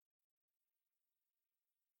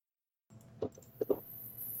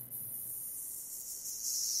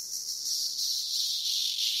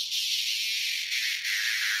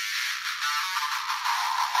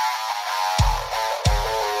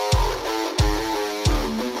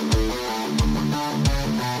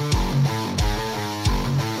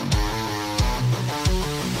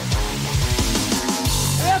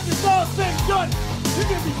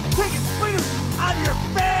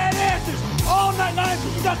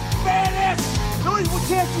The only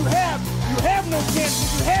chance you have no chance. If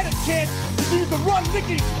you had a chance, you need to run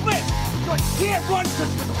lickety-split. But you can't run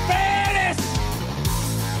because you're the baddest.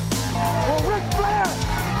 Well, Ric Flair,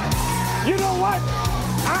 you know what?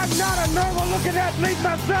 I'm not a normal-looking athlete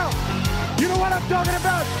myself. You know what I'm talking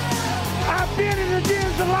about? I've been in the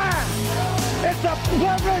gyms a lot. It's a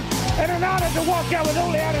privilege and an honor to walk out with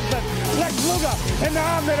Ole Anderson, Lex Luger, and the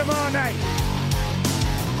Arm tomorrow night.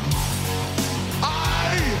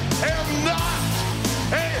 I am not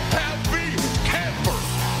a happy camper.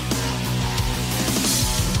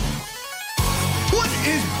 What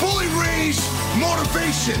is Bully Ray's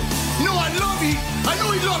motivation? No, I know he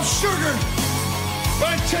loves sugar.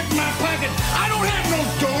 But I check my pocket. I don't have no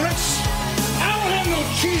donuts. I don't have no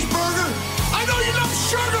cheeseburger. I know you love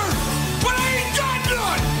sugar, but I ain't got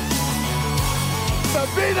none. To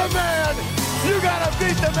be the man, you gotta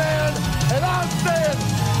beat the man. And I'm saying,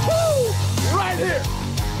 woo, right here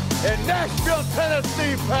in Nashville,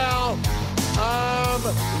 Tennessee, pal. I'm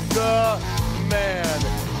the man.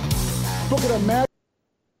 Look at a match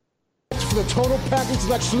for the total package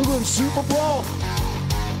like Luger and Super Brawl.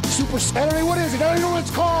 Super Saturday, what is it? I don't know what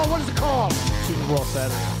it's called. What is it called? Super Brawl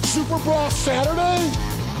Saturday. Super Brawl Saturday?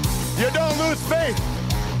 You don't lose faith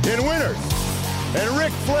in winners. And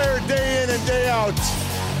Ric Flair, day in and day out,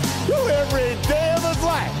 every day of his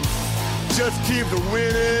life, just keeps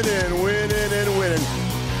winning and winning and winning.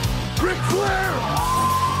 Ric Flair!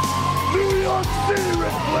 New York City,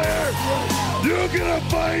 Ric Flair! You're gonna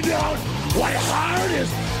find out what hard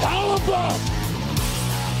is all about!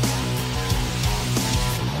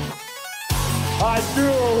 I do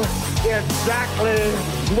exactly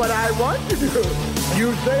what I want to do.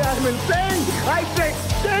 You say I'm insane. I say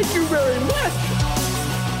thank you very much.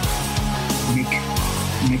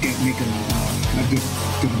 Make a good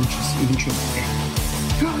lucha.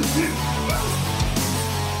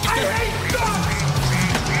 I hate God!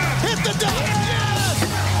 Hit the deck! Yes!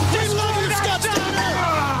 We love you, Scott Steiner!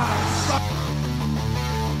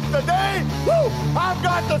 Today, woo, I've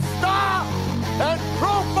got the star and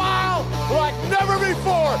profile like never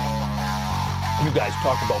before. You guys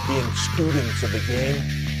talk about being students of the game.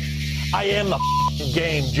 I am the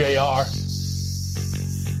game, JR.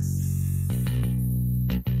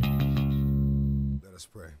 Let us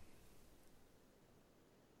pray.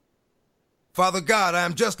 Father God, I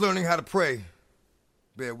am just learning how to pray.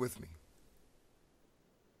 Bear with me.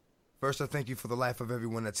 First, I thank you for the life of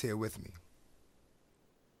everyone that's here with me.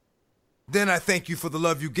 Then I thank you for the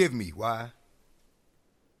love you give me. Why?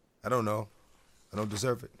 I don't know. I don't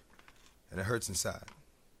deserve it. And it hurts inside.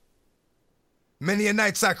 Many a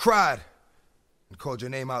nights I cried and called your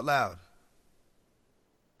name out loud,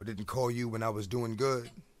 but didn't call you when I was doing good.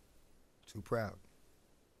 Too proud.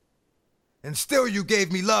 And still you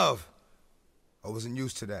gave me love. I wasn't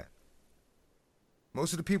used to that.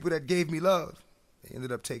 Most of the people that gave me love, they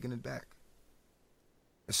ended up taking it back.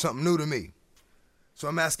 It's something new to me. So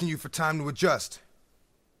I'm asking you for time to adjust.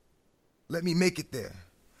 Let me make it there.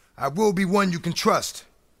 I will be one you can trust.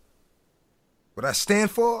 What I stand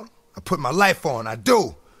for, I put my life on, I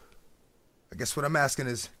do. I guess what I'm asking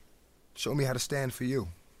is, show me how to stand for you.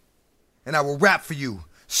 And I will rap for you,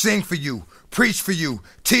 sing for you, preach for you,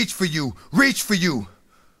 teach for you, reach for you.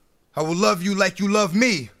 I will love you like you love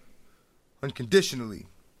me, unconditionally.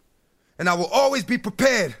 And I will always be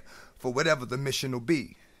prepared for whatever the mission will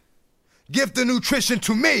be. Give the nutrition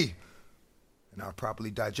to me, and I'll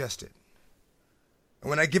properly digest it. And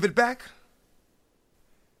when I give it back,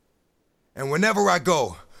 and whenever I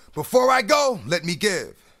go, before I go, let me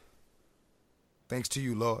give. Thanks to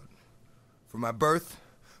you, Lord, for my birth,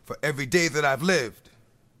 for every day that I've lived.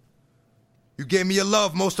 You gave me a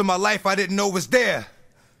love most of my life I didn't know was there.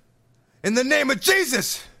 In the name of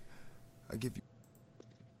Jesus, I give you.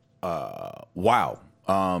 Wow.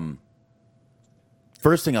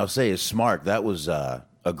 First thing I'll say is Smart. That was a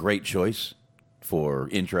great choice for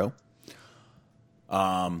intro.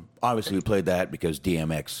 Obviously, we played that because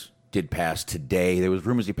DMX did pass today. There was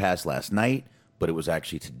rumors he passed last night, but it was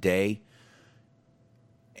actually today.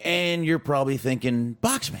 And you're probably thinking,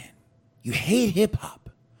 Boxman, you hate hip-hop.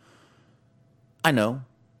 I know,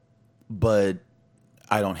 but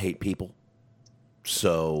I don't hate people.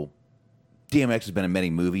 So DMX has been in many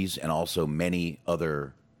movies and also many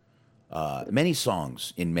other, many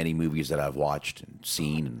songs in many movies that I've watched and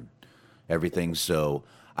seen and everything. So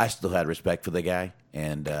I still had respect for the guy.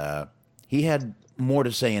 And he had more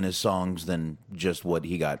to say in his songs than just what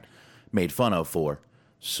he got made fun of for.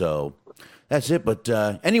 So that's it. But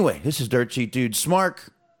anyway, this is Dirt Sheet Dude. Smart,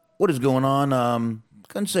 what is going on?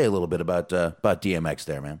 Can say a little bit about DMX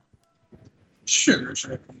there, man. Sure.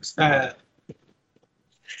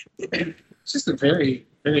 just a very,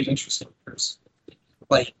 very interesting person.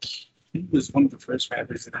 Like, he was one of the first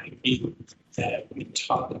rappers that I knew that would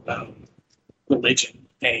talk about religion,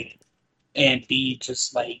 A, and B,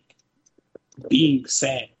 just like being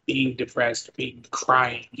sad, being depressed, being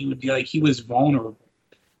crying. He would be like, he was vulnerable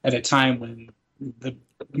at a time when the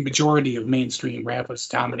majority of mainstream rap was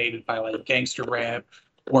dominated by like gangster rap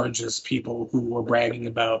or just people who were bragging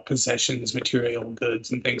about possessions, material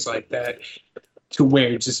goods, and things like that. To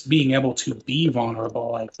where just being able to be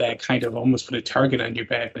vulnerable like that kind of almost put a target on your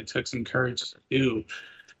back that took some courage to do.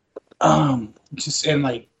 Just and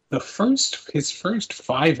like his first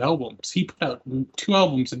 5 albums, he put out 2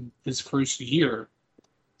 albums in his first year,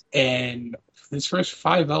 and his first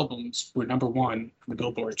 5 albums were #1 on the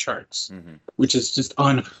Billboard charts, which is just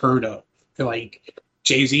unheard of. Like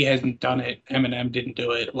Jay-Z hasn't done it, Eminem didn't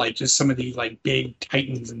do it. Like just some of these like big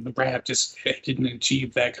titans in the rap just didn't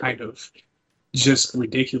achieve that kind of just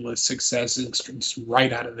ridiculous success just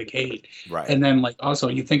right out of the gate. Right. And then like also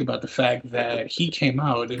you think about the fact that he came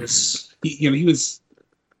out as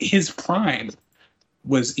his prime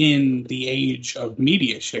was in the age of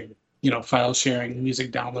media sharing, file sharing,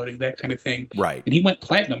 music downloading, that kind of thing. Right. And he went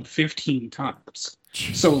platinum 15 times.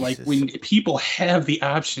 Jesus. So like when people have the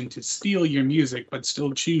option to steal your music but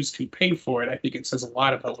still choose to pay for it, I think it says a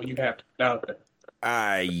lot about what you have to put out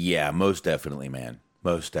there. Yeah, most definitely, man.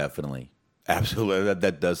 Most definitely. Absolutely.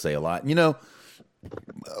 That does say a lot.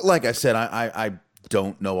 Like I said, I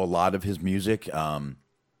don't know a lot of his music.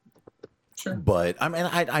 Sure. But I mean,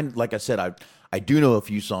 I like I said, I do know a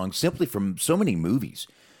few songs simply from so many movies.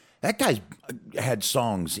 That guy's had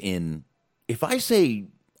songs in, if I say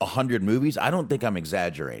 100 movies, I don't think I'm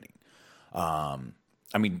exaggerating. I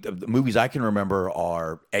mean, the movies I can remember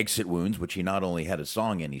are Exit Wounds, which he not only had a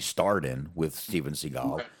song in, he starred in with Steven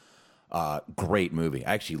Seagal. Okay. Great movie.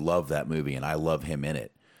 I actually love that movie, and I love him in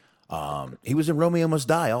it. He was in Romeo Must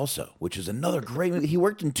Die also, which is another great movie. He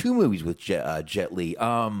worked in 2 movies with Jet Li.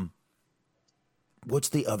 What's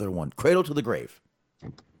the other one? Cradle to the Grave.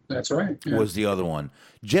 That's right. Yeah. Was the other one.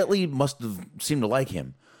 Jet Li must have seemed to like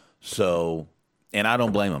him. So, and I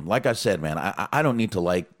don't blame him. Like I said, man, I don't need to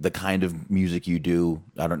like the kind of music you do.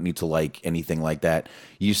 I don't need to like anything like that.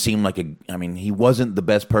 You seem like he wasn't the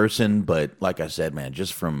best person, but like I said, man,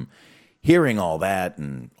 just from hearing all that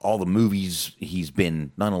and all the movies he's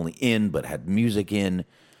been not only in, but had music in,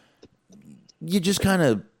 you just kind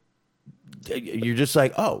of, you're just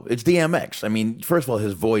like, oh, it's DMX. I mean, first of all,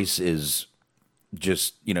 his voice is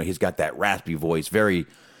just, he's got that raspy voice, very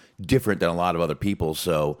different than a lot of other people.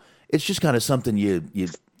 So it's just kind of something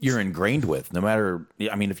you're ingrained with, no matter,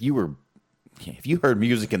 I mean, if you heard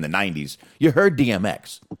music in the 90s, you heard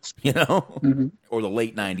DMX, or the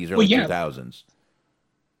late 90s, early 2000s.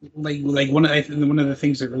 Like one of the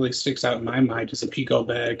things that really sticks out in my mind is if you go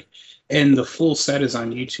back and the full set is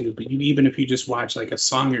on YouTube, but even if you just watch like a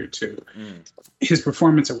song or two, his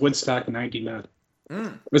performance at Woodstock in '99.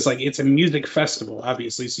 It's a music festival,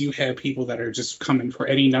 obviously. So you have people that are just coming for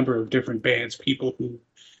any number of different bands, people who,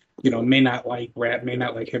 may not like rap, may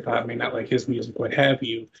not like hip hop, may not like his music, what have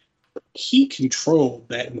you. He controlled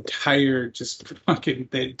that entire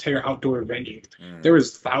outdoor venue. There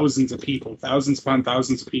was thousands upon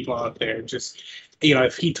thousands of people out there. Just,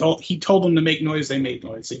 if he told them to make noise, they made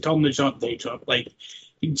noise. He told them to jump, they jumped. Like,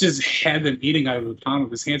 he just had them eating out of the palm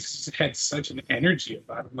of his hands. He just had such an energy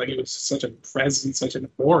about him. Like, it was such a presence, such an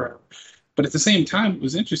aura. But at the same time, it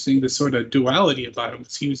was interesting, the sort of duality about him,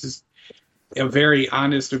 because he was just a very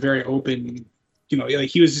honest, a very open,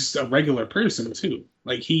 he was just a regular person too.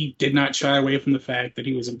 Like, he did not shy away from the fact that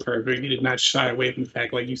he was imperfect. He did not shy away from the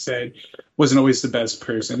fact, like you said, wasn't always the best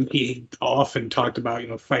person. He often talked about,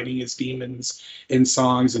 fighting his demons in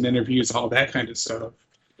songs and interviews, all that kind of stuff.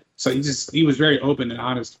 So he was very open and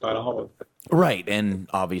honest about all of it. Right, and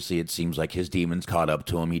obviously it seems like his demons caught up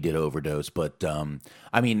to him. He did overdose, but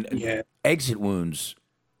Exit Wounds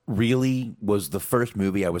really was the first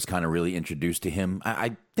movie I was kind of really introduced to him.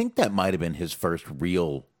 I think that might have been his first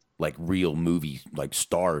real movie, like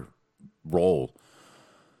star role.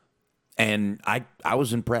 And I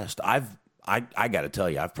was impressed. I got to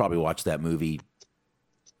tell you, I've probably watched that movie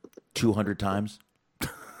 200 times.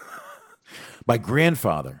 My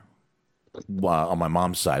grandfather, on my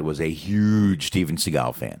mom's side, was a huge Steven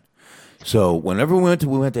Seagal fan. So whenever we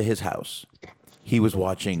went to his house, he was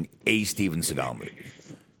watching a Steven Seagal movie.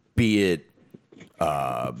 Be it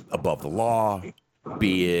Above the Law,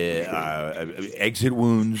 be it Exit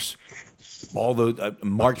Wounds, all those,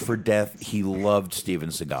 Marked for Death. He loved Steven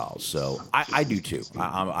Seagal, so I do too.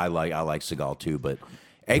 I like Seagal too. But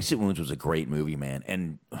Exit Wounds was a great movie, man.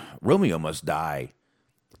 And Romeo Must Die.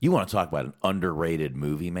 You want to talk about an underrated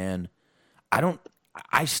movie, man?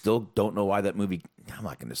 I still don't know why that movie. I'm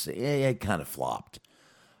not going to say it kind of flopped.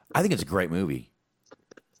 I think it's a great movie.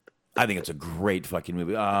 I think it's a great fucking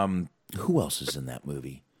movie. Who else is in that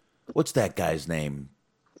movie? What's that guy's name?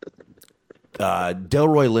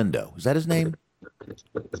 Delroy Lindo. Is that his name?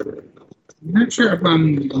 I'm not sure if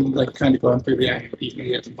I'm like kind of going through the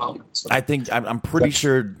IMDb at the moment. So. I think I'm pretty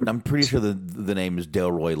sure. I'm pretty sure the name is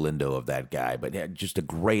Delroy Lindo of that guy. But yeah, just a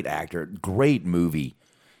great actor, great movie,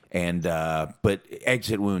 and but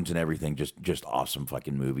Exit Wounds and everything, just awesome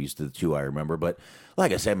fucking movies. The two I remember. But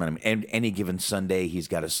like I said, man, and Any Given Sunday, he's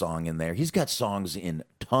got a song in there. He's got songs in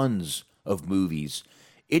tons of movies.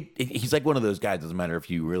 He's like one of those guys. Doesn't matter if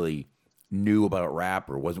you really knew about rap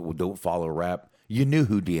or don't follow rap. You knew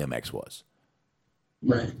who DMX was.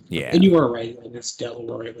 Right. Yeah. And you were right. Like, it's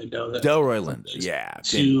Delroy Lindo. Delroy Lindo, yeah.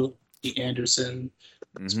 To Anderson.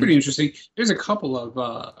 It's pretty interesting. There's a couple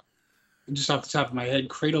of, just off the top of my head,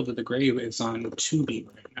 Cradle to the Grave is on Tubi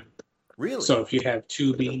right now. Really? So if you have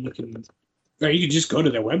Tubi, you can just go to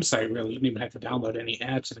their website, really. You don't even have to download any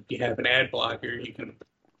apps. And if you have an ad blocker, you can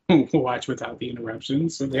watch without the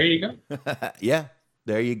interruptions. So there you go. Yeah,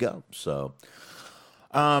 there you go. So,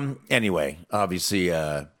 anyway, obviously,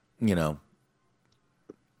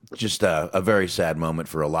 just a very sad moment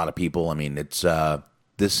for a lot of people. I mean, it's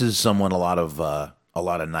this is someone a lot of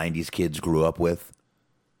 '90s kids grew up with.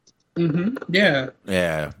 Mm-hmm. Yeah.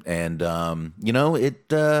 Yeah, and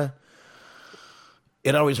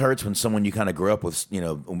it always hurts when someone you kind of grew up with,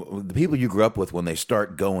 the people you grew up with, when they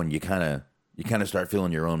start going, you kind of start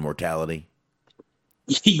feeling your own mortality.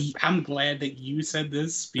 I'm glad that you said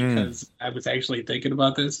this because I was actually thinking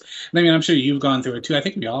about this. And I mean, I'm sure you've gone through it too. I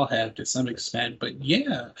think we all have to some extent. But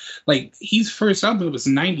yeah, like his first album was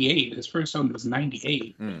 98. His first album was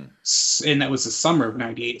 98. And that was the summer of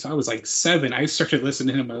 98. So I was like 7. I started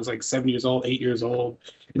listening to him when I was like 7 years old, 8 years old.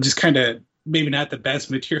 And just kind of maybe not the best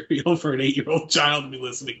material for an 8-year-old child to be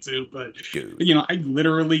listening to. But, I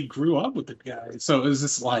literally grew up with the guy. So it was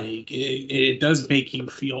just like, it does make you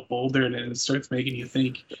feel older, and it starts making you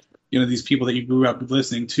think, these people that you grew up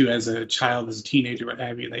listening to as a child, as a teenager, what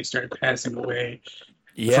have you, they start passing away.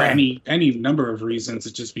 Yeah. For any number of reasons,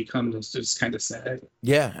 it just becomes just kind of sad.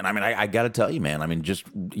 Yeah, and I mean, I got to tell you, man, I mean, just,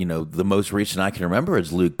 the most recent I can remember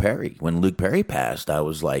is Luke Perry. When Luke Perry passed, I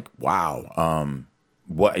was like, wow,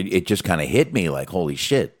 it just kind of hit me like, holy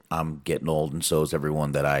shit, I'm getting old, and so is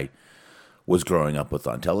everyone that I was growing up with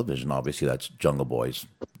on television. Obviously, that's Jungle Boy's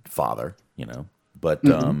father, But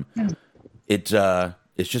it's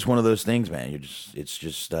just one of those things, man. It's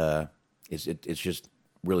just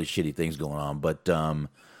really shitty things going on. But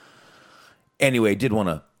anyway, did want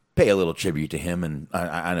to pay a little tribute to him, and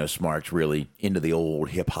I know Smark's really into the old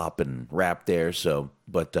hip hop and rap there. So,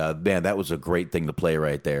 but man, that was a great thing to play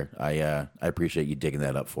right there. I appreciate you digging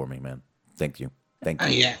that up for me, man. Thank you.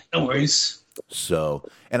 Yeah, no worries. So,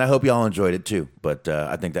 and I hope y'all enjoyed it too. But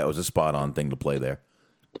I think that was a spot on thing to play there.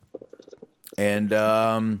 And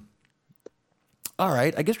all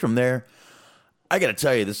right, I guess from there, I got to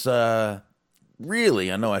tell you this.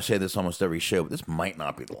 Really, I know I say this almost every show, but this might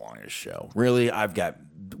not be the longest show. Really,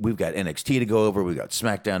 we've got NXT to go over. We've got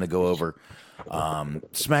SmackDown to go over.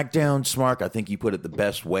 SmackDown, Smark, I think you put it the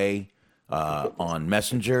best way on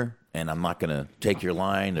Messenger, and I'm not going to take your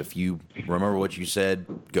line. If you remember what you said,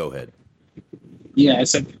 go ahead. Yeah, I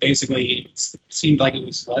said basically it seemed like it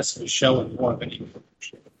was less of a show and more of an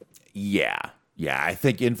infomercial. Yeah, I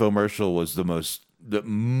think infomercial was the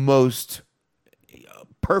most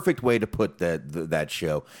perfect way to put that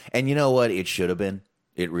show. And you know what? It should have been.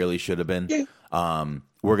 It really should have been. Yeah.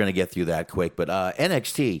 We're going to get through that quick. But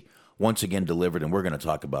NXT, once again, delivered, and we're going to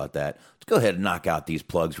talk about that. Let's go ahead and knock out these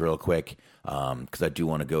plugs real quick, because I do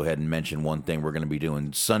want to go ahead and mention one thing we're going to be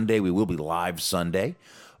doing Sunday. We will be live Sunday,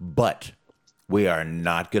 but we are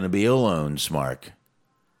not going to be alone, Smark.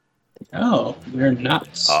 Oh, we're not.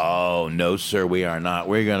 Oh, no, sir, we are not.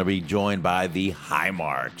 We're going to be joined by the High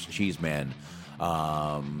Marks, Cheeseman.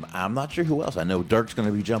 I'm not sure who else. I know Dirk's going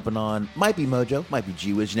to be jumping on. Might be Mojo, might be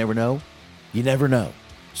G-Wiz. You never know. You never know.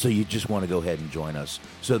 So you just want to go ahead and join us.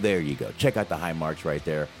 So there you go. Check out the High Marks right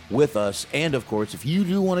there with us. And, of course, if you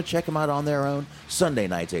do want to check them out on their own, Sunday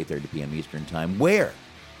nights, 8:30 p.m. Eastern Time, where?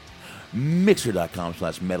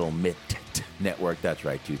 Mixer.com/Metal Mitt Network. That's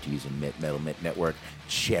right, 2 T's and Mitt, Metal Mitt Network.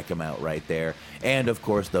 Check them out right there. And, of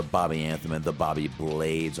course, the Bobby Anthem and the Bobby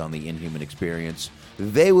Blades on the Inhuman Experience.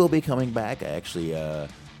 They will be coming back. I actually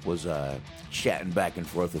was chatting back and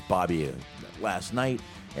forth with Bobby last night,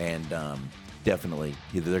 and definitely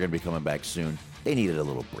they're going to be coming back soon. they needed a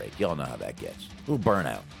little break. Y'all know how that gets. A little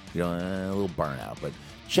burnout. A little burnout. But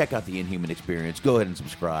check out the Inhuman Experience. Go ahead and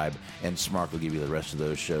subscribe, and Smart will give you the rest of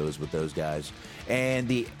those shows with those guys. And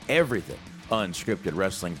the Everything Unscripted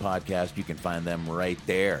Wrestling Podcast, you can find them right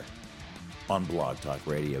there on Blog Talk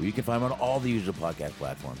Radio. You can find them on all the usual podcast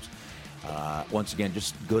platforms. Once again,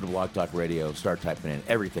 just go to Blog Talk Radio, start typing in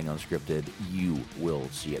Everything Unscripted. You will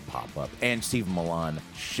see it pop up. And Stephen Milan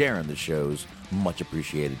sharing the shows. Much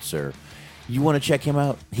appreciated, sir. You want to check him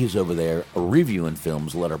out? He's over there reviewing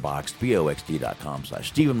films, Letterboxd,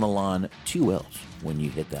 boxd.com/Stephen Milan, 2 L's when you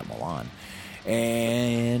hit that Milan.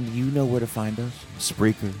 And you know where to find us.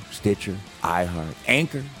 Spreaker, Stitcher, iHeart,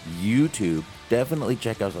 Anchor, YouTube. Definitely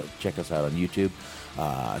check us out on YouTube.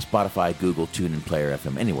 Spotify, Google, TuneIn, Player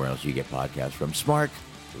FM, anywhere else you get podcasts from. Smart,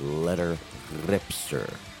 letter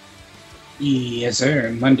ripster. Yes,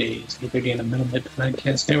 sir. Mondays, 8:30 on the Middle Mid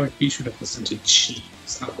Podcast Network. Be sure to listen to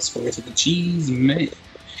Cheese on the Sports of the Cheese Man.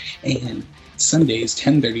 And Sundays,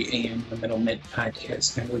 10:30 a.m. on the Middle Mid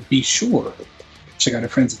Podcast Network. Be sure to check out our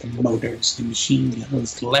friends at the Motors, the Machine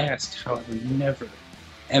Guns, last, however, never,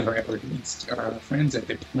 ever least, are our friends at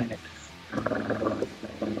the Planet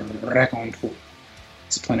Raconteur.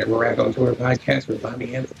 It's a Planet Raconteur podcast with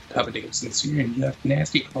Bobby Anthony, Papa Dave Sincere, and Yuck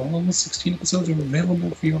Nasty. All 16 episodes are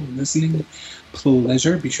available for your listening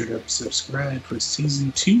pleasure. Be sure to subscribe for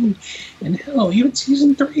season 2, and hell, even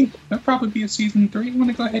season 3. There'll probably be a season 3. You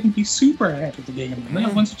want to go ahead and be super ahead of the game. And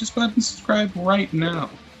then once you just go ahead and subscribe right now.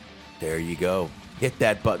 There you go. Hit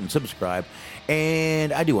that button, subscribe.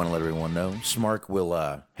 And I do want to let everyone know, Smark will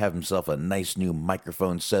have himself a nice new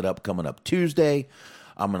microphone set up coming up Tuesday.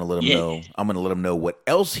 I'm gonna let him know. I'm gonna let him know what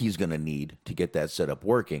else he's gonna need to get that setup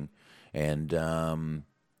working, and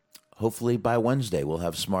hopefully by Wednesday we'll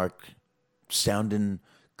have Smart sounding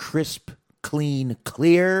crisp, clean,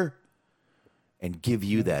 clear, and give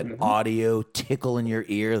you that audio tickle in your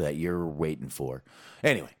ear that you're waiting for.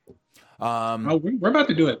 Anyway, we're about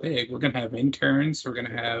to do it big. We're gonna have interns. We're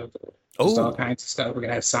gonna have just all kinds of stuff. We're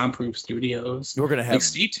gonna have soundproof studios. We're gonna have.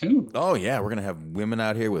 Stay tuned. Oh yeah, we're gonna have women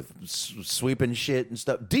out here with sweeping shit and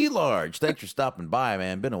stuff. D-Large, thanks for stopping by,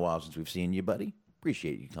 man. Been a while since we've seen you, buddy.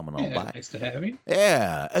 Appreciate you coming on by. Nice to have you.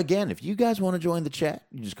 Yeah. Again, if you guys want to join the chat,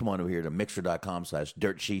 you just come on over here to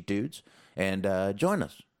mixer.com/dirtsheetdudes and join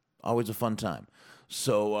us. Always a fun time.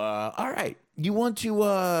 So, all right, you want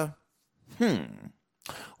to?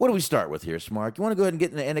 What do we start with here, Smart? You want to go ahead and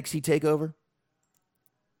get into NXT Takeover?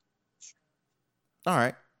 All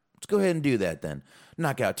right, let's go ahead and do that then.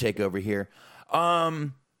 Knockout Takeover here.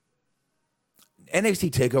 NXT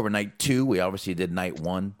Takeover Night 2. We obviously did Night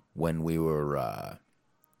 1 when we were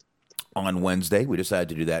on Wednesday. We decided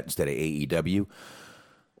to do that instead of AEW.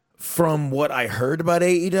 From what I heard about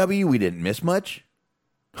AEW, we didn't miss much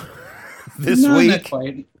this week. Not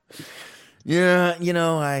quite. Yeah,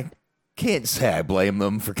 I can't say I blame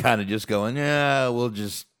them for kind of just going, yeah, we'll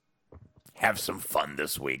just have some fun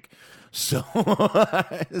this week. So,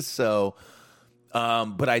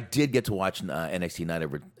 but I did get to watch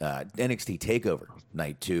NXT Takeover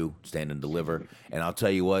Night 2, Stand and Deliver, and I'll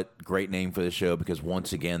tell you what, great name for the show because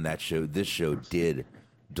once again, this show did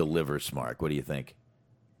deliver. Smart, what do you think?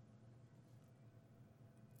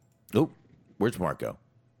 Oh, where'd Smart go?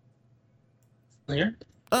 There.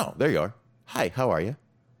 Oh, there you are. Hi, how are you?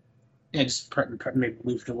 Yeah, just maybe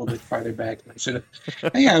moved a little bit farther back. I should have.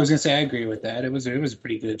 Yeah, I was gonna say I agree with that. It was a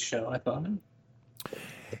pretty good show, I thought.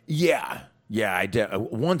 Yeah, I did.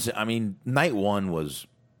 Night 1 was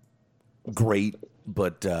great,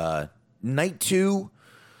 but Night 2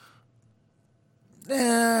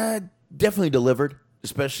 definitely delivered,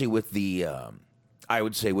 especially with the I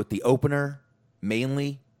would say with the opener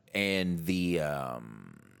mainly and the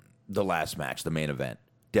last match, the main event,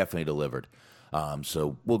 definitely delivered.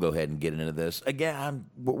 So we'll go ahead and get into this. Again,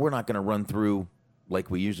 we're not going to run through like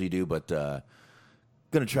we usually do, but going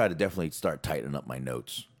to try to definitely start tightening up my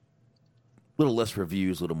notes. A little less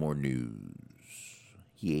reviews, a little more news.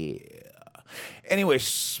 Yeah. Anyway,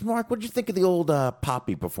 Smart, what did you think of the old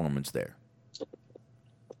Poppy performance there?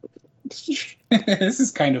 This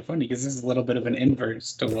is kind of funny because this is a little bit of an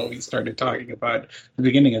inverse to what we started talking about at the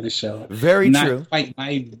beginning of the show. Very true. Not quite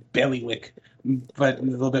my bellywick, but a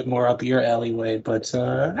little bit more up your alleyway. But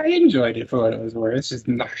I enjoyed it for what it was worth. It's just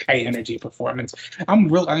a high energy performance. I'm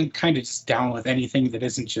kind of just down with anything that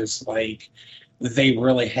isn't just like they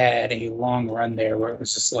really had a long run there where it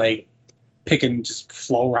was just like picking just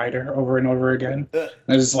Flow Rider over and over again. I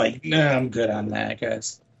was like, nah, I'm good on that,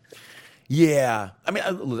 guys. Yeah, I mean,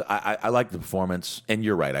 I like the performance, and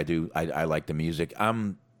you're right. I do. I like the music.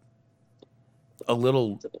 I'm a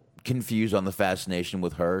little confused on the fascination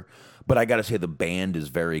with her, but I got to say the band is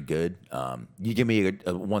very good. You give me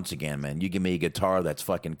once again, man, you give me a guitar that's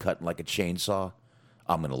fucking cutting like a chainsaw,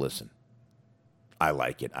 I'm gonna listen. I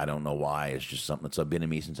like it. I don't know why. It's just something that's been in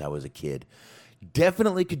me since I was a kid.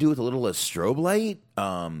 Definitely could do with a little less strobe light.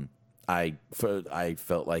 I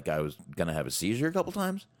felt like I was gonna have a seizure a couple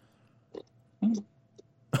times,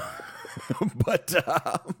 but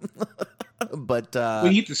well,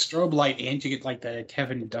 you get the strobe light and you get like the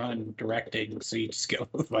Kevin Dunn directing, so you just go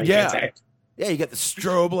like yeah, you got the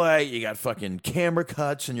strobe light, you got fucking camera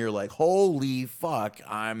cuts, and you're like, holy fuck,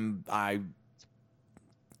 I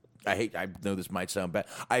know this might sound bad.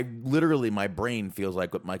 My brain feels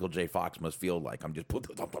like what Michael J. Fox must feel like. I'm just.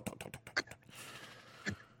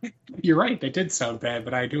 You're right. That did sound bad,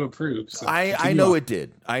 but I do approve. So I know it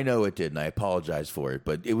did. I know it did, and I apologize for it.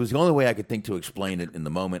 But it was the only way I could think to explain it in the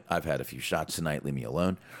moment. I've had a few shots tonight. Leave me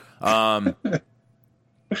alone.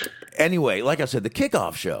 Anyway, like I said, the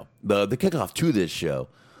kickoff show, the kickoff to this show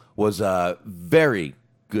was a very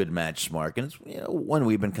good match, Smark, and it's one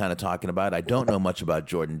we've been kind of talking about. I don't know much about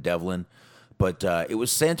Jordan Devlin, but it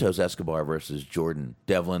was Santos Escobar versus Jordan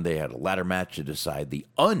Devlin. They had a ladder match to decide the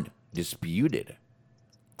undisputed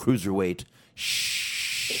cruiserweight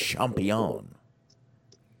champion.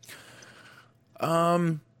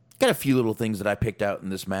 Got a few little things that I picked out in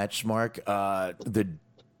this match, Mark. The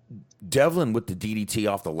Devlin with the DDT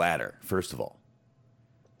off the ladder, first of all.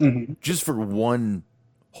 Mm-hmm. Just for one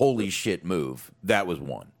holy shit move, that was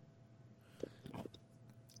one.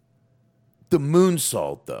 The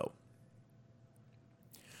moonsault, though,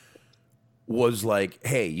 was like,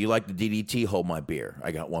 hey, you like the DDT? Hold my beer.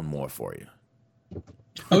 I got one more for you.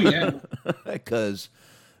 Oh, yeah. Because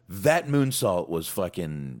that moonsault was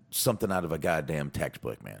fucking something out of a goddamn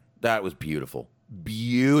textbook, man. That was beautiful.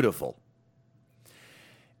 Beautiful.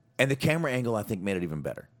 And the camera angle, I think, made it even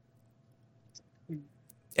better.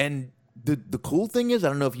 And the cool thing is, I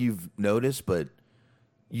don't know if you've noticed, but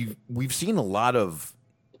we've seen a lot of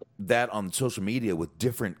that on social media with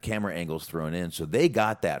different camera angles thrown in. So they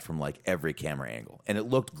got that from like every camera angle. And it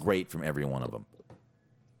looked great from every one of them.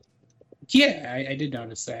 Yeah, I did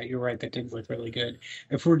notice that. You're right. That did look really good.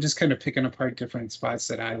 If we're just kind of picking apart different spots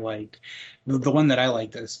that I liked, the one that I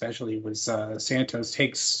liked especially was Santos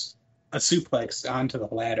takes a suplex onto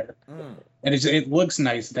the ladder. And it looks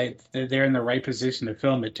nice that they're in the right position to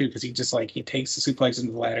film it, too, because he takes the suplex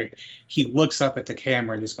into the ladder. He looks up at the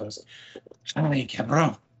camera and just goes, ay,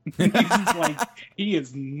 cabrón. He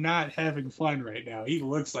is not having fun right now. He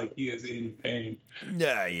looks like he is in pain.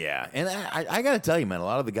 Yeah. And I got to tell you, man, a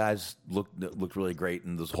lot of the guys looked really great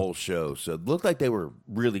in this whole show. So it looked like they were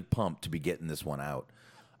really pumped to be getting this one out.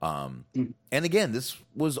 And again, this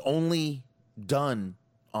was only done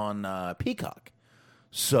on Peacock.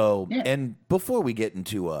 So, yeah. And before we get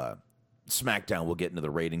into SmackDown, we'll get into the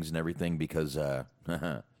ratings and everything because,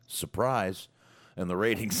 surprise, and the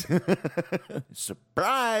ratings.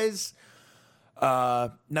 Surprise!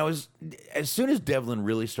 Now, as soon as Devlin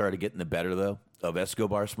really started getting the better, though, of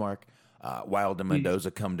Escobar, Smark, Wilde and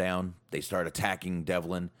Mendoza come down. They start attacking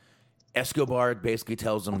Devlin. Escobar basically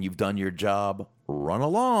tells them, you've done your job. Run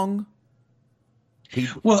along.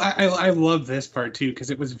 Well, I love this part, too, because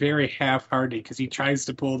it was very half-hearted, because he tries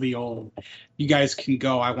to pull the old, you guys can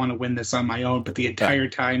go, I want to win this on my own, but the entire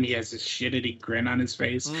time he has this shitty grin on his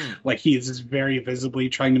face, like he is just very visibly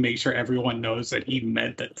trying to make sure everyone knows that he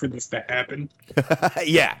meant that for this to happen.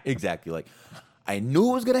 Yeah, exactly. Like, I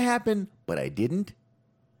knew it was going to happen, but I didn't.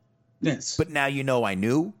 Yes. But now you know I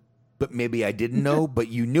knew, but maybe I didn't know, but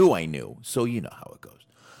you knew I knew, so you know how it goes.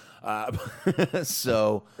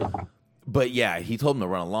 But yeah, he told him to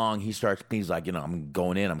run along. He's like, I'm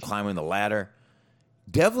going in. I'm climbing the ladder.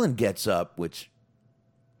 Devlin gets up, which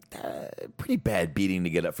pretty bad beating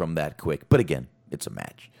to get up from that quick. But again, it's a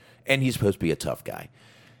match. And he's supposed to be a tough guy.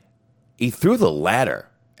 He threw the ladder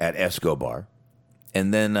at Escobar.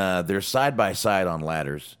 And then they're side by side on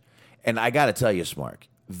ladders. And I got to tell you, Smark,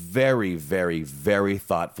 very, very, very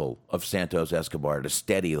thoughtful of Santos Escobar to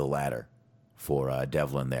steady the ladder for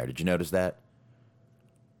Devlin there. Did you notice that?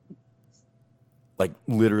 Like,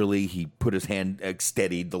 literally, he put his hand,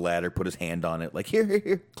 steadied the ladder, put his hand on it. Like,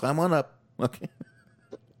 here, climb on up. Okay.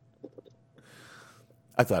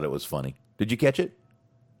 I thought it was funny. Did you catch it?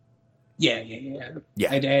 Yeah.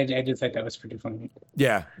 I did think that was pretty funny.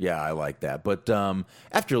 Yeah, I like that. But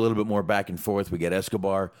after a little bit more back and forth, we get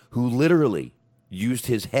Escobar, who literally used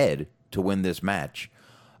his head to win this match.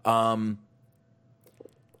 And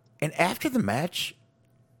after the match,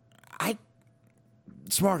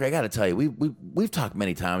 Smark, I got to tell you, we've talked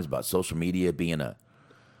many times about social media being an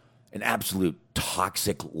absolute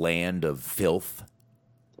toxic land of filth.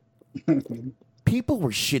 People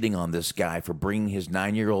were shitting on this guy for bringing his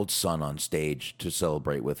 9-year-old son on stage to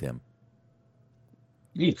celebrate with him.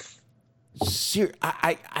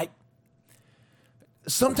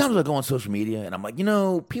 Sometimes I go on social media and I'm like,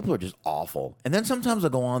 people are just awful. And then sometimes I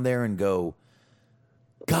go on there and go,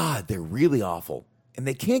 God, they're really awful. And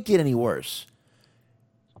they can't get any worse.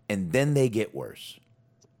 And then they get worse.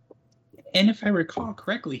 And if I recall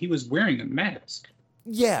correctly, he was wearing a mask.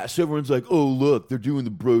 Yeah, so everyone's like, oh, look, they're doing the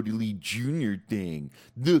Brody Lee Jr. thing.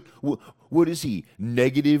 Look, what is he?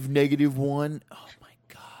 -1? Oh, my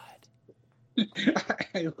God.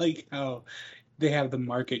 I like how they have the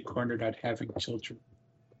market cornered on having children.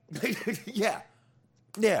 Yeah.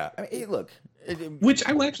 Yeah. I mean, look. Which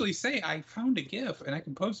I will actually say, I found a GIF, and I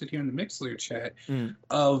can post it here in the Mixler chat,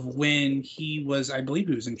 of when he was, I believe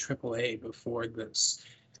he was in AAA before this.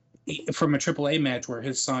 From a AAA match where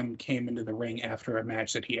his son came into the ring after a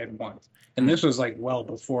match that he had won. And this was like well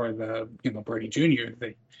before the, Brody Jr.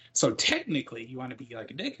 thing. So technically, you want to be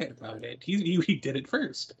like a dickhead about it. He did it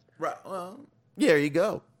first. Right. Well, there you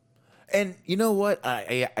go. And you know what?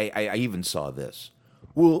 I even saw this.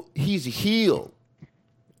 Well, he's a heel.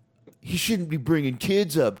 He shouldn't be bringing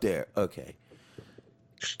kids up there. Okay.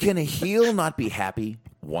 Can a heel not be happy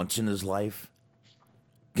once in his life?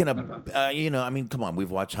 Can come on. We've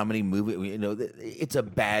watched how many movies, it's a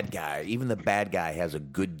bad guy. Even the bad guy has a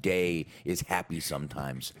good day, is happy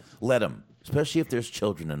sometimes. Let him, especially if there's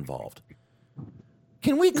children involved.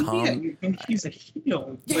 Can we calm? Yeah, and he's a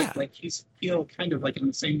heel. Yeah. Like he's a heel kind of like in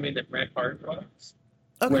the same way that Bret Hart was.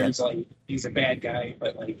 Okay. Whereas like he's a bad guy,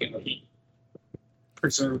 but like, he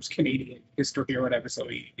preserves Canadian history or whatever, so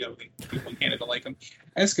people in Canada like him.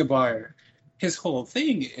 Escobar, his whole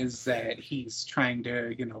thing is that he's trying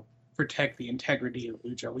to, protect the integrity of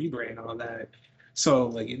Lucha Libre and all that. So,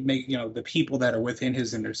 like, it make the people that are within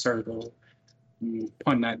his inner circle,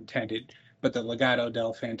 pun not intended, but the Legado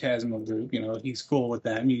del Fantasma group, he's cool with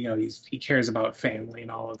them. He cares about family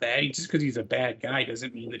and all of that. Just because he's a bad guy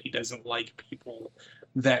doesn't mean that he doesn't like people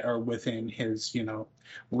that are within his,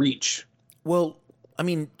 reach. Well, I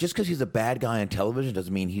mean, just because he's a bad guy on television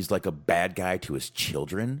doesn't mean he's like a bad guy to his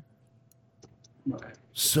children. Right.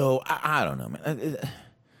 So I don't know, man.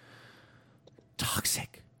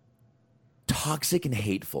 Toxic and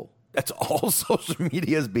hateful. That's all social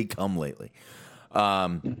media has become lately.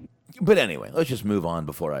 But anyway, let's just move on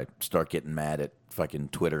before I start getting mad at fucking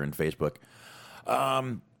Twitter and Facebook.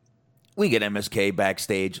 We get MSK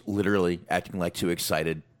backstage, literally acting like two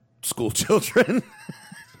excited school children.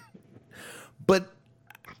 But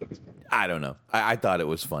I don't know. I thought it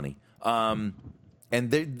was funny. And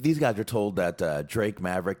these guys are told that Drake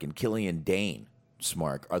Maverick and Killian Dane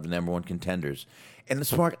Smark are the #1 contenders. And the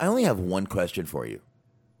Smark, I only have one question for you.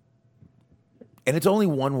 And it's only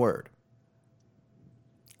one word.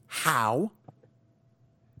 How?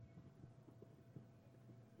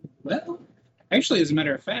 Well, actually, as a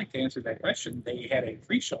matter of fact, to answer that question, they had a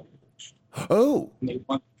pre-show match. Oh. And they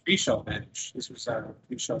won the pre-show match. This was a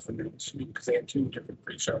pre-show for the because they had two different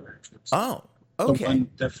pre-show matches. Oh, okay.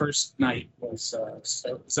 The first night was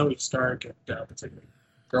Zoe Stark and what's her name?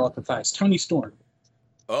 Girl with the thighs, Toni Storm.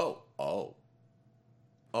 I'm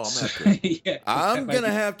gonna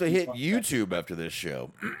have to hit YouTube after this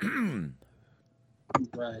show.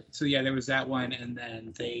 Right. So yeah, there was that one, and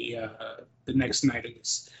then they the next night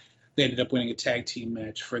they ended up winning a tag team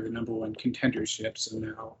match for the #1 contendership. So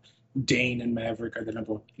now Dane and Maverick are the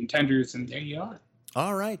 #1 contenders, and there you are.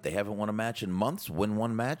 All right, they haven't won a match in months. Win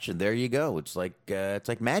one match, and there you go. It's like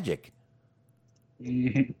magic.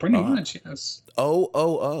 Pretty much, yes.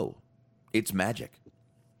 Oh, it's magic.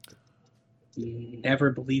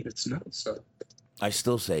 Never believe it's not so. I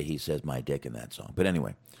still say he says my dick in that song. But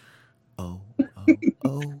anyway. Oh,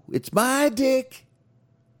 it's my dick.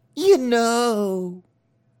 There you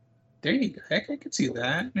go. Heck, I could see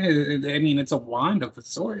that. I mean, it's a wand of a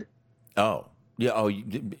sort. Oh. Yeah,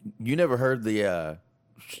 you never heard the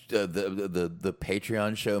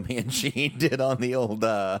Patreon show me and Sheen did on the old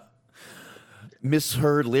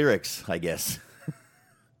misheard lyrics, I guess.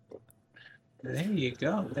 There you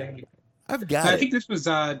go. I've got I think this was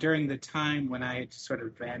during the time when I had sort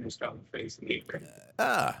of vanished on the face of the earth.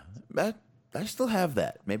 I still have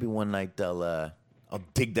that. Maybe one night I'll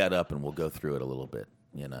dig that up and we'll go through it a little bit.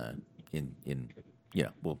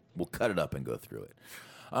 We'll cut it up and go through it.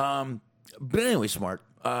 But anyway, Smart.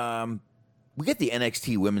 We get the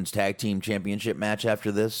NXT Women's Tag Team Championship match after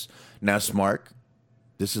this. Now, Smart,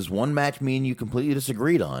 this is one match me and you completely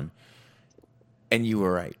disagreed on, and you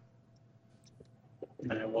were right.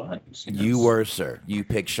 I was. You were, sir. You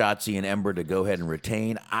picked Shotzi and Ember to go ahead and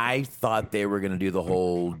retain. I thought they were going to do the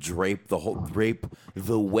whole drape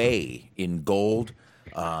the way in gold,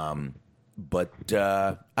 but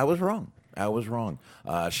I was wrong.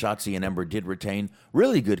 Shotzi and Ember did retain.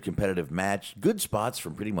 Really good competitive match. Good spots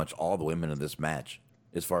from pretty much all the women in this match,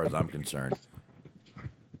 as far as I'm concerned.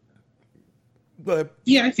 But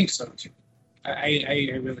yeah, I think so too.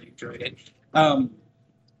 I really enjoyed it. The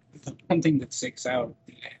one thing that sticks out,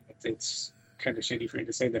 it's kind of shitty for me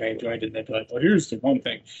to say that I enjoyed it, and I'd be like, well, here's the one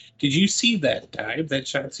thing. Did you see that dive that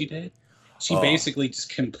Shotzi did? She basically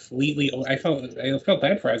just completely. I felt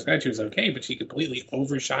bad for her. I was glad she was okay, but she completely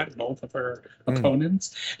overshot both of her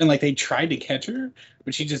opponents, and like they tried to catch her,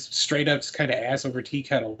 but she just straight up just kind of ass over tea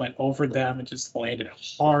kettle went over them and just landed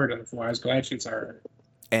hard on the floor. I was glad she was hurt.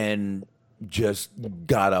 And just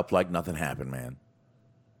got up like nothing happened, man.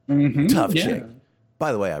 Mm-hmm, Tough chick.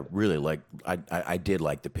 By the way, I did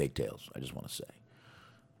like the pigtails. I just want to say.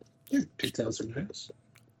 Yeah, pigtails are nice.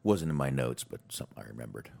 Wasn't in my notes, but something I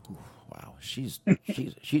remembered. Ooh, wow, she's a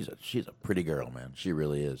pretty girl, man. She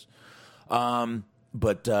really is.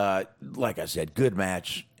 But like I said, good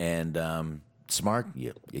match, and Smart,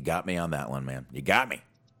 you got me on that one, man. You got me.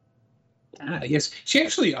 Yes, she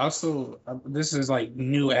actually also. This is like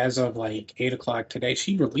new as of like 8:00 today.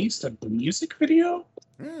 She released a music video.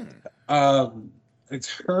 It's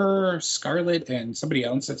her, Scarlett, and somebody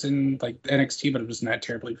else that's in like NXT, but I'm just not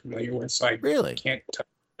terribly familiar with, so I really can't tell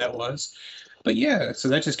who that was. But yeah, so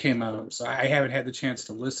that just came out. So I haven't had the chance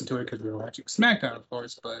to listen to it because we were watching SmackDown, of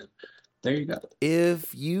course. But there you go.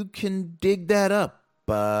 If you can dig that up,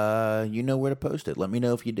 you know where to post it. Let me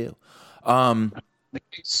know if you do.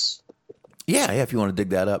 Yeah, if you want to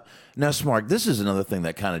dig that up. Now, Smart, this is another thing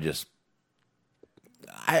that kind of just,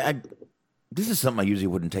 this is something I usually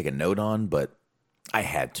wouldn't take a note on, but I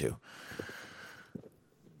had to.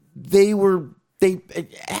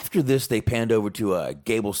 After this, they panned over to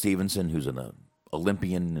Gable Stevenson, who's an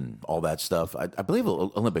Olympian and all that stuff. I believe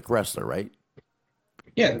an Olympic wrestler, right?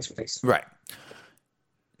 Yeah, that's what they said. Right.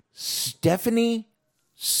 Stephanie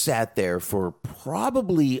sat there for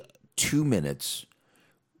probably 2 minutes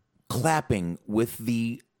clapping with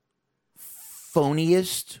the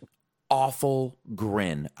phoniest, awful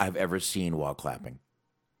grin I've ever seen while clapping.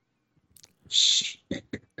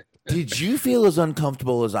 Did you feel as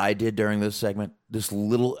uncomfortable as I did during this segment? This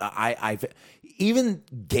little, even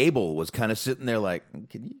Gable was kind of sitting there like,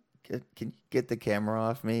 can you get the camera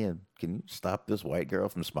off me, and can you stop this white girl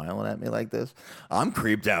from smiling at me like this? I'm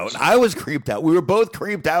creeped out. I was creeped out. We were both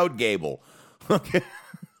creeped out, Gable. Okay.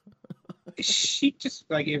 She just,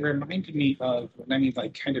 like, it reminded me of,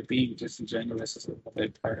 like, kind of being disingenuous is a little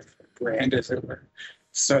bit part of her brand, as it were.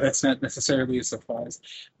 So that's not necessarily a surprise.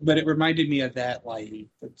 But it reminded me of that, like,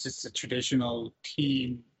 just a traditional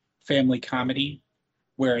teen family comedy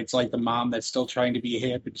where it's, like, the mom that's still trying to be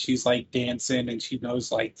hip and she's, like, dancing and she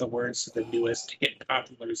knows, like, the words to the newest hit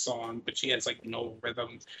popular song, but she has, like, no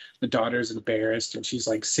rhythm. The daughter's embarrassed and she's,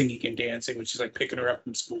 like, singing and dancing when she's, like, picking her up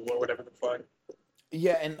from school or whatever the fuck.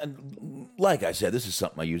 Yeah, and like I said, this is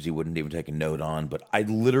something I usually wouldn't even take a note on, but I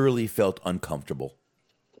literally felt uncomfortable.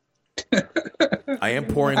 I am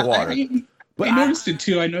pouring water. I noticed it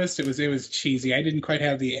too. I noticed it was cheesy. I didn't quite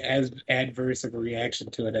have the as adverse of a reaction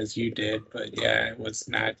to it as you did, but yeah, it was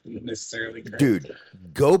not necessarily great. Dude,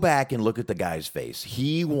 go back and look at the guy's face.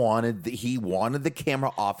 He wanted the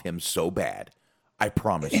camera off him so bad. I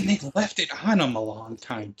promise. And they left it on him a long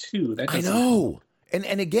time too. I know.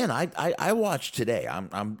 And again, I watched today.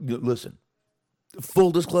 I'm listen.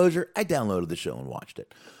 Full disclosure, I downloaded the show and watched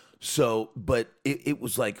it. So, but it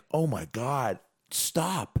was like, oh my God,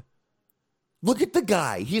 stop. Look at the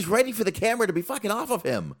guy. He's ready for the camera to be fucking off of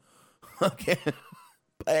him. Okay.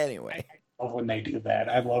 But anyway. I love when they do that.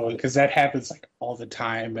 I love it because that happens like all the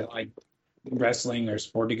time at like wrestling or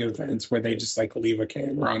sporting events where they just like leave a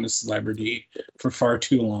camera on a celebrity for far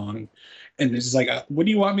too long. And it's just like, what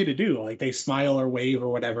do you want me to do? Like they smile or wave or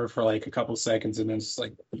whatever for like a couple seconds. And then it's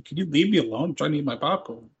like, can you leave me alone? I'm trying to eat my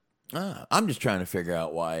popcorn. I'm just trying to figure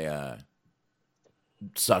out why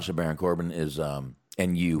Sasha Baron Corbin is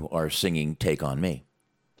and you are singing "Take on Me."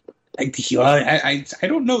 I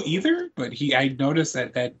don't know either, but I noticed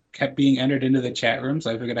that kept being entered into the chat room,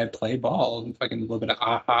 so I figured I'd play ball and fucking a little bit of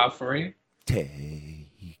aha for you.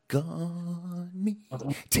 Take on me,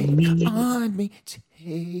 take on me,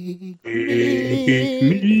 take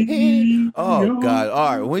me. Oh God!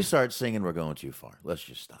 All right, when we start singing, we're going too far. Let's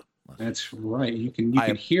just stop. That's right. You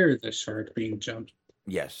can hear the shark being jumped.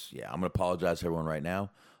 Yes, yeah. I'm gonna apologize to everyone right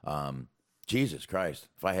now. Jesus Christ!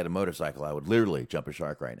 If I had a motorcycle, I would literally jump a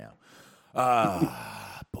shark right now.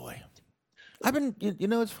 Boy. I've been, you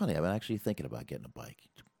know, it's funny. I've been actually thinking about getting a bike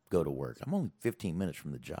to go to work. I'm only 15 minutes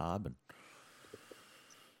from the job, and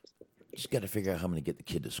just got to figure out how I'm going to get the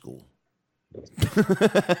kid to school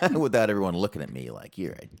without everyone looking at me like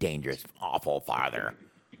you're a dangerous, awful father.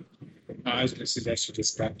 I was going to suggest you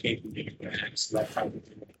just got Kate and get so that probably.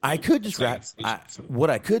 I could just wrap. What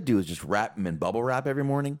I could do is just wrap them in bubble wrap every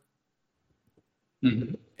morning.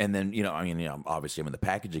 Mm-hmm. And then, you know, I mean, you know, obviously I'm in the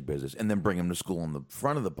packaging business, and then bring them to school on the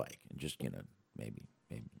front of the bike, and just, you know, maybe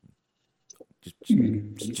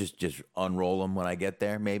just unroll them when I get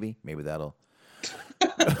there. Maybe that'll.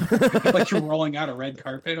 Like you're rolling out a red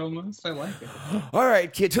carpet almost. I like it. All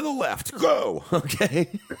right, kid, to the left, go.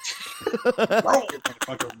 Okay. Roll,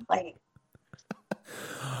 roll.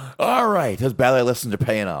 All right, those ballet lessons are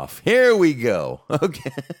paying off. Here we go.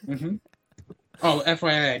 Okay. Mm-hmm. Oh,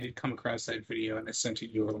 FYI, I did come across that video and I sent it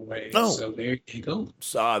your way. Oh. So there you go.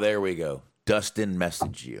 There we go. Dustin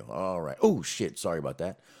messaged you. All right. Oh, shit. Sorry about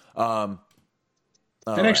that. That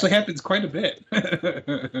actually happens quite a bit.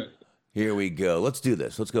 Here we go. Let's do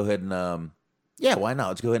this. Let's go ahead and, yeah, why not?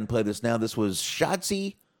 Let's go ahead and play this now. This was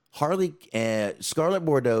Shotzi, Harley, Scarlett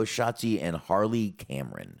Bordeaux, Shotzi, and Harley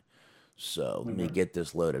Cameron. So let me get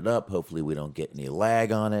this loaded up. Hopefully we don't get any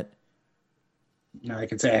lag on it. Now, I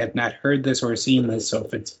can say I have not heard this or seen this, so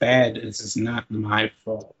if it's bad, this is not my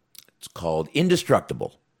fault. It's called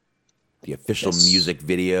Indestructible, the official music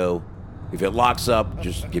video. If it locks up,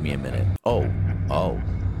 just give me a minute. Oh,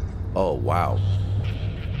 wow.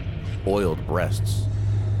 Oiled breasts.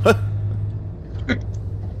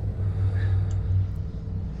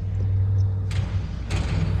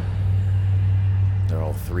 They're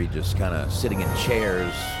all three just kind of sitting in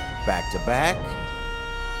chairs back to back.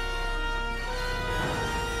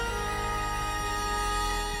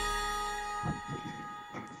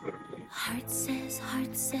 Heart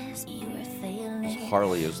says you are failing.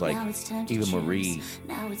 Harley is like Eva Marie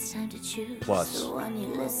Now it's time to choose plus the one you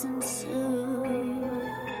listen to.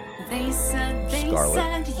 They said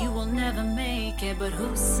you will never make it, but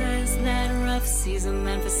who says that rough seas are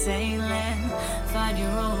meant for sailing? Find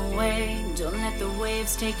your own way, don't let the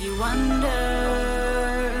waves take you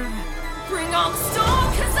under. Bring on the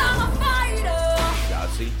storm, cause I'm a fighter.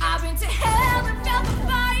 Shotzi. I've been to hell and felt the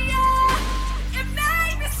fire. It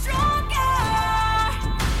made me stronger.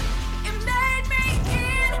 It made me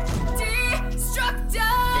indestructible.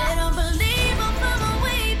 They don't believe I'm from a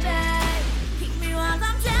way back. Keep me while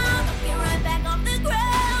I'm down, I'll be right back on the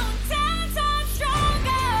ground. 10 times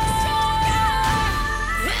stronger.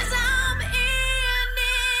 Cause I'm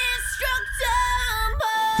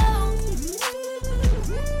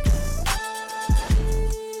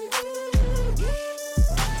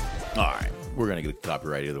indestructible. All right, we're gonna get a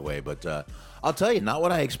copyright either way, but I'll tell you, not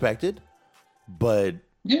what I expected, but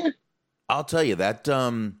Yeah. I'll tell you that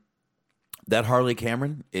that Harley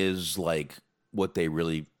Cameron is like what they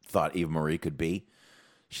really thought Eva Marie could be.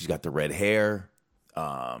 She's got the red hair,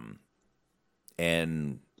 and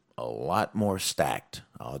a lot more stacked.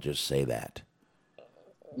 I'll just say that.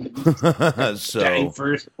 So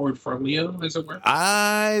Diverse portfolio, as it were.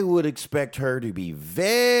 I would expect her to be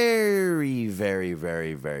very, very,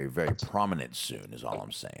 very, very, very prominent soon, is all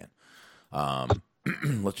I'm saying.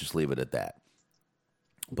 Let's just leave it at that.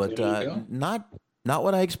 But not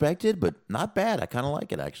what I expected, but not bad. I kind of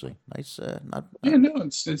like it, actually. Nice. Yeah, no,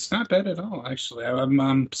 it's not bad at all, actually.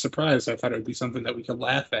 I'm surprised. I thought it would be something that we could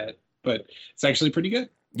laugh at, but it's actually pretty good.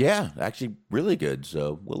 Yeah, actually really good.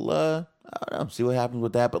 So we'll I don't know, see what happens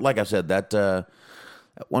with that. But like I said, that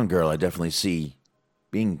one girl I definitely see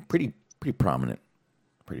being pretty prominent.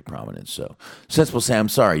 Pretty prominent. So Sensible Sam,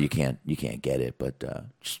 sorry you can't get it, but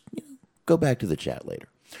just go back to the chat later.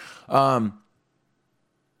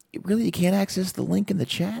 Really, you can't access the link in the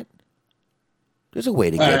chat? There's a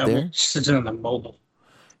way to get there. She's on the mobile.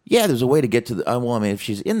 Yeah, there's a way to get to the. Well, I mean, if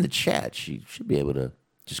she's in the chat, she should be able to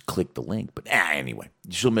just click the link. But anyway,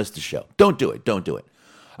 she'll miss the show. Don't do it. Don't do it.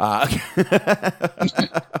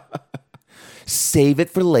 Save it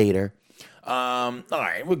for later. All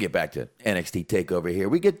right, we'll get back to NXT TakeOver here.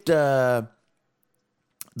 We get the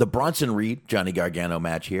Bronson Reed Johnny Gargano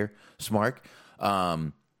match here. Smark.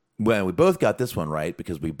 Well, we both got this one right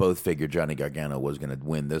because we both figured Johnny Gargano was going to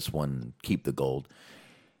win this one, keep the gold,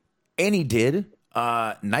 and he did.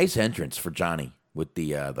 Nice entrance for Johnny with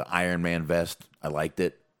the Iron Man vest. I liked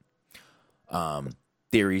it.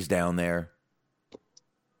 Theory's down there.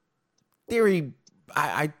 Theory,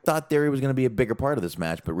 I thought Theory was going to be a bigger part of this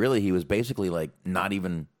match, but really he was basically like not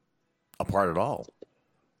even a part at all.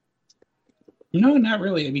 No, not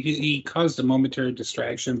really. I mean, he caused a momentary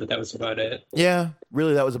distraction, but that was about it. Yeah,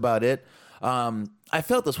 really, that was about it. I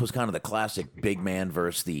felt this was kind of the classic big man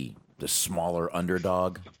versus the smaller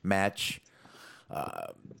underdog match.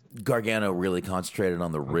 Gargano really concentrated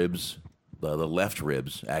on the ribs, the left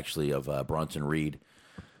ribs, actually, of Bronson Reed.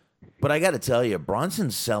 But I got to tell you,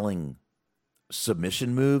 Bronson selling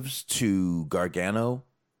submission moves to Gargano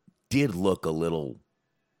did look a little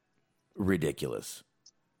ridiculous.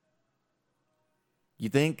 You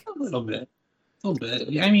think? A little bit.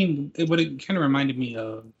 Yeah, I mean, it kind of reminded me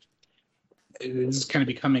of. This is kind of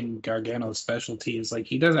becoming Gargano's specialty. Is like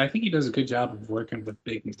I think he does a good job of working with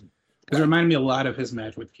big. Because it reminded me a lot of his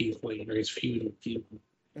match with Keith Lee, or his feud with Keith Lee.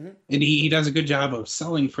 Mm-hmm. And he does a good job of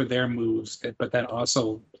selling for their moves, but then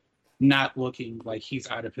also not looking like he's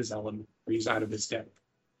out of his element or he's out of his depth.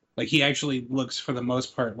 Like he actually looks, for the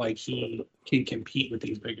most part, like he can compete with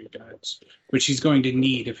these bigger guys, which he's going to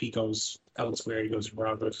need if he goes elsewhere. He goes to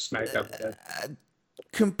Raw, goes to SmackDown.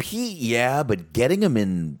 Compete, yeah, but getting him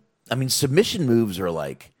in, I mean, submission moves are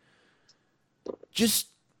like, just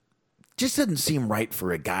doesn't seem right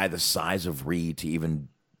for a guy the size of Reed to even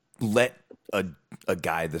let a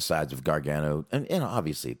guy the size of Gargano, and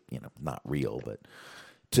obviously, not real, but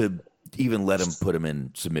to even let him put him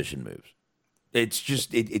in submission moves. It's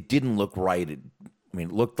just, it didn't look right. It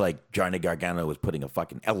looked like Johnny Gargano was putting a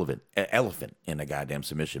fucking elephant in a goddamn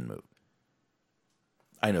submission move.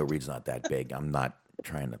 I know Reed's not that big. I'm not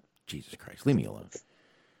trying to, Jesus Christ, leave me alone.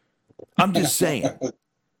 I'm just saying.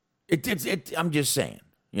 I'm just saying.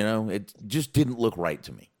 It just didn't look right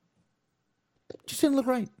to me. Just didn't look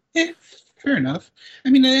right. Yeah, fair enough. I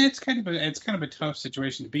mean, it's kind of a tough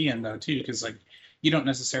situation to be in, though, too, because like you don't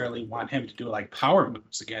necessarily want him to do like power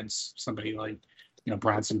moves against somebody like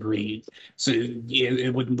Bronson Reed. So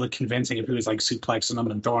it wouldn't look convincing if he was like suplexing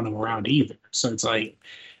them and throwing them around either. So it's like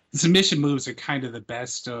submission moves are kind of the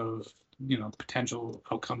best of potential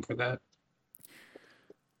outcome for that.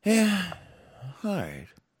 Yeah. All right.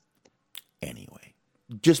 Anyway,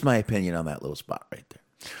 just my opinion on that little spot right there.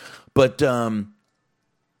 But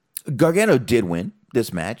Gargano did win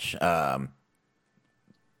this match.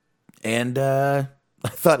 And I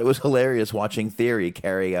thought it was hilarious watching Theory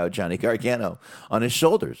carry out Johnny Gargano on his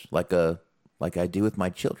shoulders like I do with my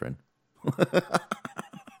children.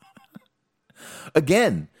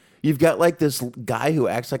 Again, you've got like this guy who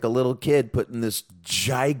acts like a little kid putting this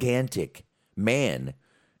gigantic man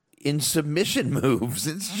in submission moves.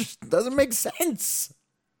 It just doesn't make sense.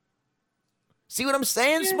 See what I'm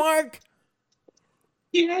saying, Smark?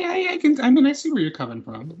 Yeah, I see where you're coming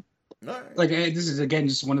from. Right. Like, this is, again,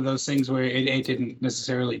 just one of those things where it didn't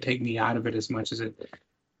necessarily take me out of it as much as it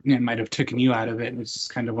might have taken you out of it. It's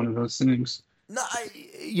just kind of one of those things. No,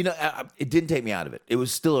 it didn't take me out of it. It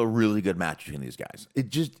was still a really good match between these guys. It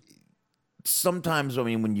just, sometimes,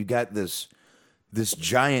 when you got this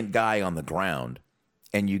giant guy on the ground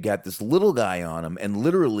and you got this little guy on him, and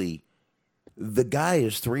literally the guy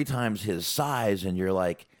is 3 times his size, and you're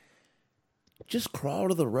like, just crawl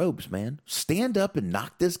to the ropes, man. Stand up and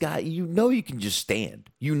knock this guy. You can just stand.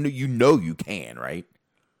 You know you can, right?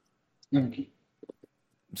 Mm-hmm.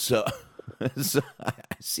 So I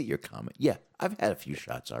see your comment. Yeah, I've had a few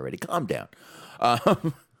shots already. Calm down.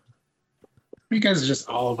 You guys are just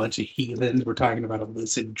all a bunch of heathens. We're talking about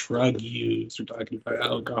illicit drug use. We're talking about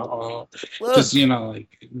alcohol. Look, just,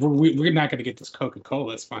 like, we're not going to get this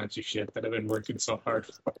Coca-Cola sponsorship that I've been working so hard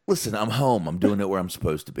for. Listen, I'm home. I'm doing it where I'm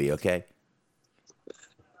supposed to be, okay?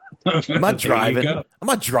 I'm not driving. I'm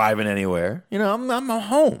not driving anywhere. I'm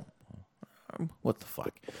home. What the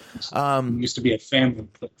fuck? It used to be a family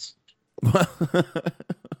place. My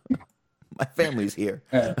family's here.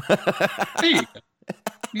 There you go.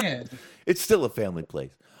 Yeah. It's still a family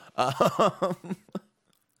place.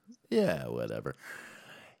 Yeah, whatever.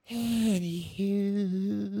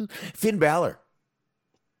 Anywho. Finn Balor.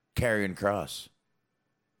 Karrion Kross.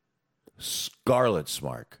 Scarlet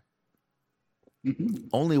Smark. Mm-hmm.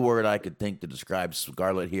 Only word I could think to describe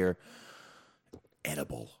Scarlet here.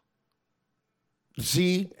 Edible.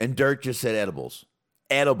 See? And Dirt just said edibles.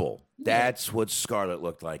 Edible. That's what Scarlet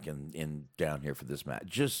looked like in down here for this match.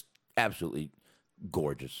 Just absolutely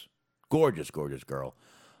gorgeous. Gorgeous girl.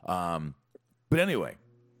 But anyway.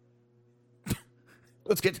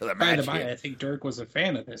 Let's get to the match. By the way, I think Dirk was a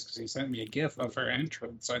fan of this because he sent me a gif of her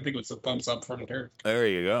entrance. So I think it was a thumbs up from Dirk. There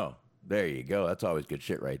you go. That's always good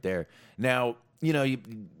shit right there. Now, you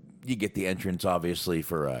get the entrance, obviously,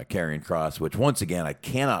 for Karrion Kross, which, once again, I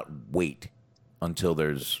cannot wait until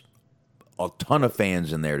there's a ton of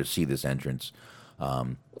fans in there to see this entrance.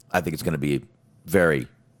 I think it's going to be very,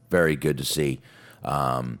 very good to see.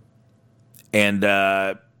 And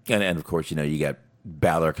of course, you got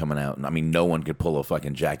Balor coming out. And, no one could pull a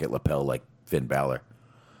fucking jacket lapel like Finn Balor.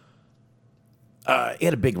 He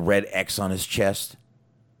had a big red X on his chest.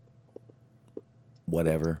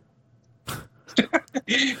 whatever.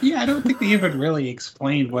 Yeah, I don't think they even really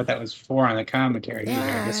explained what that was for on the commentary. Either.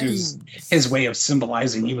 I guess it was his way of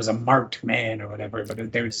symbolizing he was a marked man or whatever.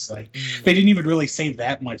 But they were just like, they didn't even really say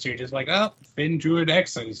that much. They're just like, oh, Finn drew an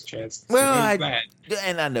X on his chest. So Well,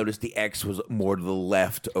 I noticed the X was more to the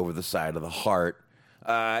left over the side of the heart.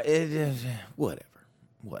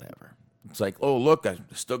 Whatever. It's like, oh, look, I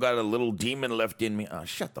still got a little demon left in me. Oh,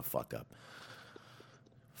 shut the fuck up.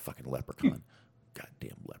 Fucking leprechaun.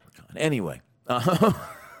 Goddamn leprechaun. Anyway. There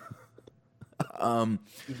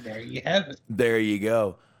you have it. There you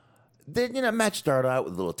go. Then, match started out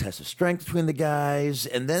with a little test of strength between the guys,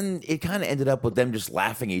 and then it kind of ended up with them just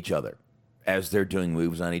laughing at each other as they're doing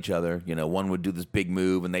moves on each other. One would do this big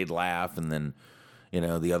move, and they'd laugh, and then,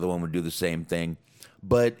 the other one would do the same thing.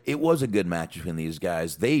 But it was a good match between these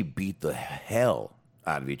guys. They beat the hell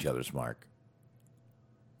out of each other's mark,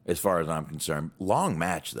 as far as I'm concerned. Long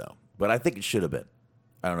match, though, but I think it should have been.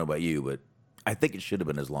 I don't know about you, but I think it should have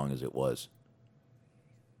been as long as it was.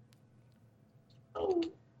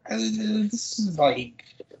 This is like,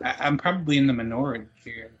 I'm probably in the minority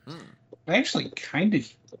here. I actually kind of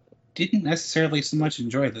didn't necessarily so much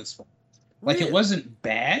enjoy this one. Like, It wasn't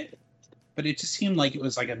bad, but it just seemed like it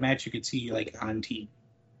was like a match you could see like on TV.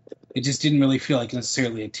 It just didn't really feel like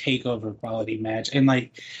necessarily a takeover quality match. And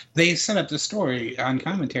like they set up the story on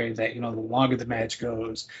commentary that, the longer the match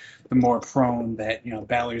goes, the more prone that,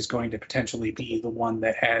 Balor is going to potentially be the one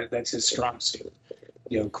that's his strong suit.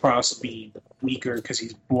 Cross will be weaker because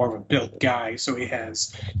he's more of a built guy. So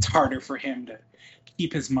it's harder for him to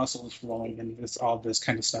keep his muscles flowing and all this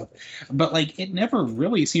kind of stuff. But like it never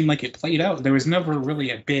really seemed like it played out. There was never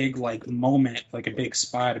really a big like moment, like a big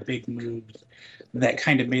spot, a big move that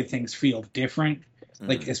kind of made things feel different.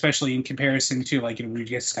 Like especially in comparison to like we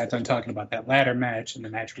just got done talking about that ladder match and the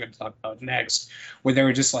match we're going to talk about next, where there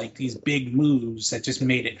were just like these big moves that just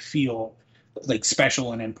made it feel like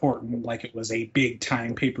special and important, like it was a big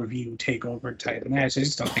time pay-per-view takeover type match. I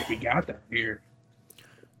just don't think we got that here.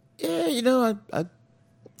 Yeah,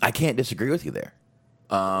 I can't disagree with you there.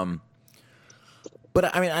 But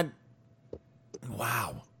I mean,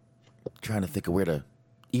 wow. I'm trying to think of where to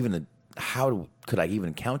even, how could I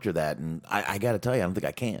even counter that? And I got to tell you, I don't think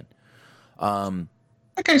I can.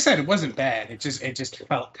 Like I said, it wasn't bad. It just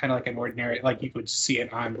felt kind of like an ordinary, like you could see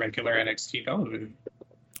it on regular NXT television.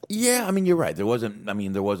 Yeah, I mean, you're right. There wasn't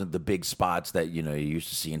the big spots that, you used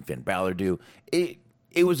to see in Finn Balor do.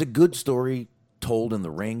 It was a good story told in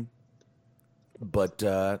the ring. But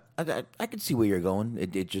I could see where you're going.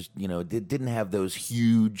 It just, it didn't have those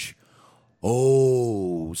huge,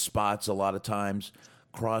 spots a lot of times.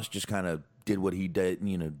 Cross just kind of did what he did,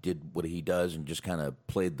 did what he does and just kind of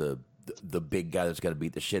played the big guy that's got to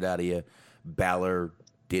beat the shit out of you. Balor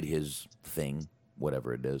did his thing,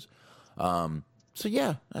 whatever it is. So,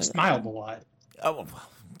 yeah. Smiled a lot. Oh,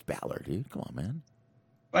 it's Balor, dude. Come on, man.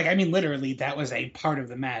 Like, I mean, literally, that was a part of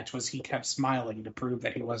the match, was he kept smiling to prove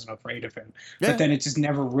that he wasn't afraid of him. Yeah. But then it just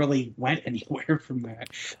never really went anywhere from that.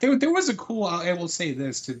 There was a cool, I will say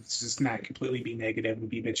this, to just not completely be negative and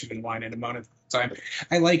be bitching and whining a moment at the time.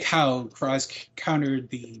 I like how Cross countered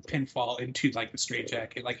the pinfall into, like, the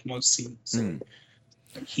straitjacket, like most scenes. The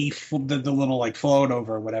little, like, float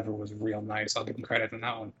over or whatever was real nice. I'll give him credit on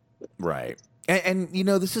that one. Right. And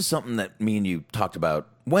this is something that me and you talked about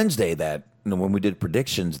Wednesday, that when we did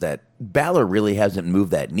predictions, that Balor really hasn't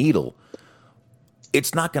moved that needle.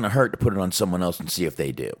 It's not going to hurt to put it on someone else and see if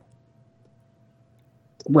they do.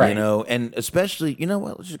 Right. And especially,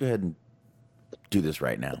 let's just go ahead and do this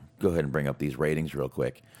right now. Go ahead and bring up these ratings real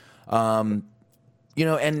quick. And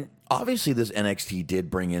obviously this NXT did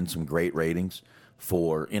bring in some great ratings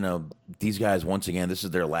for, these guys. Once again, this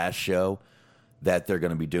is their last show that they're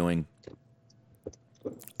going to be doing,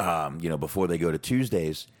 before they go to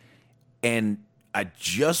Tuesdays. And I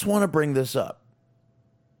just want to bring this up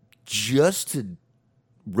just to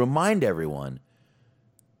remind everyone,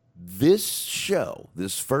 this show,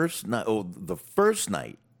 this first night, the first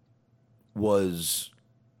night was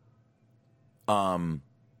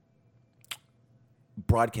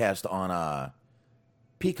broadcast on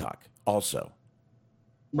Peacock also.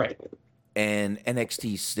 Right. And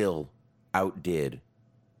NXT still outdid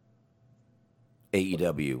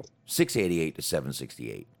AEW 688 to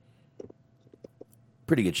 768.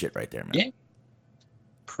 Pretty good shit right there, man. Yeah.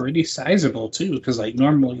 Pretty sizable, too, because, like,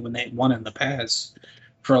 normally when they won in the past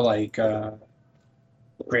for, like,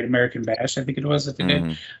 Great American Bash, I think it was that they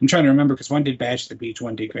did. I'm trying to remember, because one did Bash at the Beach,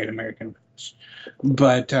 one did Great American Bash.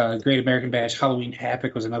 But Great American Bash, Halloween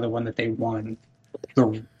Havoc was another one that they won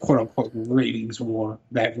the quote-unquote ratings war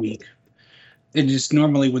that week. And just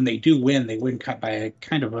normally when they do win, they win by a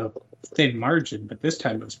kind of a thin margin, but this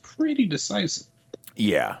time it was pretty decisive.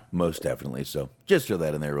 Yeah, most definitely. So just throw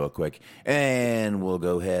that in there real quick, and we'll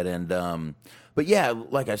go ahead and. But yeah,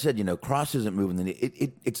 like I said, Cross isn't moving the needle.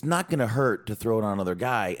 It's not going to hurt to throw it on another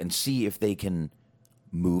guy and see if they can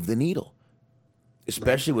move the needle,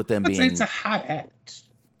 especially with them being. It's a hot act.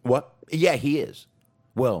 What? Yeah, he is.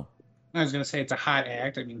 Well, I was going to say it's a hot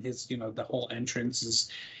act. I mean, his, the whole entrance is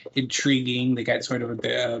intriguing. They got sort of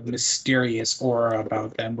a mysterious aura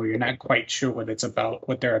about them where you're not quite sure what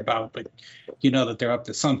they're about, but you know that they're up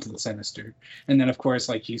to something sinister. And then, of course,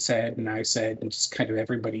 like you said and I said, and just kind of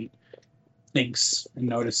everybody thinks and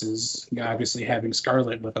notices, obviously having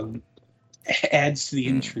Scarlett with them adds to the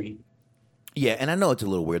intrigue. Yeah, and I know it's a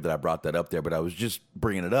little weird that I brought that up there, but I was just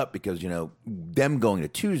bringing it up because, them going to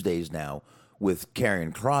Tuesdays now, with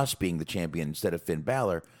Karrion Kross being the champion instead of Finn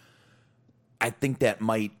Balor, I think that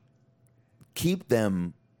might keep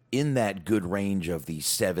them in that good range of the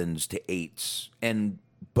 7s to 8s. And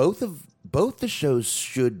both the shows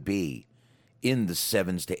should be in the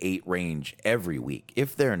 7s to 8 range every week.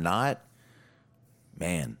 If they're not,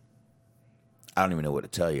 man, I don't even know what to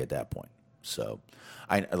tell you at that point. So,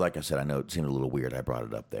 like I said, I know it seemed a little weird I brought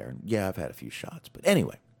it up there. And yeah, I've had a few shots. But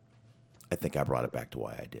anyway, I think I brought it back to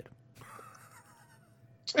why I did.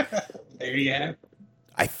 There you have.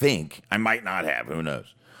 I think. I might not have. Who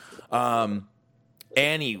knows?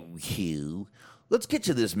 Anywho, let's get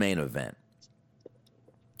to this main event.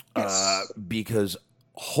 Yes. Because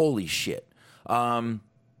holy shit. So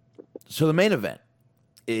the main event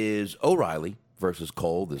is O'Reilly versus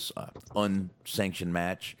Cole, this unsanctioned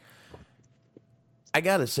match. I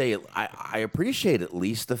got to say, I appreciate at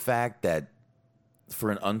least the fact that for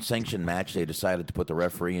an unsanctioned match, they decided to put the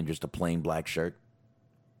referee in just a plain black shirt.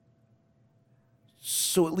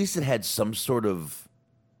 So at least it had some sort of,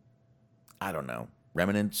 I don't know,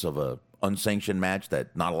 remnants of a unsanctioned match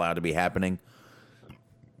that not allowed to be happening.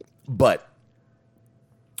 But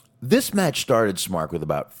this match started, Smark, with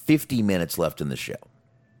about 50 minutes left in the show.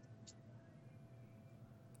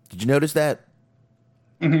 Did you notice that?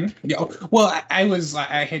 Mm-hmm. Yeah. Well, I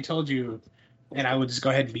had told you, and I would just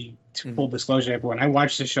go ahead and be full disclosure to everyone. I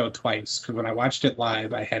watched the show twice because when I watched it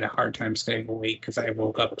live, I had a hard time staying awake because I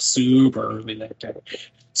woke up super early that day.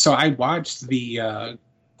 So I watched the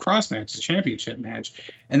cross match, the championship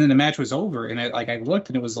match, and then the match was over, and I looked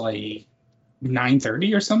and it was like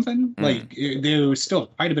 9:30 or something. There was still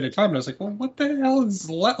quite a bit of time. And I was like, well, what the hell is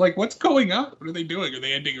what's going on? What are they doing? Are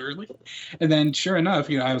they ending early? And then sure enough,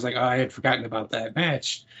 I was like, oh, I had forgotten about that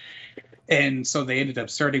match. And so they ended up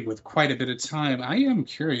starting with quite a bit of time. I am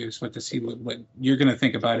curious to see what you're going to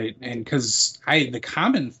think about it. And because the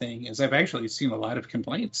common thing is I've actually seen a lot of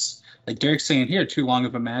complaints. Like Derek's saying here, too long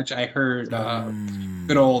of a match. I heard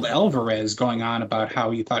good old Alvarez going on about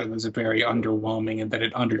how he thought it was a very underwhelming and that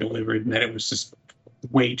it underdelivered and that it was just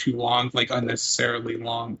way too long, like unnecessarily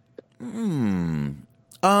long.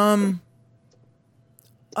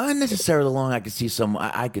 Unnecessarily long. I could see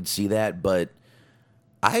I could see that, but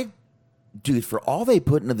dude, for all they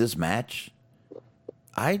put into this match,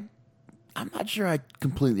 I'm not sure I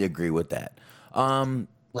completely agree with that.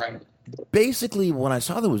 Right. Basically, when I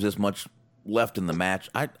saw there was this much left in the match,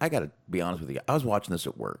 I got to be honest with you. I was watching this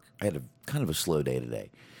at work. I had kind of a slow day today.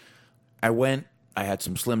 I had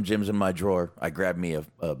some Slim Jims in my drawer. I grabbed me a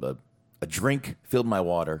drink, filled my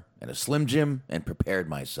water, and a Slim Jim, and prepared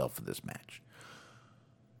myself for this match.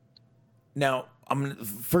 Now,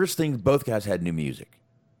 first thing, both guys had new music.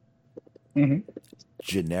 Mm-hmm.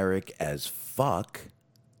 Generic as fuck,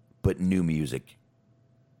 but new music,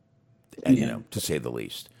 to say the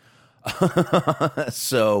least.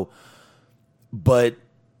 So, but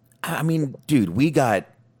I mean, dude, we got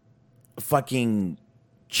fucking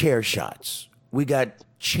chair shots. We got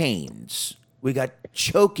chains. We got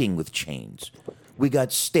choking with chains. We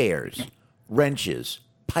got stairs, wrenches,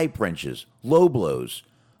 pipe wrenches, low blows.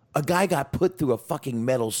 A guy got put through a fucking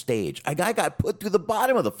metal stage. A guy got put through the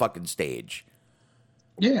bottom of the fucking stage.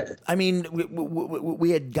 Yeah. I mean, we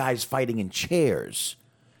had guys fighting in chairs.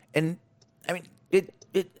 And, I mean, it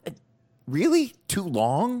really too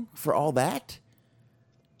long for all that?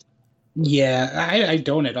 Yeah, I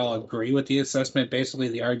don't at all agree with the assessment. Basically,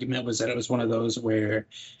 the argument was that it was one of those where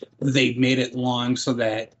they made it long so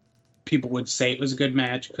that people would say it was a good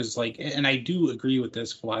match. Because, and I do agree with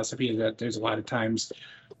this philosophy that there's a lot of times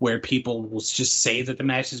where people will just say that the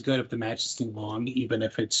match is good if the match is too long, even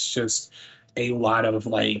if it's just a lot of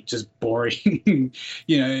just boring,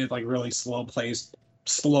 really slow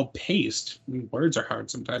paced. Words are hard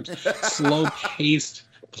sometimes. Slow paced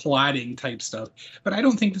plotting type stuff. But I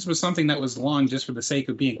don't think this was something that was long just for the sake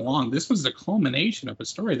of being long. This was the culmination of a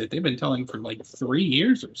story that they've been telling for like 3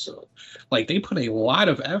 years or so. Like they put a lot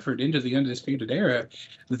of effort into the Undisputed Era.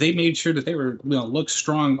 They made sure that they were, look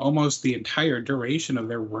strong almost the entire duration of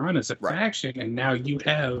their run as a faction. And now you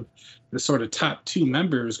have the sort of top 2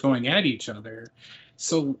 members going at each other.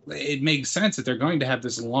 So it makes sense that they're going to have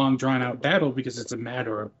this long, drawn-out battle because it's a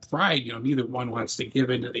matter of pride. Neither one wants to give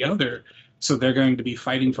in to the other. So they're going to be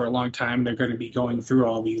fighting for a long time. They're going to be going through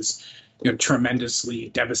all these, tremendously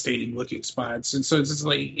devastating-looking spots. And so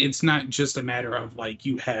it's not just a matter of,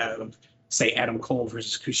 you have, say, Adam Cole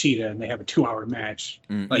versus Kushida, and they have a 2-hour match.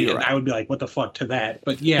 I would be like, what the fuck to that?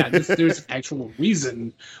 But yeah, there's actual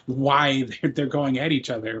reason why they're going at each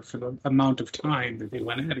other for the amount of time that they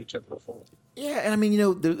went at each other for. Yeah, and I mean,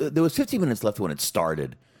 there was 15 minutes left when it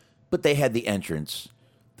started, but they had the entrance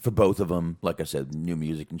for both of them. Like I said, new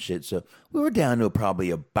music and shit. So we were down to probably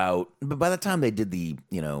about, but by the time they did the,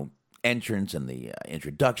 entrance and the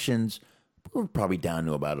introductions, we were probably down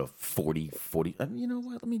to about a 40. You know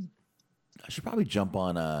what? I should probably jump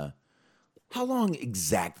on, how long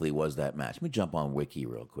exactly was that match? Let me jump on Wiki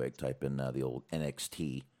real quick, type in the old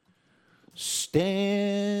NXT.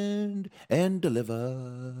 Stand and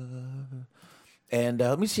deliver. And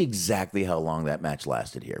let me see exactly how long that match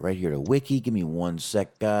lasted here. Right here to Wiki. Give me 1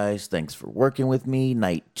 sec, guys. Thanks for working with me.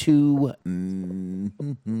 Night 2.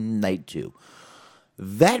 Night 2.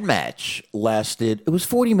 That match lasted, it was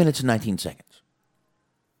 40 minutes and 19 seconds.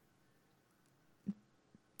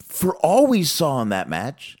 For all we saw in that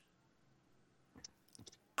match,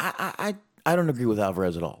 I don't agree with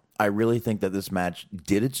Alvarez at all. I really think that this match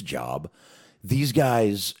did its job. These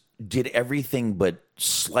guys did everything but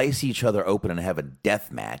slice each other open and have a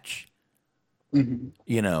death match.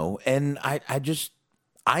 Mm-hmm. And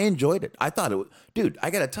I enjoyed it. I thought it was, dude,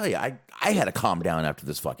 I got to tell you, I had to calm down after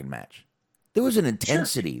this fucking match. There was an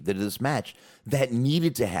intensity to this match that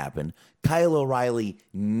needed to happen. Kyle O'Reilly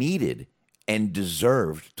needed and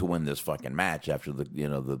deserved to win this fucking match after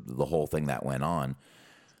the whole thing that went on.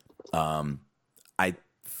 I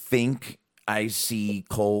think I see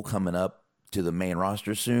Cole coming up to the main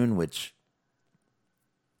roster soon, which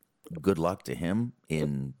good luck to him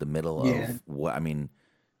in the middle of what, I mean,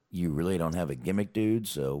 you really don't have a gimmick, dude,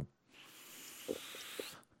 so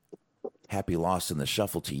happy loss in the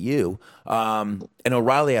shuffle to you. And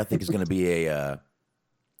O'Reilly, I think, is going to be I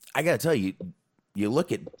got to tell you, you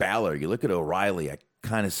look at Balor, you look at O'Reilly, I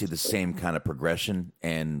kind of see the same kind of progression,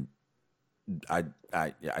 and I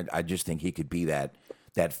just think he could be that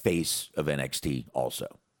face of NXT also.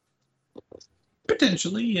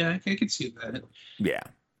 Potentially, yeah, I could see that. Yeah.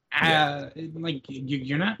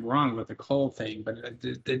 You're not wrong with the Cole thing, but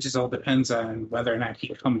it just all depends on whether or not he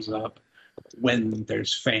comes up when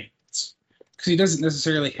there's fans. Because he doesn't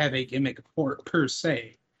necessarily have a gimmick per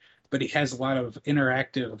se, but he has a lot of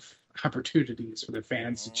interactive opportunities for the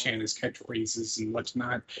fans to chant his catchphrases and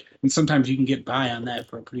whatnot. And sometimes you can get by on that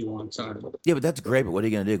for a pretty long time. Yeah, but that's great. But what are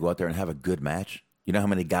you going to do? Go out there and have a good match? You know how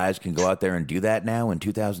many guys can go out there and do that now in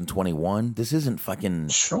 2021? This isn't fucking.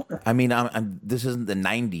 Sure. I mean, this isn't the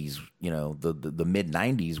 90s, the mid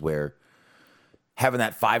 90s where having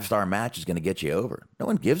that 5-star match is going to get you over. No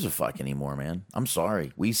one gives a fuck anymore, man. I'm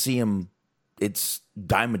sorry. We see him. It's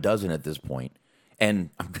dime a dozen at this point.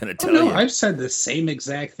 And I'm going to tell you. I've said the same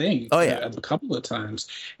exact thing a couple of times.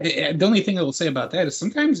 The only thing I will say about that is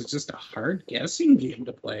sometimes it's just a hard guessing game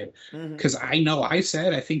to play. Because I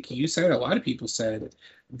think you said, a lot of people said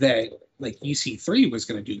that EC3 was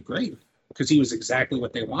going to do great because he was exactly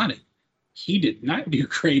what they wanted. He did not do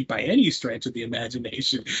great by any stretch of the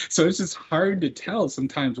imagination. So it's just hard to tell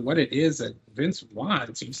sometimes what it is that Vince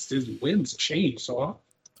wants. His wins change so often.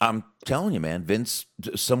 I'm telling you, man, Vince,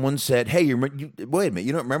 someone said, hey, wait a minute,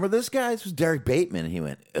 you don't remember this guy? This was Derek Bateman. And he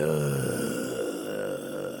went,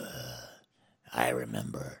 I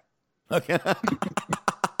remember. Okay.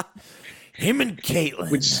 Him and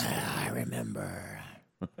Caitlyn, I remember.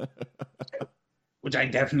 Which I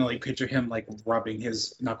definitely picture him rubbing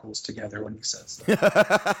his knuckles together when he says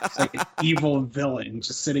that. It's like an evil villain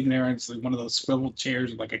just sitting there in one of those swivel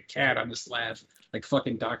chairs with a cat on his lap. Like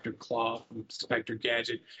fucking Dr. Claw from Inspector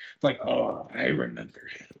Gadget. Oh, I remember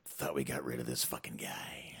him. Thought we got rid of this fucking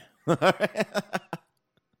guy.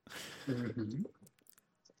 Mm-hmm.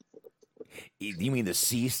 You mean the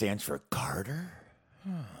C stands for Carter?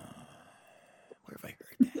 Where have I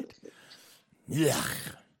heard that? Ugh.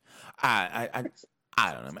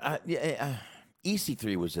 I don't know.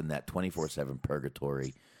 EC3 was in that 24/7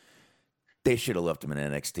 purgatory. They should have left him in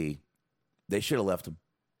NXT. They should have left him.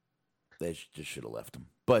 They just should have left him.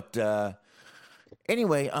 But,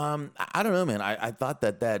 Anyway, I don't know, man. I thought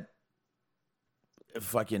that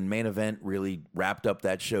fucking main event really wrapped up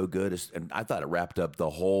that show good, and I thought it wrapped up the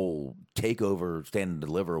whole takeover Stand and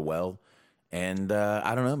Deliver well. And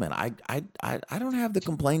I don't know, man. I don't have the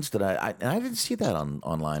complaints that and I didn't see that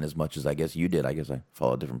online as much as I guess you did. I guess I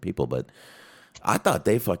follow different people, but I thought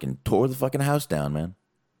they fucking tore the fucking house down, man.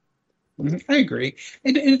 I agree.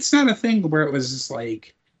 It's not a thing where it was just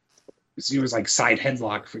like it was like side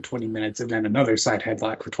headlock for 20 minutes and then another side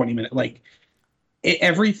headlock for 20 minutes. Like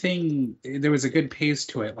everything, there was a good pace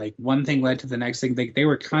to it. Like one thing led to the next thing. They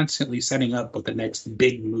were constantly setting up what the next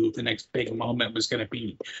big move, the next big moment was going to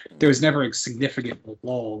be. There was never a significant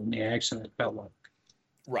lull in the action, it felt like.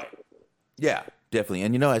 Right. Yeah, definitely.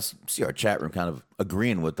 And I see our chat room kind of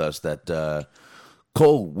agreeing with us that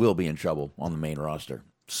Cole will be in trouble on the main roster.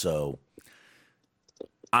 So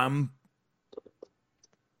I'm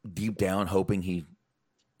deep down hoping he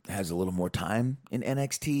has a little more time in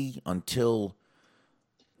NXT until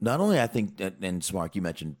not only I think, and Smark, you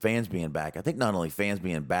mentioned fans being back. I think not only fans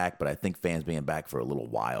being back, but I think fans being back for a little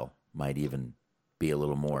while might even be a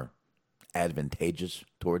little more advantageous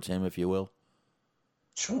towards him, if you will.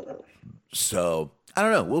 Sure. So I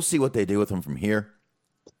don't know. We'll see what they do with him from here.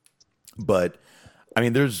 But I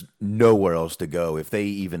mean, there's nowhere else to go. If they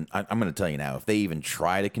even, I'm going to tell you now, if they even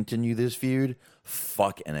try to continue this feud,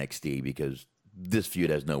 fuck NXT, because this feud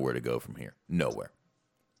has nowhere to go from here. Nowhere.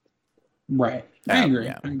 Right. I agree.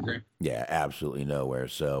 Yeah. I agree. Yeah, absolutely nowhere.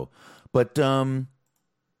 So, but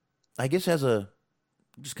I guess as a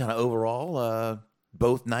just kind of overall,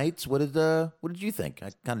 both nights, what did you think?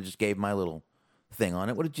 I kind of just gave my little thing on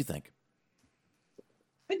it. What did you think?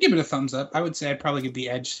 I'd give it a thumbs up. I would say I'd probably give the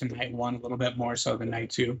edge to night one a little bit more so than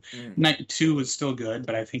night two. Night two was still good,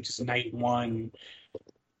 but I think just night one,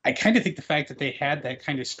 I kind of think the fact that they had that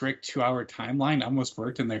kind of strict 2-hour timeline almost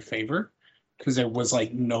worked in their favor because there was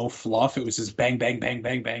like no fluff. It was just bang, bang, bang,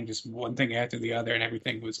 bang, bang, just one thing after the other, and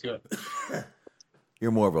everything was good.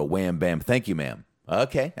 You're more of a wham, bam, thank you, ma'am.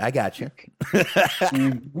 Okay, I got you.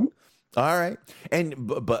 Mm-hmm. All right, and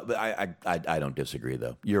but I don't disagree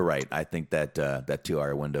though. You're right. I think that that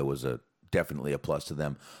 2-hour window was definitely a plus to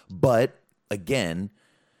them. But again,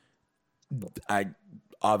 I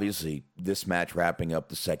obviously this match wrapping up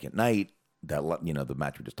the second night, that the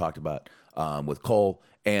match we just talked about with Cole,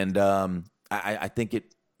 and I think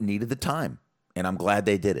it needed the time, and I'm glad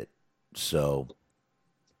they did it. So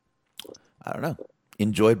I don't know.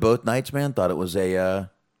 Enjoyed both nights, man. Thought it was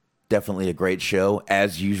definitely a great show.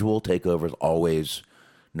 As usual, TakeOver's always,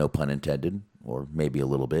 no pun intended, or maybe a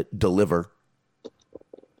little bit, deliver.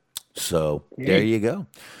 So there you go.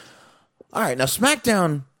 All right, now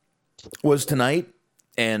SmackDown was tonight,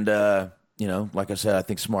 and like I said, I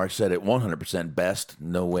think Smart said it 100% best.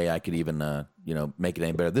 No way I could even make it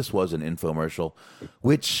any better. This was an infomercial,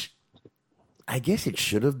 which I guess it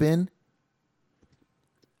should have been.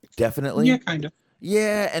 Definitely. Yeah, kind of.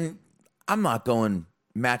 Yeah, and I'm not going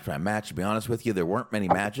match by match, to be honest with you. There weren't many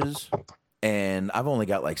matches, and I've only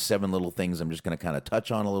got like 7 little things I'm just going to kind of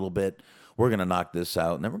touch on a little bit. We're going to knock this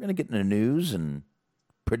out, and then we're going to get into news and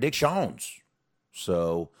predictions.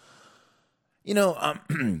 So,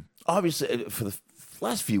 obviously, for the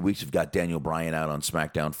last few weeks, we've got Daniel Bryan out on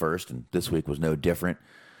SmackDown first, and this week was no different.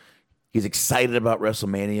 He's excited about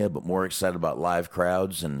WrestleMania, but more excited about live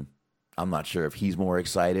crowds, and I'm not sure if he's more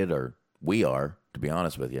excited or we are, to be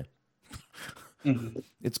honest with you. Mm-hmm.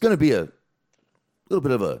 It's going to be a little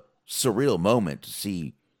bit of a surreal moment to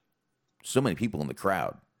see so many people in the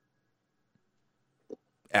crowd.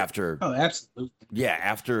 After absolutely. Yeah,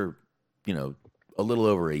 after, a little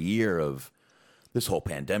over a year of this whole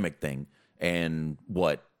pandemic thing, and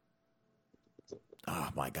oh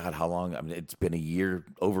my God, how long? I mean, it's been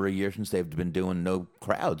over a year since they've been doing no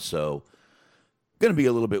crowds, so going to be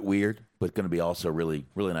a little bit weird, but going to be also really,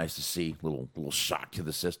 really nice to see. Little shock to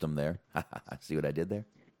the system there. See what I did there?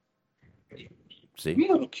 See? I'm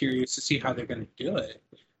a little curious to see how they're going to do it.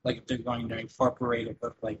 Like if they're going to incorporate it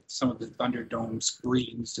with like some of the Thunderdome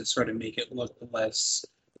screens to sort of make it look less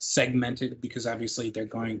segmented, because obviously they're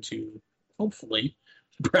going to hopefully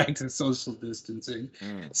practice social distancing.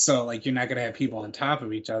 So like you're not going to have people on top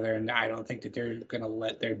of each other, and I don't think that they're going to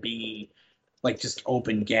let there be like just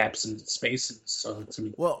open gaps and spaces. So it's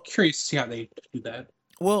curious to see how they do that.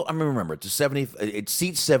 Well, I mean, remember, it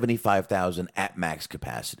seats 75,000 at max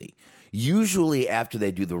capacity. Usually after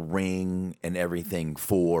they do the ring and everything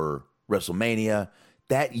for WrestleMania,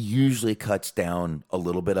 that usually cuts down a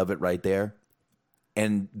little bit of it right there.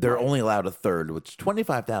 And they're only allowed a third, which is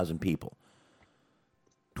 25,000 people.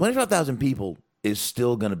 25,000 people is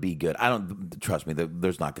still going to be good. I don't trust me.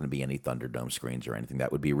 There's not going to be any Thunderdome screens or anything.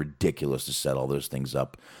 That would be ridiculous to set all those things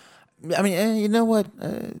up. I mean, you know what?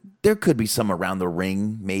 There could be some around the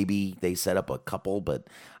ring. Maybe they set up a couple, but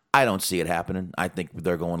I don't see it happening. I think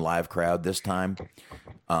they're going live crowd this time.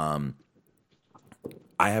 I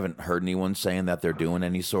haven't heard anyone saying that they're doing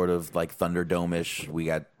any sort of like Thunderdome-ish. We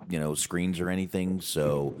got, screens or anything.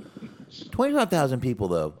 So 25,000 people,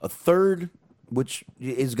 though. A third, which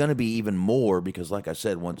is going to be even more because, like I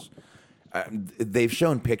said, once they've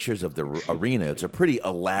shown pictures of the arena. It's a pretty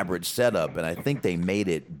elaborate setup, and I think they made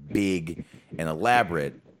it big and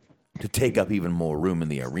elaborate to take up even more room in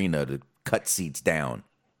the arena to cut seats down.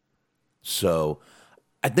 So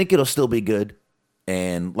I think it'll still be good.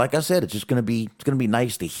 And like I said, it's going to be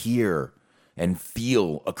nice to hear and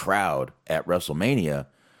feel a crowd at WrestleMania.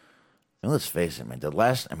 And let's face it, man,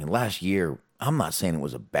 last year, I'm not saying it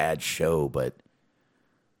was a bad show, but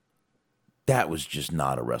that was just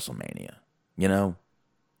not a WrestleMania, No,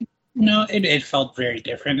 it felt very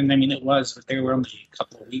different. And I mean, it was, but they were only a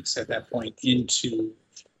couple of weeks at that point into,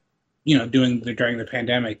 during the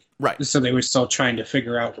pandemic. Right. So they were still trying to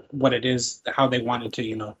figure out what it is, how they wanted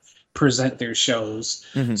to, present their shows.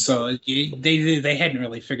 Mm-hmm. So they hadn't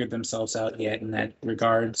really figured themselves out yet in that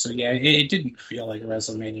regard. So yeah, it didn't feel like a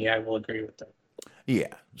WrestleMania. I will agree with that.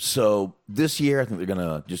 Yeah. So this year, I think they're going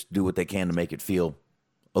to just do what they can to make it feel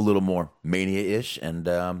a little more Mania-ish. And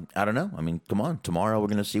I don't know. I mean, come on. Tomorrow we're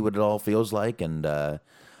going to see what it all feels like. And I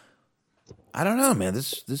don't know, man.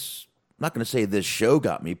 This I'm not going to say this show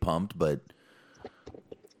got me pumped, but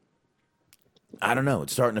I don't know.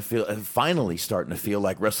 It's finally starting to feel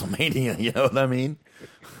like WrestleMania. You know what I mean?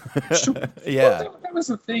 Sure. Yeah. Well, that was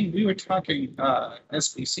the thing. We were talking,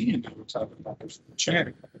 SBC and we were talking about this in the chat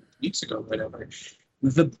a couple of weeks ago, whatever.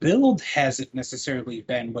 The build hasn't necessarily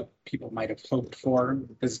been what people might have hoped for.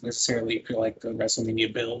 It doesn't necessarily feel like the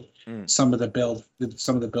WrestleMania build. Some of the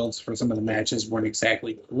builds for some of the matches weren't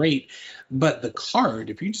exactly great. But the card,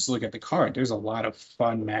 if you just look at the card, there's a lot of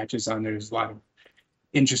fun matches on there. There's a lot of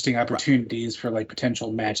interesting opportunities for like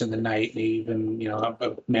potential match of the night, even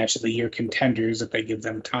a match of the year contenders if they give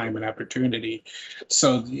them time and opportunity.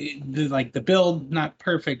 So the build not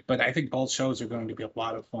perfect, but I think both shows are going to be a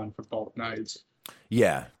lot of fun for both nights.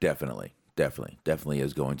 Yeah, definitely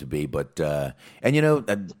is going to be. But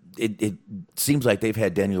it seems like they've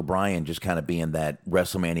had Daniel Bryan just kind of being that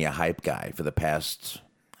WrestleMania hype guy for the past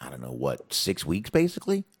 6 weeks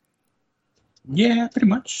basically. Yeah,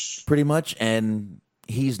 pretty much, and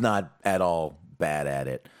he's not at all bad at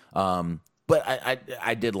it. But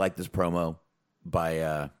I did like this promo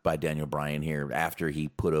by Daniel Bryan here after he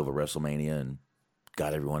put over WrestleMania and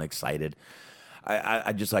got everyone excited.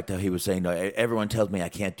 I just liked how he was saying, everyone tells me I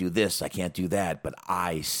can't do this, I can't do that, but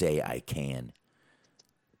I say I can.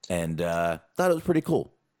 And thought it was pretty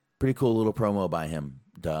cool. Pretty cool little promo by him.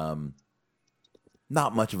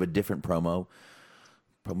 Not much of a different promo.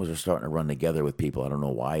 Promos are starting to run together with people. I don't know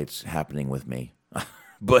why it's happening with me.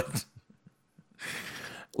 But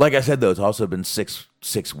like I said, though, it's also been six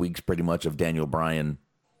weeks pretty much of Daniel Bryan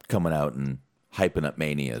coming out and hyping up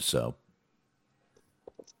Mania. So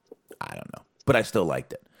I don't know. But I still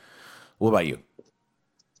liked it. What about you?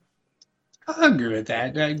 I agree with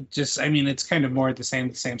that. It's kind of more the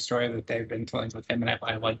same story that they've been telling with him, and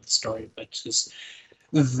I like the story, but just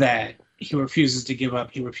that he refuses to give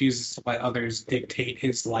up. He refuses to let others dictate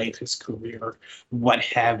his life, his career, what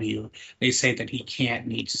have you. They say that he can't,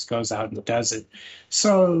 and he just goes out and does it.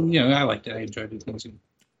 So, I liked it. I enjoyed it.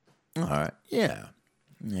 All right. Yeah.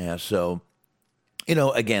 Yeah. So,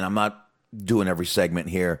 again, I'm not doing every segment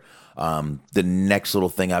here. The next little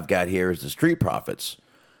thing I've got here is the Street Profits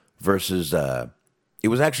versus, it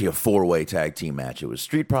was actually a 4-way tag team match. It was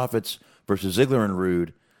Street Profits versus Ziggler and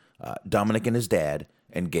Rude, Dominic and his dad,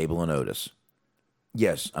 and Gable and Otis.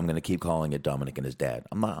 Yes, I'm going to keep calling it Dominic and his dad.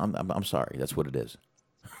 I'm sorry. That's what it is.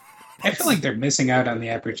 I feel like they're missing out on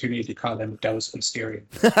the opportunity to call them Dos Mysterio.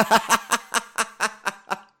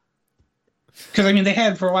 Because, they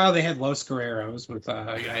had, for a while, they had Los Guerreros with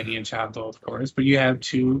Eddie and Chavo, of course, but you have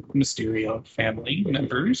two Mysterio family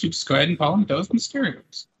members. You just go ahead and call them Dos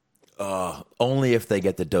Mysterios. Only if they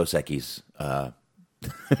get the Dos Equis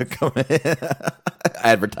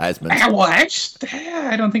advertisements. Well, actually,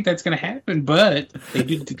 I don't think that's going to happen, but they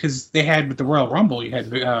did, because they had with the Royal Rumble, you had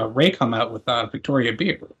Ray come out with Victoria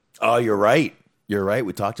Beer. Oh, you're right.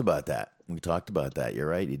 We talked about that. You're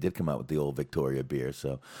right. He did come out with the old Victoria Beer.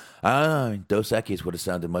 So, I don't know. Dos Equis would have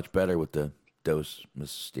sounded much better with the Dos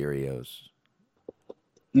Mysterios.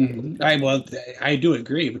 Mm-hmm. I do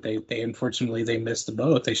agree, but they unfortunately they missed the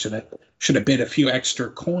boat. They should have bid a few extra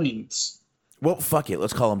coins. Well, fuck it.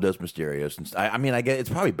 Let's call him Dos Mysterios. I mean, I get it's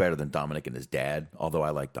probably better than Dominic and his dad. Although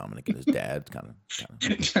I like Dominic and his dad. It's kind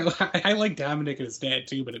of. I like Dominic and his dad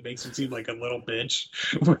too, but it makes him seem like a little bitch.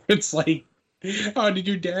 Where it's like, oh, did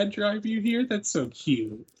your dad drive you here? That's so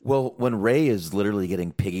cute. Well, when Ray is literally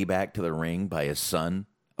getting piggybacked to the ring by his son,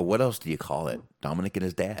 what else do you call it? Dominic and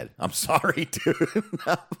his dad. I'm sorry, dude.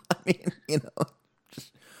 I mean,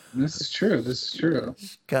 This is true. This is true.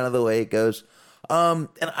 It's kind of the way it goes. And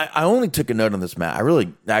I only took a note on this match. I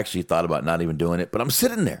really actually thought about not even doing it, but I'm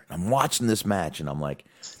sitting there. I'm watching this match, and I'm like,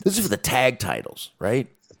 this is for the tag titles, right?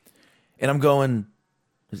 And I'm going,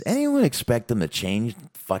 does anyone expect them to change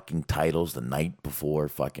fucking titles the night before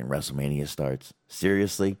fucking WrestleMania starts?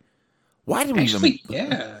 Seriously? Why did we even...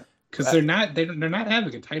 Yeah, because they're not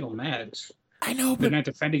having a title match. I know, but they're not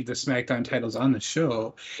defending the SmackDown titles on the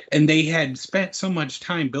show, and they had spent so much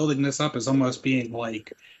time building this up as almost being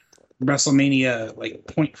like WrestleMania like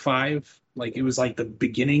 0.5, like it was like the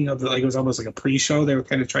beginning of it was almost like a pre-show. They were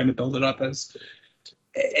kind of trying to build it up as,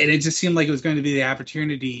 and it just seemed like it was going to be the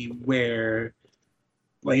opportunity where,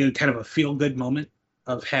 like, it was kind of a feel-good moment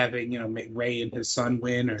of having Ray and his son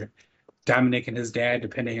win, or Dominic and his dad,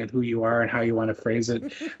 depending on who you are and how you want to phrase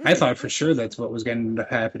it. I thought for sure that's what was going to end up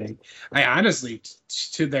happening. I honestly,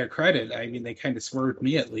 to their credit, I mean, they kind of swerved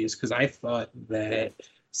me at least, because I thought that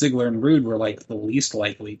Ziggler and Rude were like the least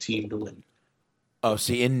likely team to win. Oh,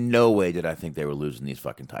 see, in no way did I think they were losing these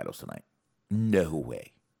fucking titles tonight. No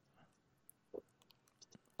way.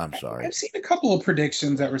 I'm sorry. I've seen a couple of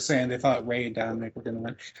predictions that were saying they thought Ray and Dominic were going to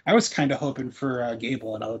win. I was kind of hoping for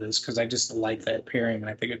Gable and Otis, because I just like that pairing, and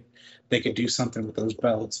I think they could do something with those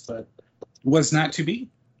belts, but was not to be.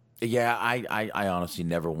 Yeah, I honestly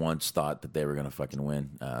never once thought that they were going to fucking win.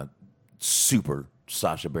 Super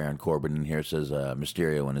Sasha Baron Corbin in here says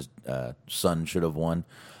Mysterio and his son should have won,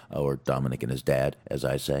 or Dominic and his dad, as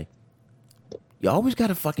I say. You always got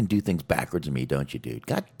to fucking do things backwards in me, don't you, dude?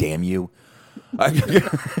 God damn you.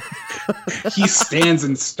 He stands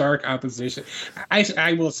in stark opposition.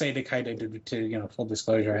 I will say to kind of to full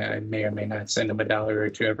disclosure, I may or may not send him $1 or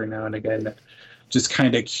 $2 every now and again to just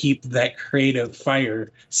kind of keep that creative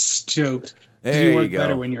fire stoked. There you work you go.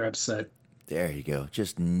 better when you're upset. There you go.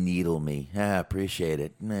 Just needle me. I appreciate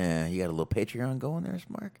it. Nah, you got a little Patreon going there,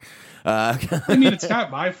 Mark? I mean, it's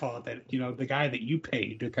not my fault that, the guy that you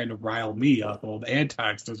paid to kind of rile me up, old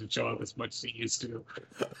Antox, doesn't show up as much as he used to.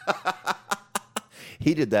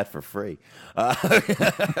 He did that for free.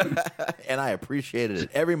 And I appreciated it,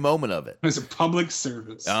 every moment of it. It was a public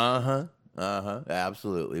service.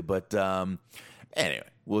 Absolutely. But anyway,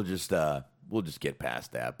 we'll just get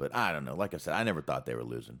past that. But I don't know. Like I said, I never thought they were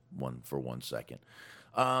losing one for 1 second.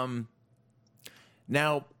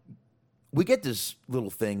 Now, we get this little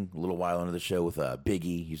thing a little while into the show with Big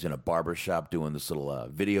E. He's in a barber shop doing this little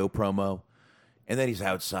video promo. And then he's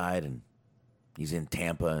outside and he's in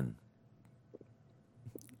Tampa. And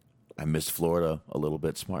I miss Florida a little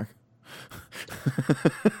bit, Smart.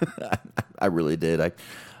 I really did.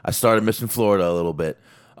 I started missing Florida a little bit.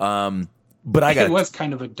 But it was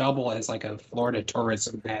kind of a double as like a Florida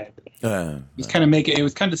tourism ad. It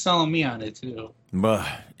was kind of selling me on it too.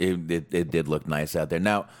 It did look nice out there.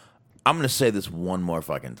 Now, I'm going to say this one more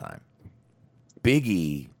fucking time. Big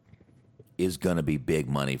E is going to be big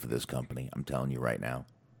money for this company. I'm telling you right now.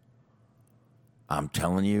 I'm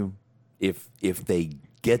telling you, if they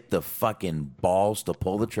get the fucking balls to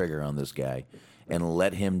pull the trigger on this guy and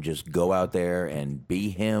let him just go out there and be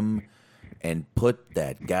him and put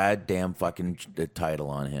that goddamn fucking title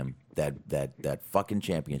on him, that fucking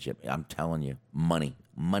championship, I'm telling you, money.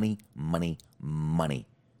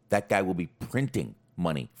 That guy will be printing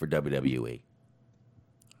money for WWE,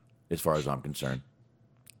 as far as I'm concerned.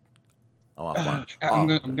 I'm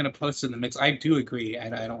going to post in the mix. I do agree,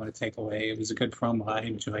 and I don't want to take away. It was a good promo. I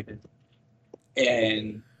enjoyed it.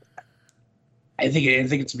 And I think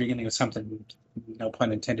it's the beginning of something, no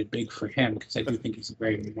pun intended, big for him, because I do think he's a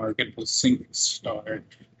very marketable single star.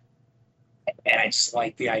 And I just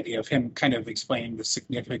like the idea of him kind of explaining the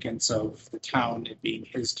significance of the town, it being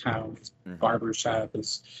his town, his barbershop.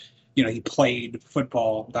 He played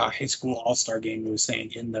football, the high school all-star game, he was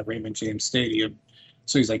saying, in the Raymond James Stadium.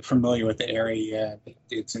 So he's like familiar with the area.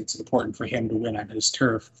 It's important for him to win on his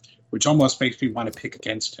turf, which almost makes me want to pick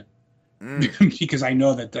against him. Because I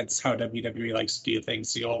know that's how WWE likes to do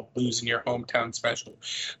things, the old lose in your hometown special.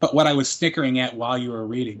 But what I was snickering at while you were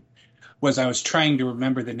reading was I was trying to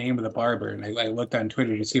remember the name of the barber, and I looked on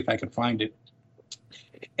Twitter to see if I could find it.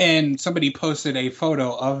 And somebody posted a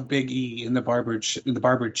photo of Big E in the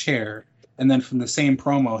barber chair, and then from the same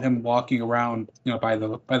promo, him walking around, by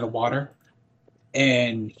the water.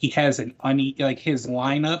 and he has an like his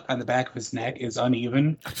lineup on the back of his neck is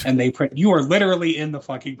uneven, and they print. You are literally in the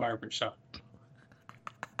fucking barbershop.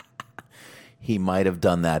 He might have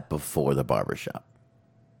done that before the barbershop.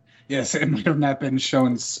 Yes, it might have not been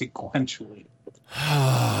shown sequentially.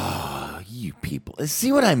 You people.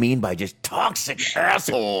 See what I mean by just toxic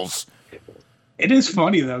assholes? It is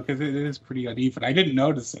funny, though, because it is pretty uneven. I didn't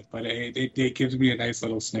notice it, but it gives me a nice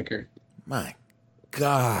little snicker. My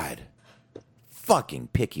God. Fucking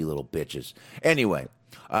picky little bitches. Anyway,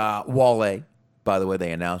 Wale, by the way,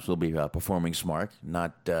 they announced will be performing Smart.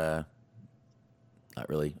 Not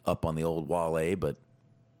really up on the old Wale, but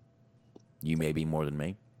you may be more than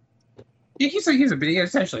me. Yeah, he's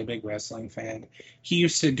essentially a big wrestling fan. He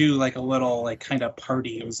used to do like a little like kind of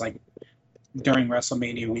party. It was like during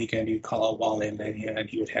WrestleMania weekend, he'd call it Wale Mania, and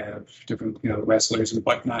he would have different wrestlers and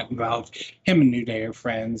whatnot involved. Him and New Day are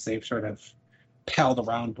friends. They've sort of palled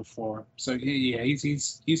around before, so yeah,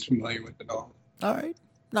 he's familiar with it all. All right,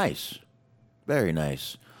 nice, very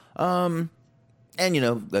nice. And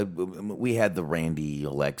we had the Randy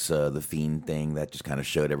Alexa the Fiend thing that just kind of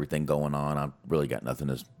showed everything going on. I really got nothing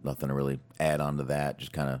to really add on to that.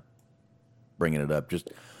 Just kind of bringing it up.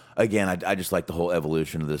 Just again, I just like the whole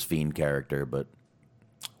evolution of this Fiend character, but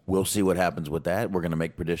we'll see what happens with that. We're gonna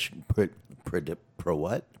make predictions.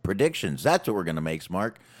 That's what we're gonna make,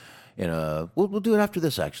 Smart. And we'll do it after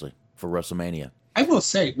this actually for WrestleMania. I will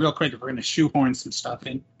say, real quick, if we're going to shoehorn some stuff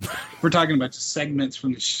in, we're talking about segments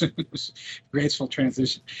from the show, graceful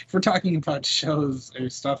transition. If we're talking about shows or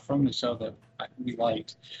stuff from the show that we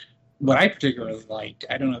liked, what I particularly liked,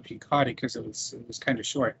 I don't know if you caught it because it was kind of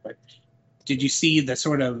short, but did you see the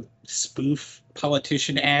sort of spoof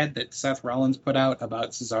politician ad that Seth Rollins put out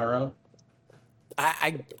about Cesaro?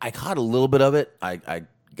 I caught a little bit of it. I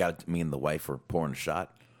got me and the wife were pouring a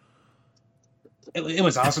shot. It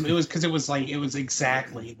was awesome. It was because it was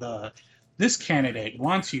exactly this candidate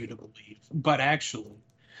wants you to believe, but actually,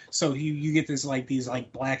 so you get these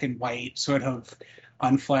black and white sort of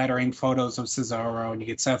unflattering photos of Cesaro, and you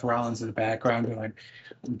get Seth Rollins in the background going,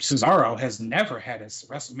 Cesaro has never had a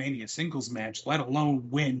WrestleMania singles match, let alone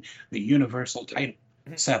win the Universal title.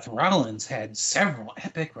 Seth Rollins had several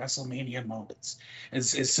epic WrestleMania moments.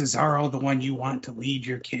 Is Cesaro the one you want to lead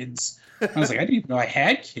your kids? I was like, I didn't even know I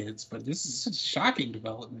had kids, but this is such a shocking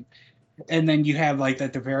development. And then you have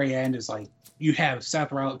at the very end is you have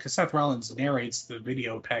Seth Rollins, because Seth Rollins narrates the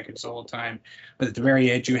video package the whole time, but at the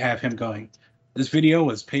very end you have him going, this video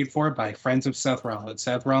was paid for by friends of Seth Rollins.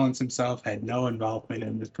 Seth Rollins himself had no involvement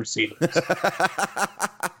in the proceedings.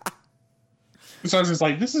 So I was just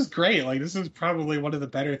like, this is great. This is probably one of the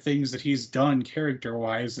better things that he's done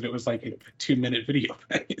character-wise, and it was like a 2-minute video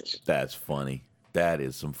package. That's funny. That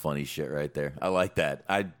is some funny shit right there. I like that.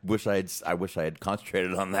 I wish I had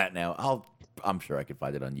concentrated on that now. I'm sure I could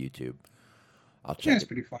find it on YouTube. I'll check. Yeah, it's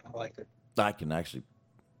pretty fun. I like it. I can actually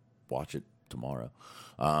watch it tomorrow.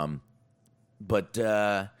 But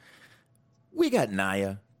we got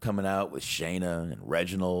Nia coming out with Shayna and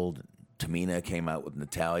Reginald. Tamina came out with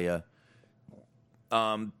Natalya.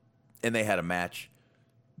 And they had a match.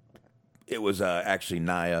 It was actually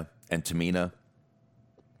Nia and Tamina.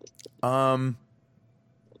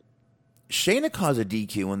 Shayna caused a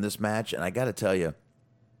DQ in this match, and I got to tell you,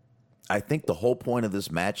 I think the whole point of this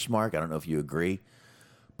match, Mark, I don't know if you agree,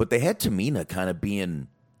 but they had Tamina kind of being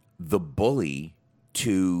the bully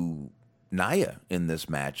to Nia in this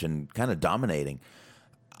match and kind of dominating.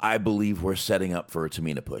 I believe we're setting up for a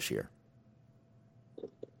Tamina push here.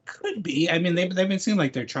 Could be. I mean, they've been seeming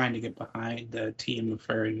like they're trying to get behind the team of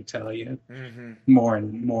her and Natalya more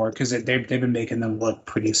and more because they've been making them look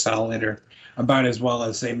pretty solid, or about as well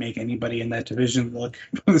as they make anybody in that division look.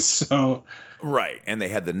 So right, and they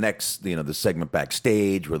had the next, the segment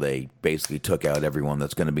backstage where they basically took out everyone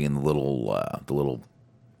that's going to be in the little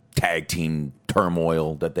tag team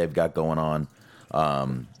turmoil that they've got going on.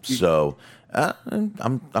 So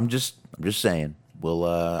I'm just saying. Well,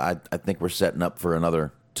 I think we're setting up for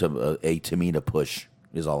another. A Tamina push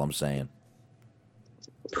is all I'm saying.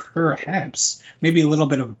 Perhaps. Maybe a little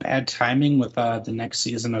bit of bad timing with the next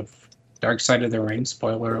season of Dark Side of the Ring,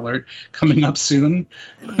 spoiler alert, coming up soon.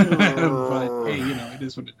 But hey, it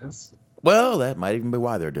is what it is. Well, that might even be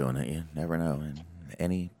why they're doing it. You never know. And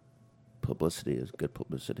any publicity is good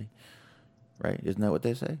publicity. Right? Isn't that what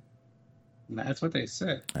they say? That's what they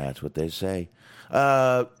say. That's what they say.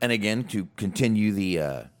 And again, to continue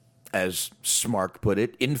the... as Smark put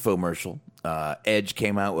it, infomercial. Edge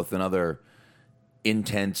came out with another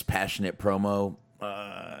intense, passionate promo.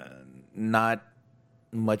 Not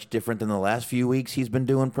much different than the last few weeks he's been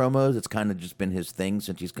doing promos. It's kind of just been his thing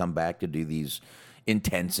since he's come back to do these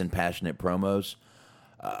intense and passionate promos.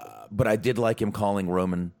 But I did like him calling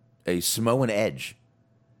Roman a Samoan Edge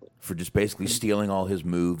for just basically stealing all his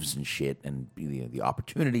moves and shit and the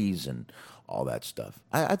opportunities and all that stuff.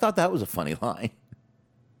 I thought that was a funny line.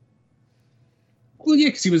 Well, yeah,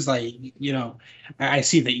 because he was like, I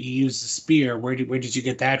see that you used the spear. Where did you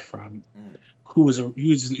get that from? Who was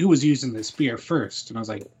using the spear first? And I was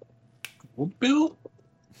like, Gold Bill?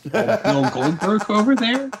 Bill Goldberg over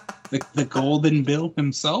there? The Golden Bill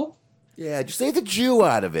himself? Yeah, just say the Jew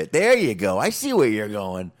out of it. There you go. I see where you're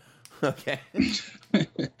going. Okay.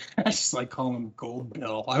 I just like calling him Gold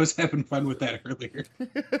Bill. I was having fun with that earlier.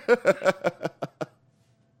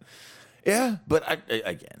 Yeah, but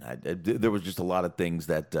there was just a lot of things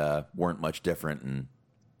that weren't much different. And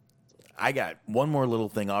I got one more little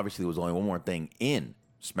thing. Obviously, there was only one more thing in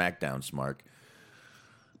SmackDown, Smark.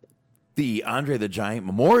 The Andre the Giant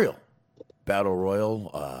Memorial Battle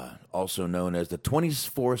Royal, also known as the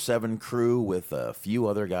 24/7 crew with a few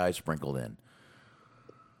other guys sprinkled in.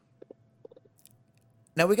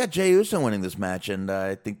 Now, we got Jey Uso winning this match, and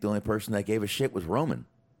I think the only person that gave a shit was Roman.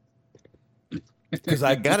 Because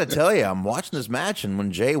I got to tell you, I'm watching this match, and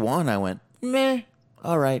when Jey won, I went, meh,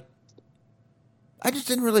 all right. I just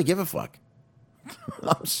didn't really give a fuck.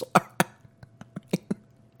 I'm sorry.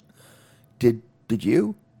 Did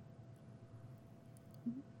you?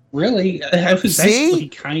 Really? I was actually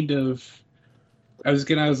kind of... I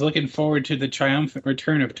was looking forward to the triumphant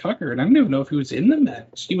return of Tucker, and I don't even know if he was in the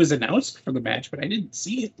match. He was announced for the match, but I didn't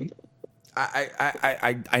see it.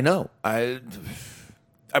 I know.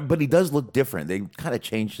 But he does look different. They kind of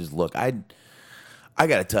changed his look. I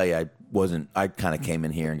got to tell you, I kind of came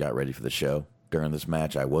in here and got ready for the show during this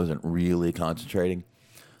match. I wasn't really concentrating.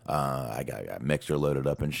 I got mixer loaded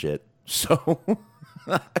up and shit. So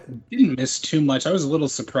didn't miss too much. I was a little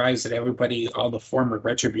surprised that all the former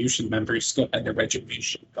Retribution members still had their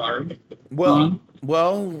Retribution garb. Well,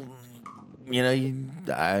 maybe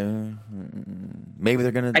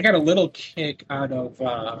they're gonna. I got a little kick out of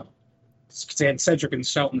they had Cedric and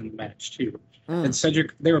Shelton in the match too, and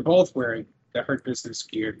Cedric. They were both wearing the Hurt Business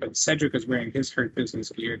gear, but Cedric was wearing his Hurt Business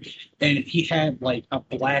gear, and he had like a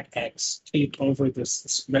black X taped over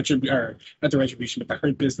this not the Retribution, but the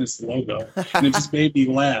Hurt Business logo, and it just made me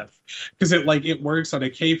laugh because it works on a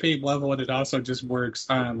kayfabe level, and it also just works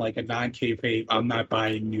on like a non-kayfabe I'm not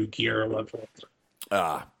buying new gear level.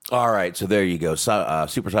 All right, so there you go.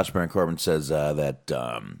 Super Sasha Baron Corbin says that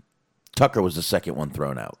Tucker was the second one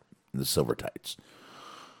thrown out in the silver tights.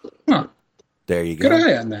 Huh. There you go. Good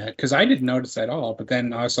eye on that, because I didn't notice at all. But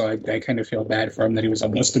then also, I kind of feel bad for him that he was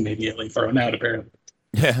almost immediately thrown out, apparently.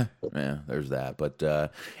 Yeah, there's that. But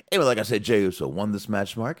anyway, like I said, Jey Uso won this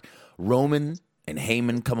match, Mark. Roman and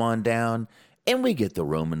Heyman come on down, and we get the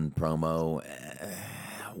Roman promo.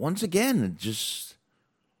 Once again, just...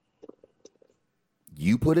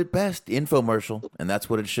 You put it best, infomercial, and that's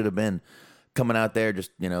what it should have been. Coming out there,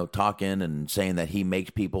 just, talking and saying that he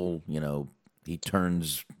makes people, he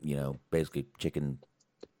turns, basically chicken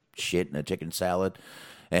shit in a chicken salad.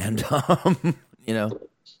 And,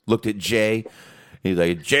 looked at Jey. He's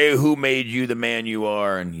like, Jey, who made you the man you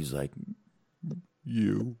are? And he's like,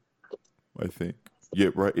 you, I think. Yeah,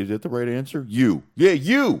 right. Is that the right answer? You. Yeah,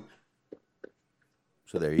 you.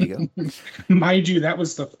 So there you go. Mind you, that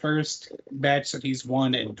was the first match that he's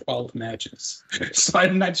won in 12 matches. So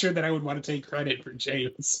I'm not sure that I would want to take credit for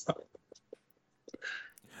James.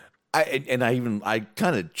 I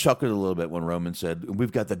kind of chuckled a little bit when Roman said,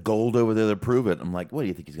 we've got the gold over there to prove it. I'm like, what, do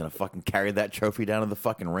you think he's going to fucking carry that trophy down to the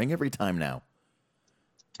fucking ring every time now?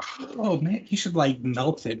 Oh, man, he should,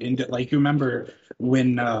 melt it into, you remember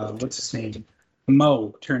when, what's his name?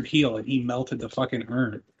 Mo turned heel and he melted the fucking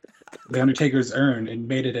urn. The Undertaker's urn and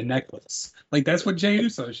made it a necklace. That's what Jey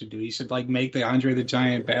Uso should do. He should make the Andre the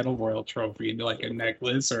Giant Battle Royal trophy into a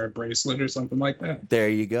necklace or a bracelet or something like that. There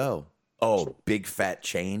you go. Oh, big fat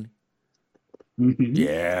chain. Mm-hmm.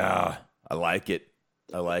 Yeah, I like it.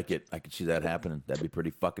 I could see that happening. That'd be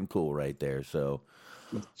pretty fucking cool right there. So,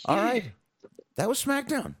 all right, that was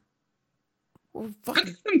SmackDown. Well, I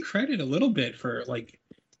give them credit a little bit for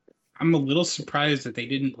I'm a little surprised that they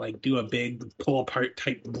didn't do a big pull apart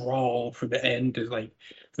type brawl for the end to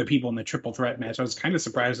the people in the triple threat match. I was kind of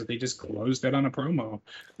surprised that they just closed it on a promo.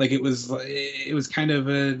 It was kind of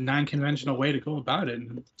a non-conventional way to go about it,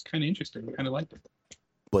 and it's kind of interesting. I kind of liked it.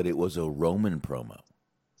 But it was a Roman promo.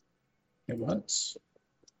 It was.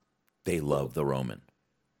 They love the Roman.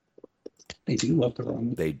 They do love the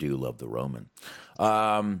Roman. They do love the Roman.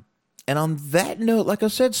 And on that note, like I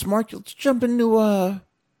said, Smart, let's jump into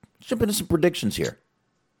some predictions here.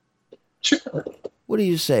 Sure. What do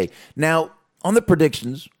you say? Now, on the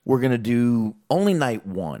predictions, we're going to do only night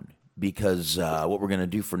one because what we're going to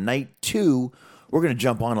do for night two, we're going to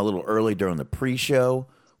jump on a little early during the pre-show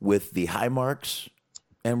with the high marks,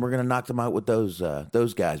 and we're going to knock them out with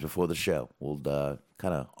those guys before the show. We'll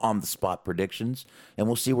kind of on-the-spot predictions, and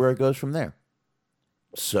we'll see where it goes from there.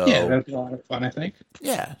 So yeah, that'd be a lot of fun, I think.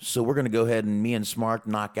 Yeah, so we're going to go ahead and me and Smart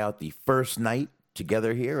knock out the first night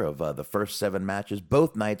together here of the first 7 matches.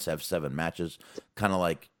 Both nights have 7 matches, kind of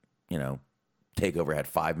like, TakeOver had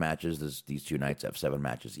 5 matches. These 2 nights have 7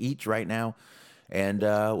 matches each right now. And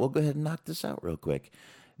we'll go ahead and knock this out real quick.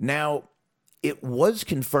 Now, it was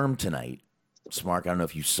confirmed tonight, Smart, I don't know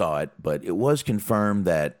if you saw it, but it was confirmed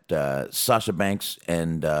that Sasha Banks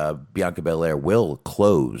and Bianca Belair will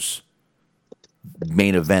close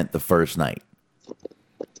main event the first night.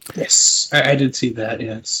 Yes, I did see that,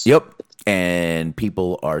 yes. Yep. And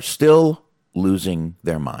people are still losing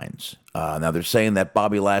their minds. Now they're saying that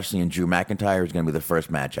Bobby Lashley and Drew McIntyre is going to be the first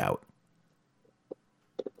match out.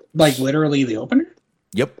 Like literally the opener?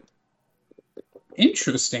 Yep.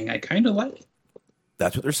 Interesting. I kind of like it.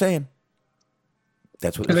 That's what they're saying.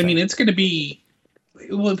 Because, I mean, it's going to be...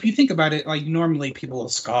 Well, if you think about it, like, normally people will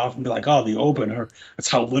scoff and be like, oh, the opener, that's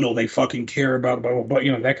how little they fucking care about, blah, blah,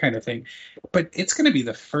 blah, that kind of thing. But it's going to be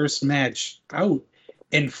the first match out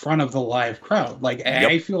in front of the live crowd. Like, yep.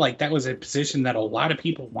 I feel like that was a position that a lot of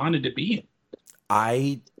people wanted to be in.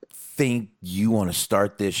 I think you want to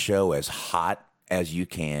start this show as hot as you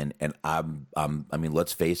can, and I mean,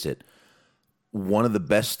 let's face it, one of the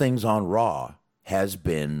best things on Raw has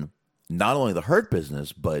been not only the Hurt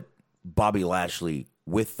Business, but Bobby Lashley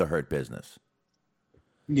with the Hurt Business.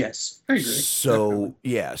 Yes, I agree. So, definitely.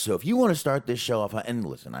 Yeah, so if you want to start this show off, and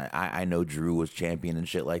listen, I know Drew was champion and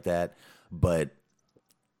shit like that, but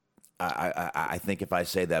I think if I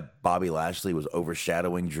say that Bobby Lashley was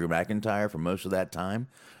overshadowing Drew McIntyre for most of that time,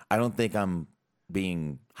 I don't think I'm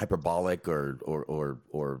being hyperbolic or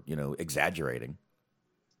exaggerating.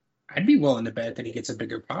 I'd be willing to bet that he gets a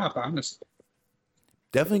bigger pop, honestly.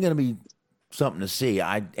 Definitely going to be something to see.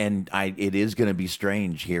 It is going to be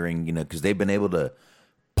strange hearing, because they've been able to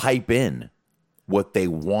pipe in what they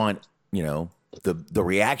want, the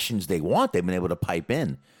reactions they want. They've been able to pipe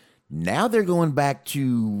in. Now they're going back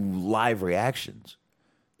to live reactions.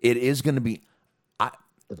 It is going to be,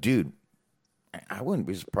 dude, I wouldn't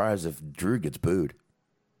be surprised if Drew gets booed.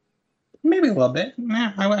 Maybe a little bit.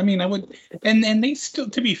 Nah, I mean, I would. And they still,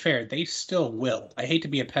 to be fair, they still will. I hate to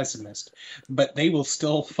be a pessimist, but they will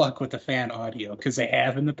still fuck with the fan audio because they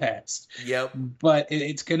have in the past. Yep. But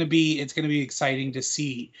it's gonna be exciting to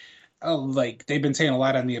see. Like they've been saying a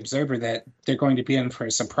lot on the Observer that they're going to be in for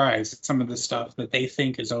a surprise. Some of the stuff that they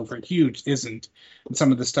think is over huge isn't, and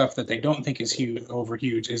some of the stuff that they don't think is over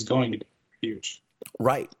huge is going to be huge.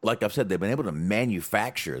 Right. Like I've said, they've been able to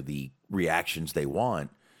manufacture the reactions they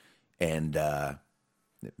want. And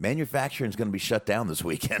manufacturing is going to be shut down this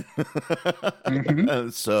weekend. Mm-hmm.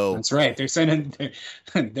 So that's right. They're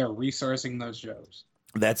resourcing those shows.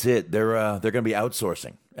 That's it. They're going to be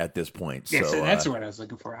outsourcing at this point. Yeah, so that's what I was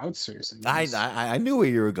looking for. Outsourcing. I knew where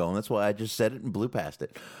you were going. That's why I just said it and blew past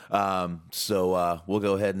it. So we'll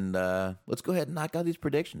go ahead and let's go ahead and knock out these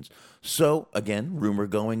predictions. So again, rumor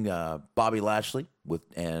going: Bobby Lashley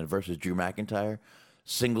versus Drew McIntyre.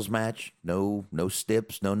 Singles match, no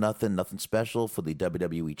stips, nothing special for the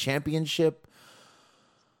WWE Championship.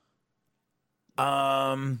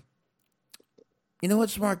 You know what,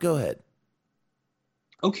 Smart? Go ahead.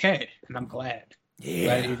 Okay, and I'm glad. Yeah.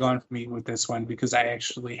 Glad you're going for me with this one because I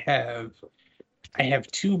actually have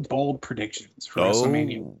 2 bold predictions for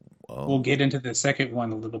WrestleMania. Oh. We'll get into the second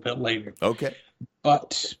one a little bit later. Okay.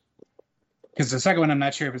 But because the second one, I'm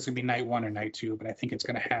not sure if it's going to be night 1 or night 2, but I think it's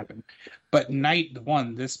going to happen. But night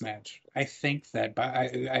 1, this match, I think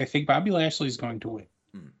Bobby Lashley is going to win.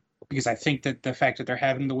 Because I think that the fact that they're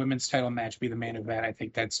having the women's title match be the main event, I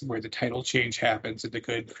think that's where the title change happens and the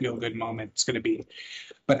good feel-good moment it's going to be.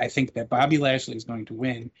 But I think that Bobby Lashley is going to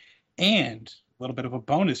win. And a little bit of a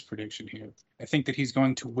bonus prediction here. I think that he's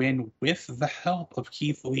going to win with the help of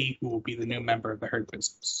Keith Lee, who will be the new member of the Hurt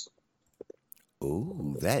Business.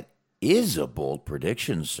 Ooh, that is a bold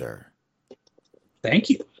prediction, sir. Thank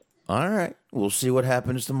you. All right. We'll see what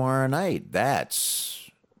happens tomorrow night. That's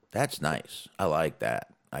nice. I like that.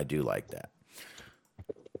 I do like that.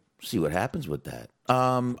 See what happens with that.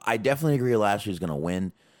 I definitely agree Lashley's going to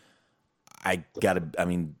win.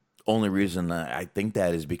 Only reason I think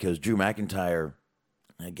that is because Drew McIntyre,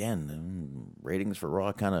 again, ratings for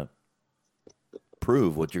Raw kind of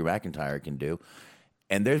prove what Drew McIntyre can do.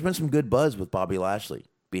 And there's been some good buzz with Bobby Lashley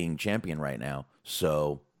being champion right now.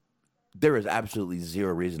 So there is absolutely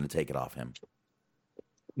zero reason to take it off him.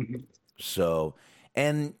 Mm-hmm. So,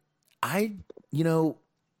 and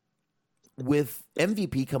with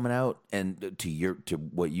MVP coming out, and to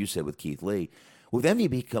what you said with Keith Lee, with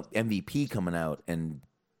MVP coming out and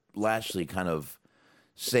Lashley kind of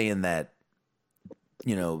saying that,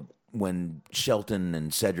 when Shelton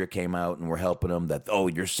and Cedric came out and were helping him, that, oh,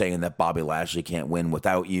 you're saying that Bobby Lashley can't win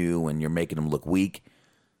without you and you're making him look weak.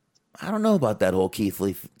 I don't know about that whole Keith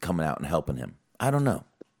Lee coming out and helping him. I don't know.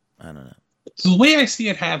 So the way I see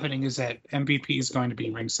it happening is that MVP is going to be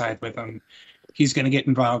ringside with him. He's going to get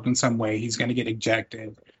involved in some way. He's going to get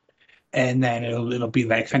ejected. And then it'll be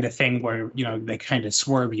that kind of thing where, they kind of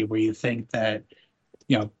swerve you, where you think that,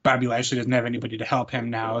 Bobby Lashley doesn't have anybody to help him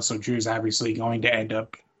now, so Drew's obviously going to end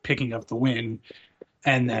up picking up the win.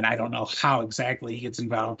 And then I don't know how exactly he gets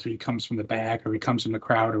involved, or he comes from the back, or he comes from the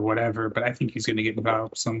crowd, or whatever, but I think he's going to get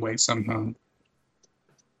involved some way, somehow.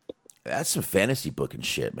 That's some fantasy booking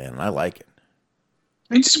shit, man. I like it.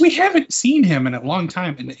 We haven't seen him in a long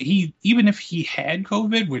time, and even if he had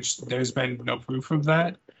COVID, which there's been no proof of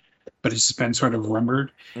that, but it's been sort of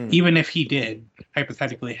rumored. Even if he did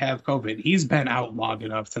hypothetically have COVID, he's been out long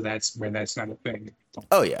enough to that's not a thing.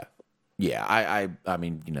 Oh yeah, yeah. I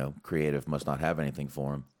mean, creative must not have anything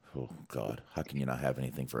for him. Oh God, how can you not have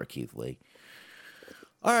anything for a Keith Lee?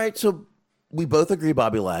 All right, so we both agree,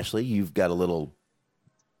 Bobby Lashley. You've got a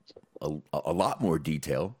lot more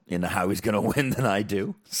detail into how he's going to win than I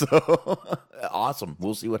do. So awesome.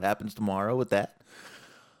 We'll see what happens tomorrow with that.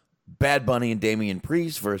 Bad Bunny and Damian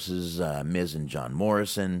Priest versus Miz and John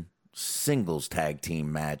Morrison. Singles tag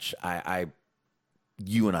team match. I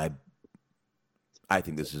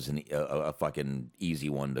think this is a fucking easy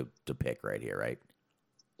one to pick right here, right?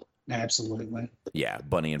 Absolutely. Yeah,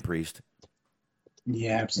 Bunny and Priest.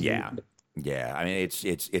 Yeah, absolutely. Yeah. I mean,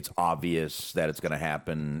 it's obvious that it's going to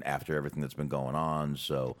happen after everything that's been going on.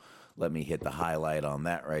 So let me hit the highlight on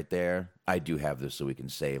that right there. I do have this so we can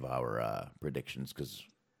save our predictions because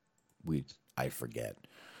I forget.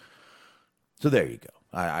 So there you go.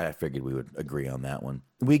 I figured we would agree on that one.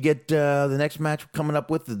 We get the next match coming up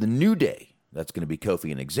with the New Day. That's going to be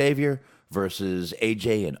Kofi and Xavier versus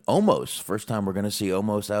AJ and Omos. First time we're going to see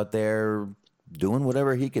Omos out there doing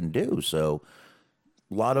whatever he can do. So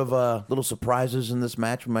a lot of little surprises in this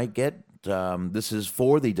match we might get. This is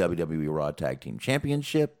for the WWE Raw Tag Team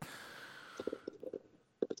Championship.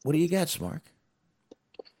 What do you got, Smark?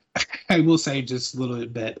 I will say just a little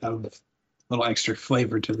bit of little extra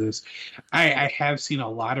flavor to this. I have seen a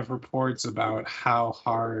lot of reports about how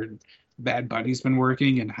hard Bad Bunny's been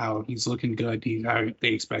working and how he's looking good. How they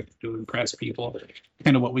expect to impress people.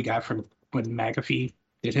 Kind of what we got from when McAfee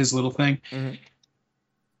did his little thing. Mm-hmm.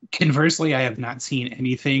 Conversely, I have not seen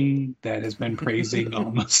anything that has been praising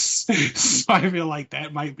Omos. So I feel like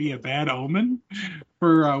that might be a bad omen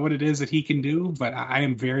for what it is that he can do. But I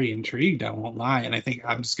am very intrigued, I won't lie. And I think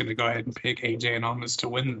I'm just going to go ahead and pick AJ and Omos to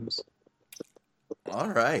win this. All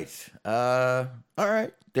right. All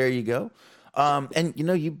right. There you go. And,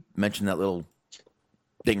 you mentioned that little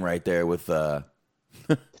thing right there with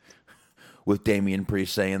with Damian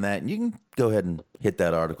Priest saying that. And you can go ahead and hit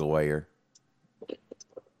that article while you're...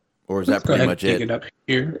 Or is that pretty much it? Pick it up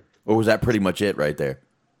here. Or was that pretty much it right there?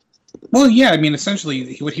 Well, yeah. I mean,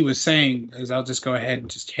 essentially, what he was saying is, I'll just go ahead and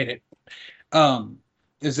just hit it.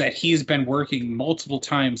 Is that he's been working multiple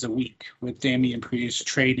times a week with Damian Priest,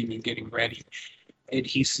 training and getting ready. And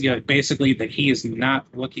he's basically that he is not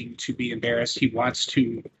looking to be embarrassed. He wants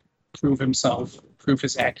to prove himself, prove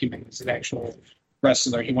his acumen as an actual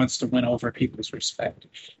wrestler. He wants to win over people's respect.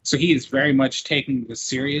 So he is very much taking this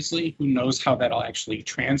seriously. Who knows how that'll actually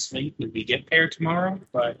translate when we get there tomorrow,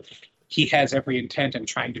 but he has every intent in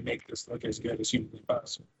trying to make this look as good as humanly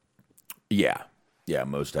possible. Yeah,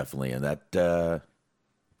 most definitely. And that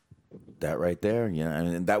right there, I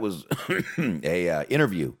mean, that was a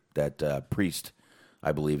interview that Priest,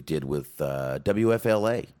 I believe, did with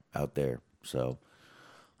WFLA out there. So,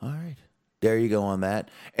 all right. There you go on that.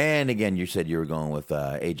 And again, you said you were going with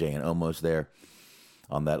AJ and Omos there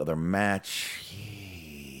on that other match.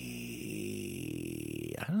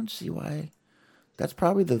 I don't see why. That's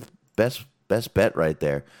probably the best bet right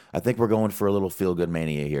there. I think we're going for a little feel-good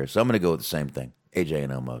mania here. So I'm going to go with the same thing. AJ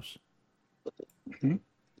and Omos. Mm-hmm.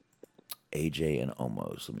 AJ and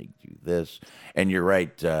Omos. Let me do this. And you're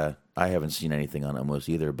right. I haven't seen anything on Omos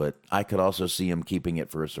either, but I could also see him keeping it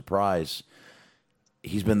for a surprise.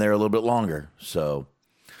 He's been there a little bit longer. So,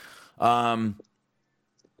 Braun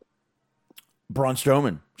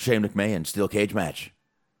Strowman, Shane McMahon, steel cage match.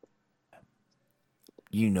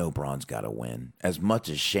 Braun's got to win. As much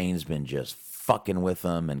as Shane's been just fucking with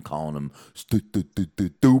him and calling him stupid,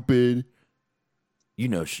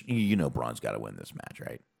 Braun's got to win this match,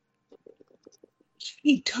 right?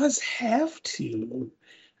 He does have to.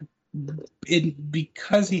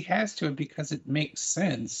 Because he has to, and because it makes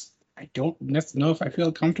sense. I don't know if I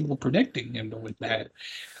feel comfortable predicting him with that.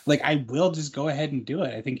 Like, I will just go ahead and do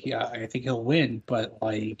it. I think he'll win, but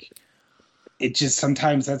like, it just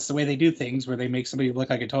sometimes that's the way they do things, where they make somebody look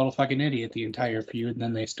like a total fucking idiot the entire feud, and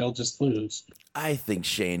then they still just lose. I think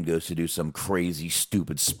Shane goes to do some crazy,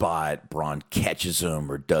 stupid spot. Braun catches him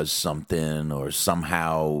or does something, or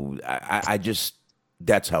somehow I just.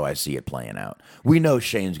 That's how I see it playing out. We know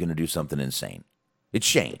Shane's going to do something insane. It's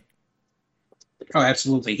Shane. Oh,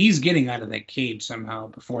 absolutely. He's getting out of that cage somehow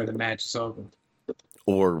before the match is over.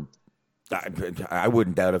 Or I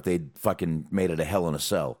wouldn't doubt if they'd fucking made it a Hell in a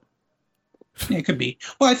Cell. Yeah, it could be.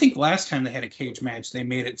 Well, I think last time they had a cage match, they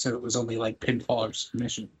made it so it was only like pinfall or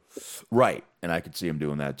submission. Right. And I could see him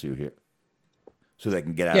doing that too here. So they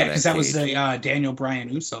can get out of that Yeah, because that was cage. the Daniel Bryan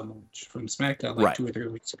Uso match from SmackDown like 2 or 3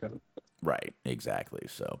 weeks ago. Right, exactly.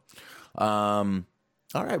 So, all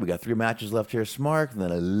right, we got 3 matches left here, Smark, and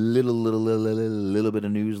then a little bit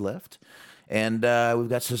of news left. And we've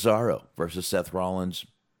got Cesaro versus Seth Rollins.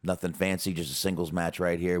 Nothing fancy, just a singles match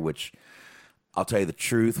right here, which I'll tell you the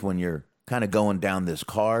truth, when you're kind of going down this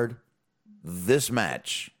card, this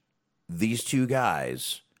match, these 2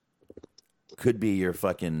 guys could be your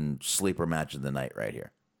fucking sleeper match of the night right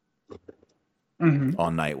here.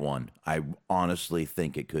 On night 1. I honestly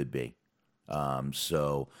think it could be.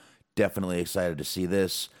 So definitely excited to see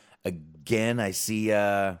this. Again, I see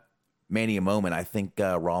Mania Moment. I think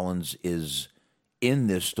Rollins is in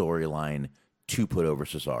this storyline to put over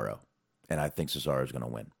Cesaro. And I think Cesaro is going to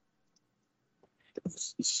win.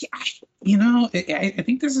 You know, I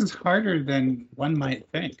think this is harder than one might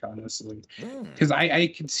think, honestly. Because I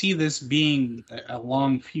could see this being a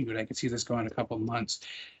long feud. I could see this going a couple of months.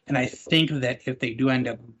 And I think that if they do end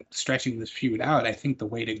up stretching this feud out, I think the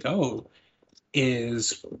way to go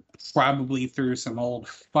is probably through some old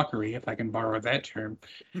fuckery, if I can borrow that term,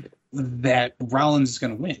 that Rollins is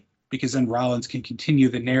going to win. Because then Rollins can continue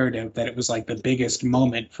the narrative that it was like the biggest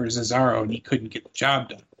moment for Cesaro and he couldn't get the job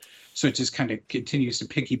done. So it just kind of continues to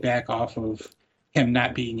piggyback off of him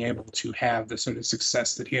not being able to have the sort of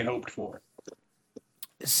success that he had hoped for.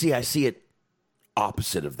 See, I see it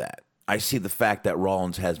opposite of that. I see the fact that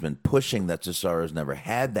Rollins has been pushing that Cesaro's never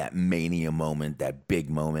had that Mania moment, that big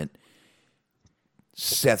moment.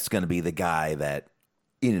 Seth's going to be the guy that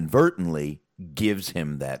inadvertently gives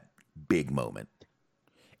him that big moment.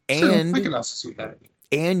 And I can also see that.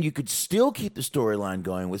 And you could still keep the storyline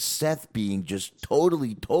going with Seth being just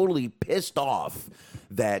totally pissed off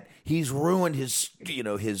that he's ruined his,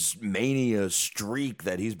 his Mania streak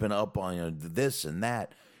that he's been up on, this and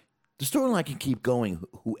that. The storyline can keep going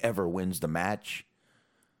whoever wins the match.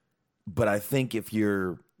 But I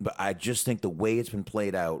just think the way it's been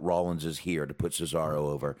played out, Rollins is here to put Cesaro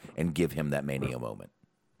over and give him that Mania moment.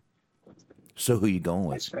 So who you going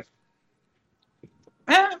with?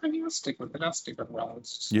 I'll stick with it. I'll stick with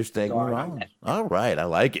Rollins. You're sticking with Rollins. All right. I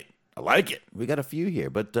like it. We got a few here,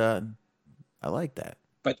 but I like that.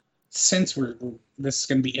 But since this is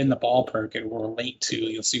going to be in the ballpark and we're late to,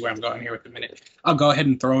 you'll see where I'm going here with a minute. I'll go ahead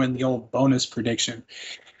and throw in the old bonus prediction.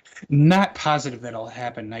 Not positive that it'll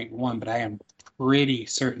happen night 1, but I am pretty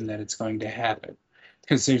certain that it's going to happen.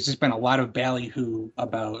 Because there's just been a lot of ballyhoo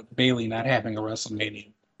about Bayley not having a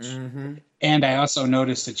WrestleMania. Mm-hmm. And I also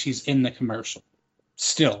noticed that she's in the commercial.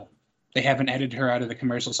 Still, they haven't edited her out of the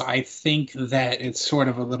commercial, so I think that it's sort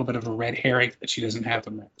of a little bit of a red herring that she doesn't have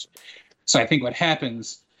a match. So I think what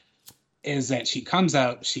happens is that she comes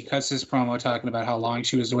out, she cuts this promo talking about how long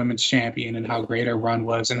she was the women's champion and how great her run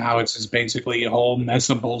was and how it's just basically a whole mess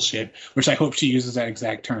of bullshit, which I hope she uses that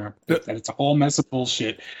exact term, that it's a whole mess of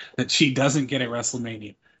bullshit that she doesn't get at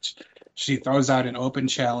WrestleMania. She throws out an open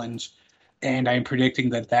challenge, and I'm predicting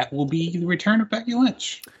that will be the return of Becky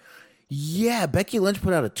Lynch. Yeah, Becky Lynch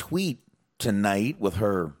put out a tweet tonight with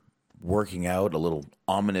her working out, a little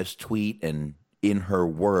ominous tweet, and in her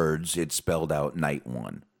words, it spelled out night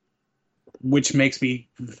 1. Which makes me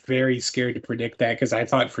very scared to predict that, because I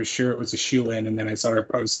thought for sure it was a shoe-in, and then I saw her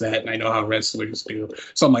post that, and I know how wrestlers do.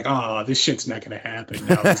 So I'm like, this shit's not going to happen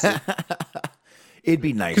now. It'd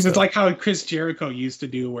be nice. Because it's like how Chris Jericho used to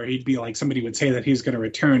do, where he'd be like, somebody would say that he's going to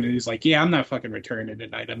return, and he's like, yeah, I'm not fucking returning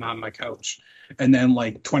tonight. I'm on my couch. And then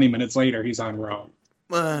like 20 minutes later, he's on Raw.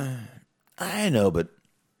 I know, but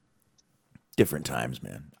different times,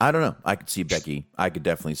 man. I don't know. I could see Becky. I could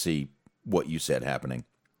definitely see what you said happening.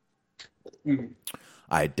 Mm-hmm.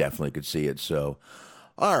 I definitely could see it. So,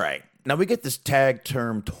 all right. Now we get this tag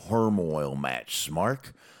term turmoil match,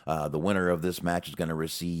 Smark. The winner of this match is going to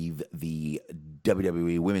receive the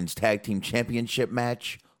WWE Women's Tag Team Championship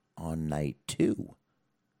match on night 2.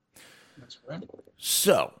 That's right.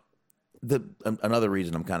 So, another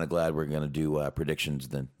reason I'm kind of glad we're going to do predictions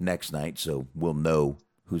the next night, so we'll know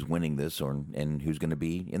who's winning this and who's going to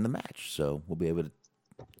be in the match. So we'll be able to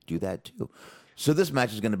do that too. So this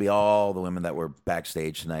match is going to be all the women that were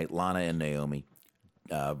backstage tonight: Lana and Naomi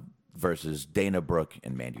versus Dana Brooke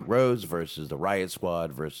and Mandy Rose versus the Riot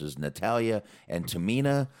Squad versus Natalya and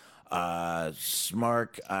Tamina.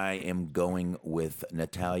 Smark, I am going with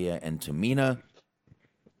Natalya and Tamina.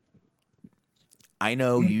 I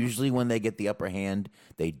know usually when they get the upper hand,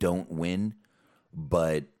 they don't win,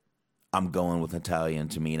 but I'm going with Natalya and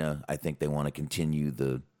Tamina. I think they want to continue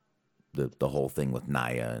the whole thing with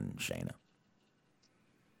Nia and Shayna.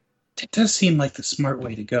 It does seem like the smart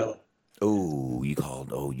way to go. Oh,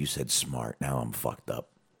 you said smart. Now I'm fucked up.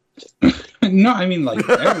 No, I mean, like, if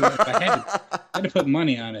I had to put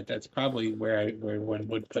money on it, that's probably where I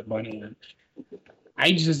would put money on.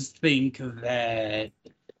 I just think that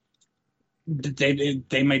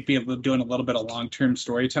they might be able to doing a little bit of long-term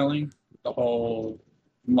storytelling. The whole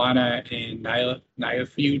Lana and Nia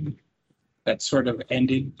feud that sort of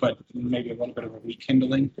ended, but maybe a little bit of a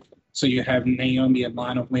rekindling. So you have Naomi and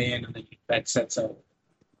Lana win, and then that sets up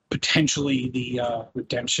potentially the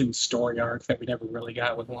redemption story arc that we never really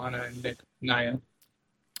got with Lana and Nia.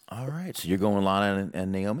 All right, so you're going Lana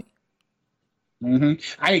and Naomi? Mm-hmm.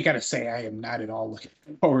 I gotta say, I am not at all looking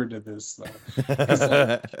forward to this,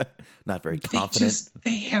 though. Not very confident.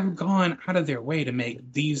 They have gone out of their way to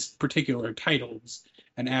make these particular titles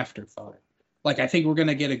an afterthought. Like, I think we're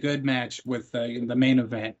gonna get a good match with the main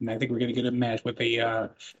event, and I think we're gonna get a match with the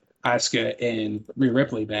Asuka and Rhea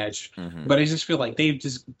Ripley match. Mm-hmm. But I just feel like they've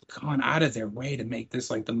just gone out of their way to make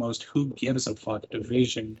this like the most who gives a fuck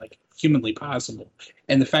division like humanly possible.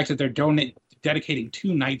 And the fact that they're dedicating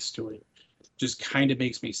 2 nights to it just kind of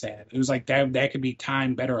makes me sad. It was like that could be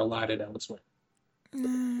time better allotted elsewhere.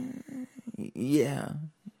 Yeah.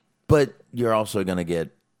 But you're also going to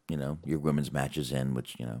get, your women's matches in,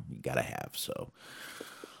 which, you got to have. So,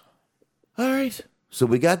 all right. So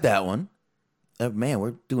we got that one. Man,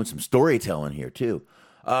 we're doing some storytelling here, too.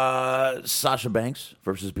 Sasha Banks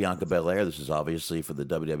versus Bianca Belair. This is obviously for the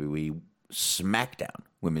WWE SmackDown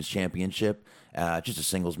Women's Championship. Just a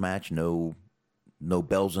singles match. No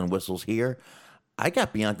bells and whistles here. I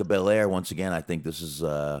got Bianca Belair once again. I think this is.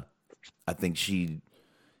 I think she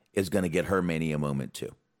is going to get her Mania moment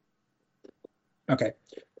too. Okay,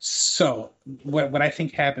 so what I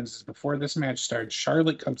think happens is before this match starts,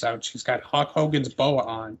 Charlotte comes out. She's got Hulk Hogan's boa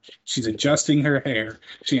on. She's adjusting her hair.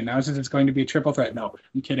 She announces it's going to be a triple threat. No,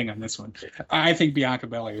 I'm kidding on this one. I think Bianca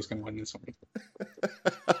Belair is going to win this one.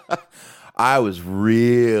 I was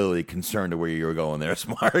really concerned of where you were going there,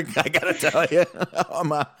 Smart. I gotta tell you,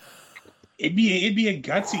 it'd be a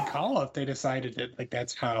gutsy call if they decided that like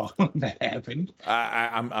that's how that happened.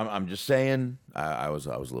 I'm just saying. I was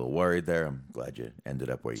a little worried there. I'm glad you ended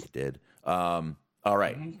up where you did. All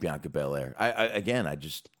right, Bianca Belair. I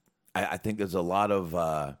think there's a lot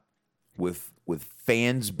of with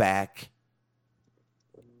fans back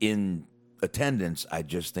in attendance. I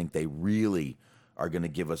just think they really are going to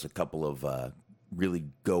give us a couple of really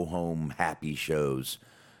go-home happy shows.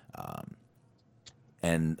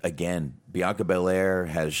 And again, Bianca Belair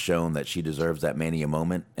has shown that she deserves that Mania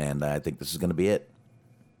moment, and I think this is going to be it.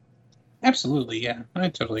 Absolutely, yeah. I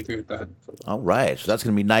totally agree with that. All right, so that's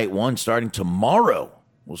going to be night 1 starting tomorrow.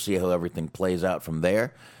 We'll see how everything plays out from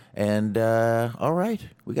there. And, all right,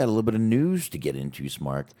 we got a little bit of news to get into,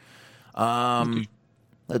 Smart.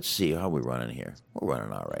 Let's see, how are we running here? We're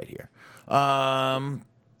running all right here.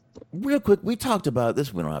 Real quick, we talked about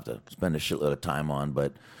this. We don't have to spend a shitload of time on,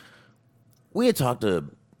 but we had talked a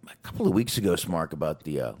couple of weeks ago, Smark, about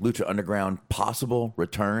the Lucha Underground possible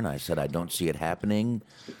return. I said I don't see it happening.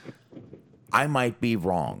 I might be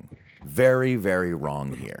wrong. Very, very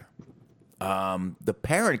wrong here. The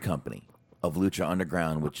parent company of Lucha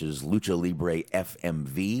Underground, which is Lucha Libre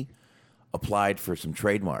FMV, applied for some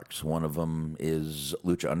trademarks. One of them is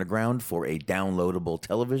Lucha Underground for a downloadable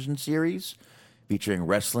television series featuring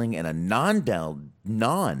wrestling, and a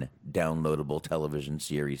non-downloadable television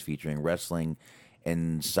series featuring wrestling,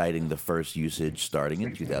 and citing the first usage starting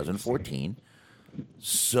in 2014.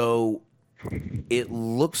 So it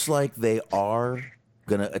looks like they are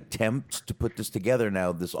going to attempt to put this together.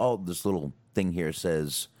 Now, this little thing here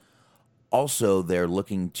says also they're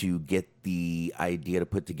looking to get the idea to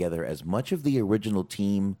put together as much of the original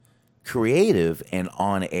team creative and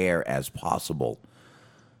on air as possible.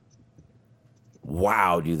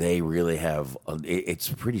 Wow, do they really have... It's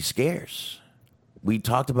pretty scarce. We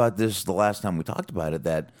talked about this the last time we talked about it,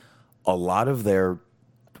 that a lot of their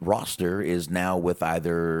roster is now with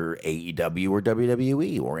either AEW or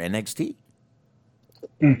WWE or NXT.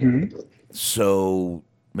 Mm-hmm. So,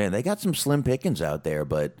 man, they got some slim pickings out there,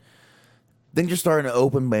 but things are starting to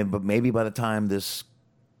open. But maybe by the time this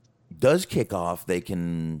does kick off, they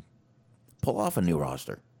can pull off a new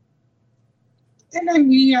roster. And I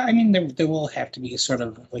mean, there will have to be sort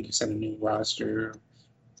of, like you said, a new roster,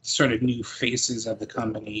 sort of new faces of the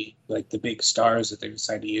company, like the big stars that they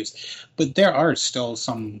decide to use. But there are still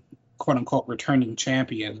some quote unquote returning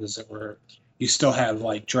champions that were. You still have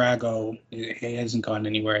like Drago. He hasn't gone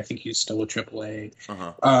anywhere. I think he's still with AAA.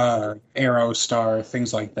 Aerostar,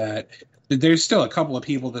 things like that. There's still a couple of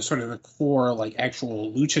people that sort of the core, like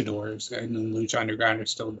actual luchadors and then Lucha Underground are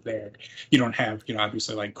still there. You don't have,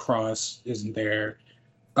 obviously like Cross isn't there.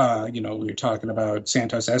 We were talking about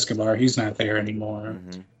Santos Escobar. He's not there anymore.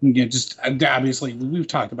 Just obviously we've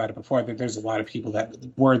talked about it before that there's a lot of people that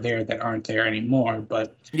were there that aren't there anymore.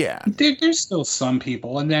 But yeah, there's still some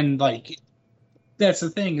people. And then like, that's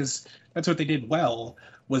the thing is that's what they did well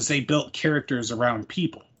was they built characters around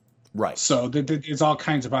people. Right. So there's all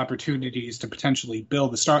kinds of opportunities to potentially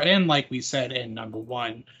build the star. And like we said in number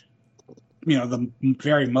one, the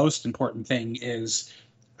very most important thing is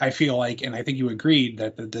I feel like, and I think you agreed,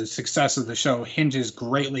 that the success of the show hinges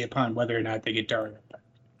greatly upon whether or not they get Dario back.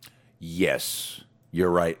 Yes,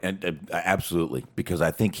 you're right. And absolutely. Because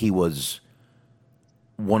I think he was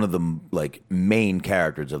one of the main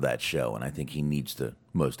characters of that show. And I think he needs to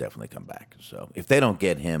most definitely come back. So if they don't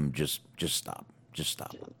get him, just stop. Just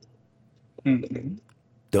stop. Mm-hmm.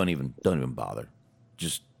 Don't even bother.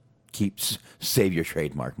 Just save your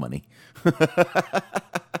trademark money.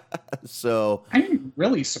 So I'm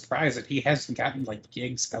really surprised that he hasn't gotten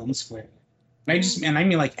gigs elsewhere. And I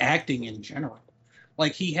mean acting in general.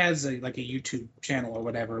 Like he has a YouTube channel or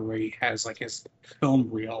whatever where he has his film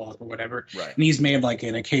reel or whatever. Right. And he's made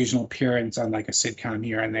an occasional appearance on a sitcom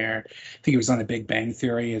here and there. I think he was on The Big Bang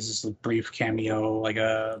Theory as just a brief cameo, like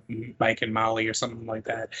a Mike and Molly or something like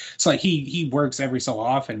that. So he works every so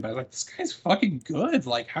often, but this guy's fucking good.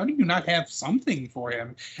 How do you not have something for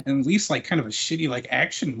him? And at least kind of a shitty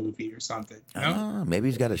action movie or something. Maybe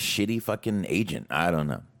he's got a shitty fucking agent. I don't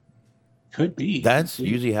know. Could be. That's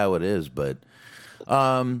usually how it is, but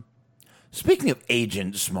speaking of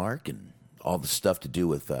agents, Mark, and all the stuff to do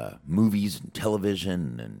with movies and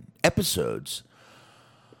television and episodes,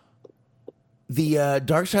 the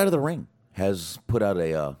Dark Side of the Ring has put out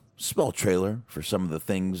a small trailer for some of the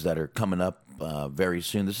things that are coming up very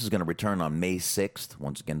soon. This is going to return on May 6th,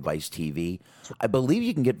 once again, Vice TV. I believe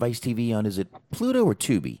you can get Vice TV on, is it Pluto or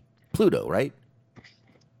Tubi? Pluto, right?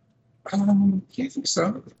 Yeah, I think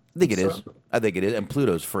so. I think it is. I think it is, and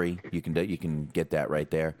Pluto's free. You can get that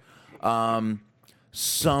right there. By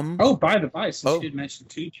the by, since you did mention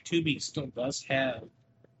Tubi still does have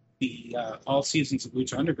the all seasons of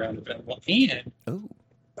Lucha Underground available,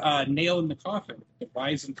 and Nail in the Coffin, the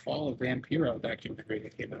Rise and Fall of Vampiro documentary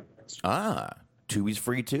that came out last year. Tubi's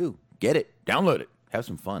free too. Get it, download it, have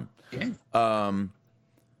some fun. Yeah. Some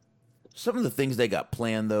of the things they got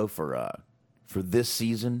planned though for this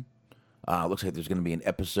season. Looks like there's going to be an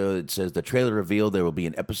episode. It says the trailer revealed there will be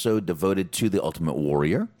an episode devoted to the Ultimate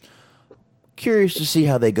Warrior. Curious to see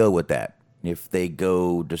how they go with that. If they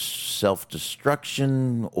go to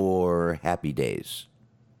self-destruction or happy days.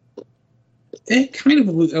 It kind of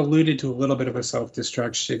alluded to a little bit of a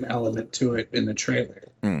self-destruction element to it in the trailer.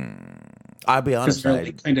 I'll be honest. I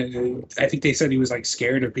think they said he was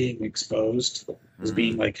scared of being exposed, as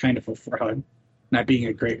being kind of a fraud, not being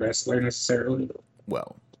a great wrestler necessarily.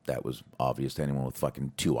 Well, that was obvious to anyone with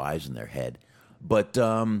fucking two eyes in their head. But,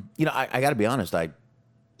 I got to be honest. I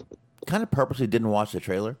kind of purposely didn't watch the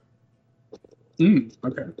trailer.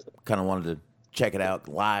 Okay. Kind of wanted to check it out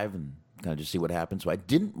live and kind of just see what happened. So I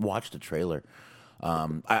didn't watch the trailer.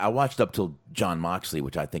 I watched up till John Moxley,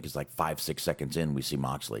 which I think is 5-6 seconds in, we see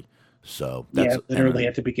Moxley. So that's literally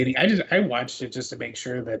at the beginning. I watched it just to make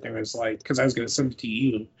sure that there was because I was going to send it to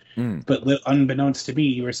you. But unbeknownst to me,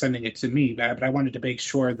 you were sending it to me. But I wanted to make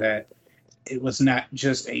sure that it was not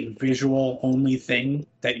just a visual only thing,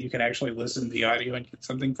 that you could actually listen to the audio and get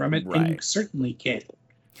something from it. Right. And you certainly can.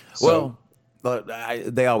 So,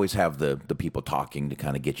 they always have the people talking to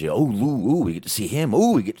kind of get you, ooh, we get to see him.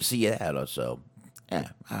 Ooh, we get to see that. So,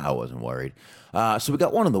 I wasn't worried. So we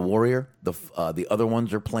got one of the Warrior. The other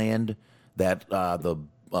ones are planned. That the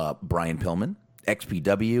Brian Pillman,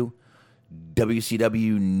 XPW,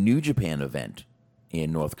 WCW New Japan event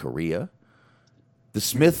in North Korea. The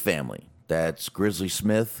Smith family. That's Grizzly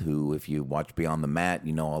Smith, who, if you watch Beyond the Mat,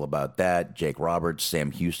 you know all about that. Jake Roberts,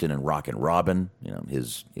 Sam Houston, and Rockin' Robin.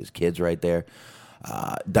 His kids right there.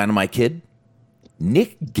 Dynamite Kid,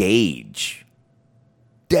 Nick Gage.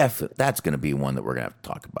 That's going to be one that we're going to have to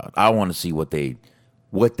talk about. I want to see what they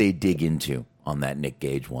dig into on that Nick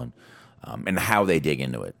Gage one, and how they dig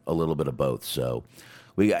into it. A little bit of both. So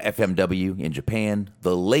we got FMW in Japan,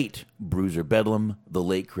 the late Bruiser Bedlam, the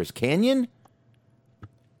late Chris Kanyon,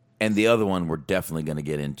 and the other one we're definitely going to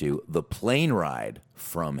get into, the plane ride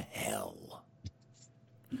from hell.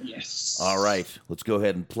 Yes. All right, let's go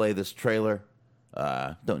ahead and play this trailer.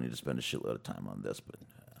 Don't need to spend a shitload of time on this, but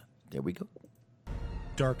there we go.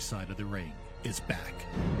 Dark Side of the Ring is back.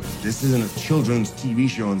 This isn't a children's TV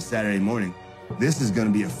show on Saturday morning. This is going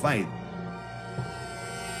to be a fight.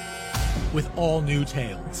 With all new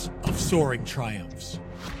tales of soaring triumphs.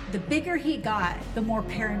 The bigger he got, the more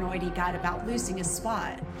paranoid he got about losing his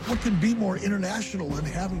spot. What could be more international than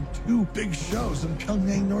having 2 big shows in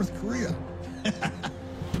Pyongyang, North Korea?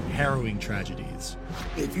 Harrowing tragedies.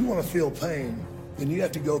 If you want to feel pain, then you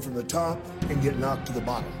have to go from the top and get knocked to the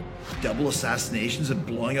bottom. Double assassinations and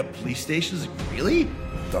blowing up police stations? Really?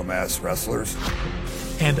 Dumbass wrestlers.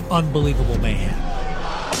 And unbelievable mayhem.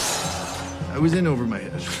 I was in over my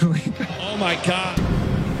head. Oh my God.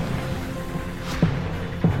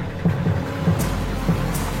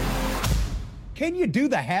 Can you do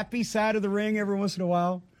the happy side of the ring every once in a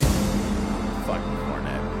while? Fucking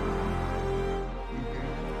Cornette.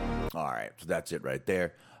 All right, so that's it right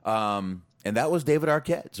there. And that was David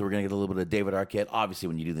Arquette. So we're going to get a little bit of David Arquette. Obviously,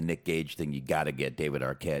 when you do the Nick Gage thing, you got to get David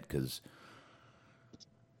Arquette, because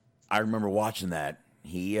I remember watching that.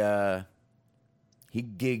 He gigged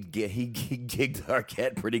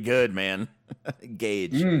Arquette pretty good, man.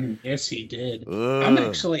 Gage. Yes, he did. Ugh. I'm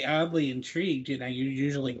actually oddly intrigued, and I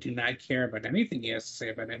usually do not care about anything he has to say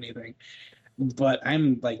about anything. But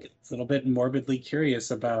I'm like a little bit morbidly curious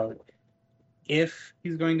about if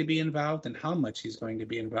he's going to be involved and how much he's going to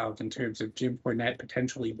be involved in terms of Jim Cornette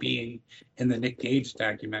potentially being in the Nick Gage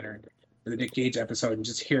documentary, or the Nick Gage episode, and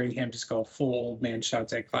just hearing him just go full old man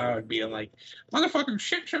shouts at Cloud, being like, motherfucking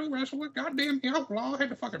shit show wrestler, goddamn outlaw, had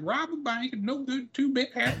to fucking rob a bank and no good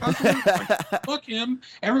 2-bit half hustler. Like, fuck him,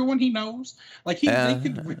 everyone he knows. Like he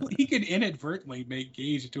could inadvertently make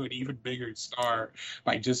Gage into an even bigger star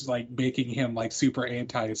by just like making him like super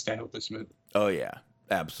anti-establishment. Oh yeah.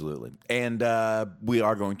 Absolutely. And we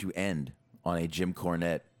are going to end on a Jim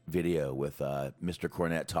Cornette video with Mr.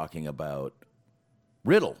 Cornette talking about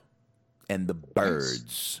Riddle and the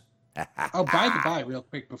Birds. Oh, by the by, real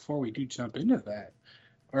quick, before we do jump into that,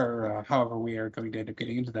 or however we are going to end up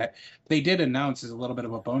getting into that, they did announce as a little bit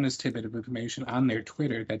of a bonus tidbit of information on their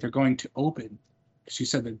Twitter that they're going to open. She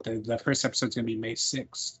said that the first episode is going to be May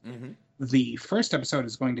 6th. Mm-hmm. The first episode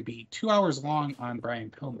is going to be 2 hours long on Brian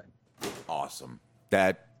Pillman. Awesome.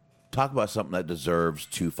 That, talk about something that deserves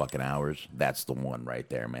 2 fucking hours. That's the one right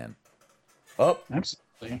there, man. Oh,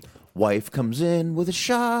 absolutely. Wife comes in with a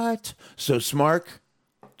shot. So, Smark,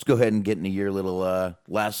 let's go ahead and get into your little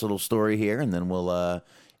last little story here, and then we'll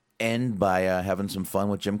end by having some fun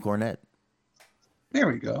with Jim Cornette. There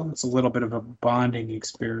we go. It's a little bit of a bonding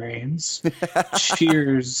experience.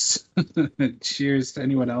 Cheers. Cheers to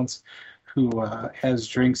anyone else who has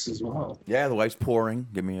drinks as well. Yeah, the wife's pouring.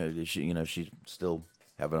 She's still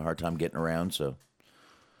having a hard time getting around. So,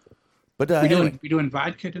 but we doing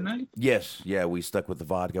vodka tonight? Yes, yeah, we stuck with the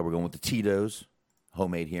vodka. We're going with the Tito's,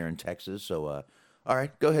 homemade here in Texas. So, all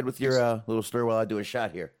right, go ahead with your little stir while I do a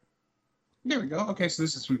shot here. There we go. Okay, so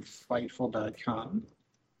this is from Fightful.com.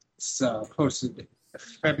 It's posted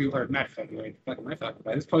not February.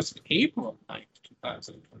 It's posted April 9th,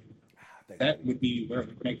 2020. That would be where it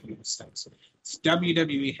would make the most sense.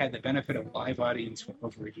 WWE had the benefit of live audience for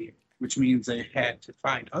over a year, which means they had to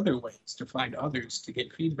find other ways to find others to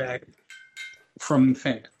get feedback from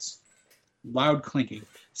fans. Loud clinking.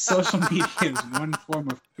 Social media is one form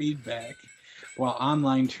of feedback, while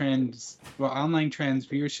online trends,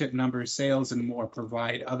 viewership numbers, sales, and more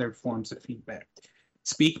provide other forms of feedback.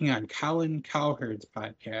 Speaking on Colin Cowherd's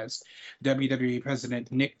podcast, WWE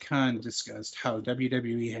President Nick Khan discussed how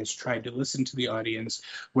WWE has tried to listen to the audience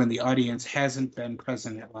when the audience hasn't been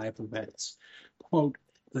present at live events. Quote,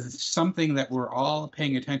 something that we're all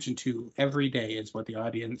paying attention to every day is what the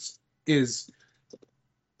audience is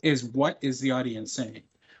what is the audience saying?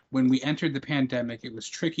 When we entered the pandemic, it was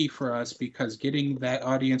tricky for us because getting that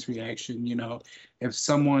audience reaction, if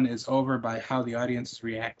someone is over by how the audience is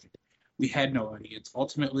reacting. We had no audience.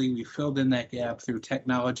 Ultimately, we filled in that gap through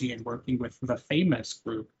technology and working with the Famous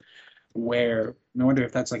Group, where, I wonder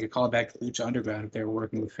if that's like a callback to Lucha Underground if they were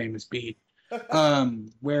working with Famous Beat,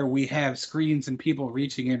 where we have screens and people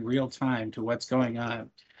reaching in real time to what's going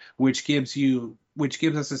on, which gives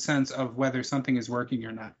us a sense of whether something is working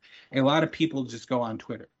or not. A lot of people just go on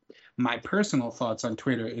Twitter. My personal thoughts on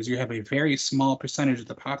Twitter is you have a very small percentage of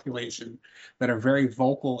the population that are very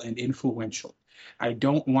vocal and influential. I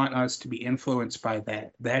don't want us to be influenced by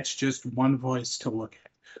that. That's just one voice to look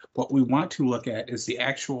at. What we want to look at is the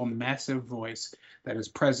actual massive voice that is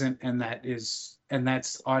present, and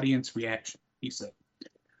that's audience reaction, he said.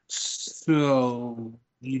 So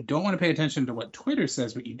you don't want to pay attention to what Twitter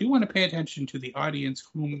says, but you do want to pay attention to the audience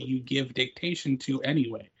whom you give dictation to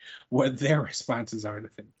anyway, what their responses are to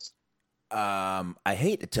things. I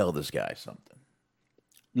hate to tell this guy something.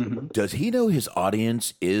 Mm-hmm. Does he know his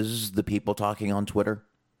audience is the people talking on Twitter?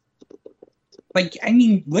 Like, I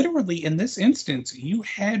mean, literally in this instance, you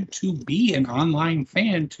had to be an online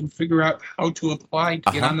fan to figure out how to apply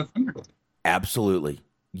to get on the Thunderbird. Absolutely.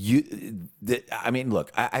 I mean,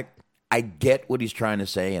 look, I get what he's trying to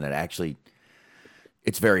say, and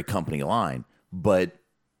it's very company line, but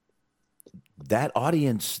that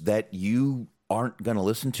audience that you aren't going to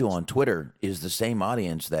listen to on Twitter is the same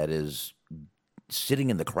audience that is sitting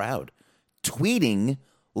in the crowd,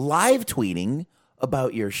 live tweeting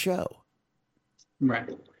about your show. Right.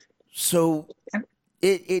 So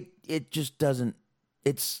it just doesn't,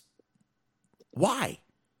 it's, why?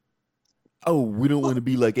 Oh, we don't want to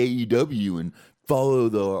be like AEW and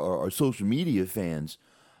follow our social media fans.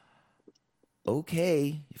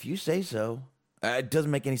 Okay, if you say so. It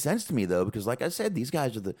doesn't make any sense to me, though, because like I said, these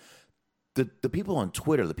guys are the people on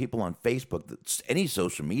Twitter, the people on Facebook, any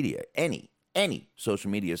social media, any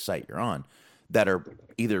social media site you're on that are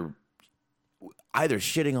either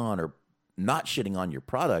shitting on or not shitting on your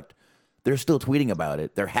product, they're still tweeting about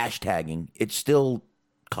it. They're hashtagging. It's still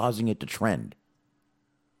causing it to trend.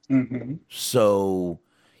 Mm-hmm. So,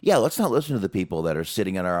 yeah, let's not listen to the people that are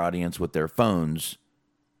sitting in our audience with their phones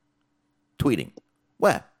tweeting.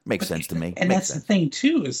 Well, makes sense to me. And that's the thing,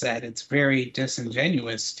 too, is that it's very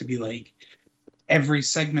disingenuous to be like, every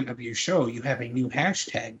segment of your show, you have a new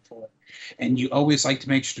hashtag for it. And you always like to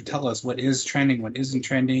make sure to tell us what is trending, what isn't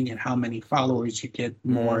trending, and how many followers you get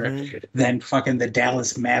more than fucking the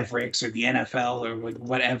Dallas Mavericks or the NFL or like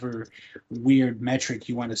whatever weird metric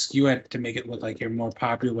you want to skew it to make it look like you're more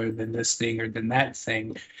popular than this thing or than that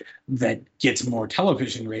thing that gets more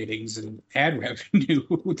television ratings and ad revenue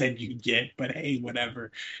than you get. But hey,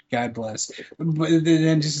 whatever. God bless. But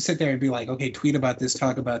then just to sit there and be like, okay, tweet about this,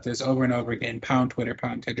 talk about this over and over again, pound Twitter,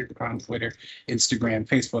 Instagram,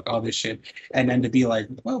 Facebook, all this shit. And then to be like,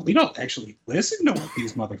 well, we don't actually listen to what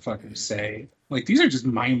these motherfuckers say. Like, these are just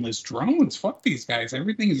mindless drones. Fuck these guys.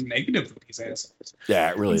 Everything is negative with these assholes. Yeah,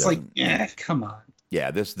 it really It's doesn't. like, yeah, come on.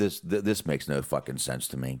 Yeah, this makes no fucking sense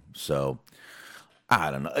to me. So, I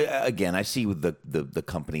don't know. Again, I see with the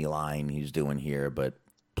company line he's doing here, but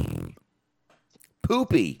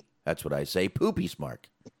poopy. That's what I say. Poopy smart.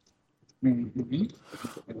 Mm-hmm.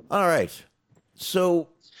 All right. So,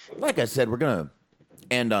 like I said, we're going to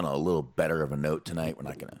end on a little better of a note tonight. We're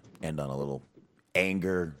not going to end on a little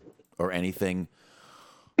anger or anything.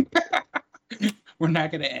 We're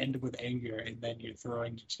not going to end with anger and then you're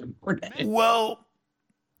throwing Jim Cornette. Well,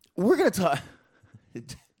 we're going to talk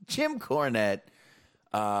Jim Cornette.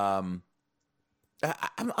 I'm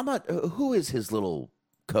not. Who is his little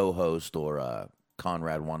co-host or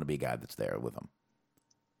Conrad wannabe guy that's there with him?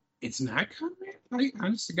 It's not Conrad?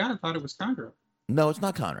 Honest to God, I thought it was Conrad. No, it's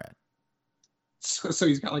not Conrad. So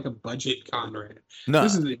he's got like a budget Conrad. No.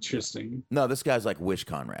 This is interesting. No, this guy's like Wish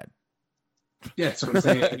Conrad. Yeah, that's what I'm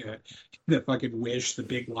saying. Yeah. The fucking Wish, the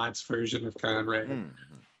Big Lots version of Conrad.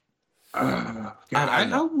 God,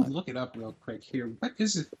 I'll look it up real quick here. What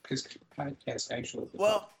is his podcast actually?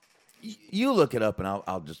 Well, you look it up, and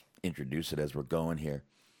I'll just introduce it as we're going here.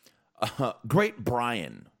 Great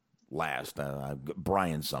Brian last.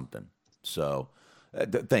 Brian something. So,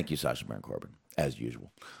 thank you, Sacha Baron Corbin, as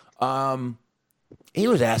usual. He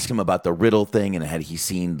was asking him about the Riddle thing, and had he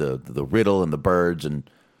seen the Riddle and the birds, and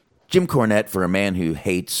Jim Cornette, for a man who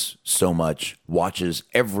hates so much, watches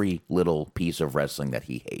every little piece of wrestling that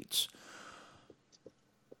he hates.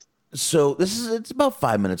 So it's about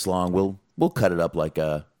 5 minutes long. We'll cut it up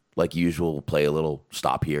like usual. We'll play a little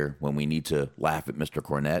stop here when we need to laugh at Mr.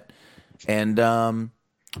 Cornette. And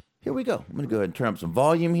here we go. I'm going to go ahead and turn up some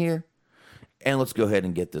volume here. And let's go ahead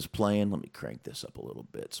and get this playing. Let me crank this up a little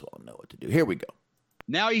bit so I'll know what to do. Here we go.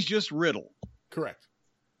 Now he's just Riddle. Correct.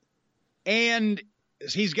 And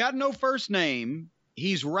he's got no first name.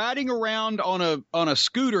 He's riding around on a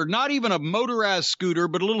scooter, not even a motorized scooter,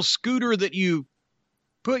 but a little scooter that you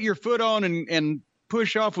put your foot on and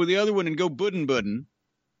push off with the other one and go buddin'.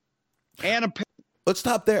 And let's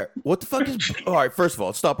stop there. What the fuck is... All right, first of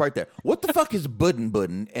all, stop right there. What the fuck is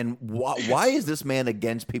buddin', and why is this man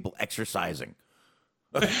against people exercising?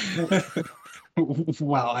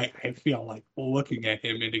 Well, I feel like looking at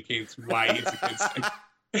him indicates why he's against it.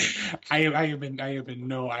 I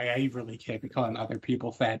really can't be calling other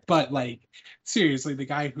people fat, but like seriously, the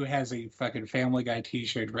guy who has a fucking Family Guy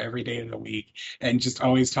T-shirt for every day of the week and just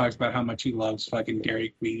always talks about how much he loves fucking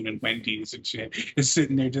Dairy Queen and Wendy's and shit is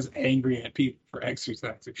sitting there just angry at people for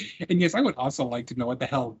exercising. And yes, I would also like to know what the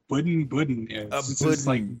hell Buddin is.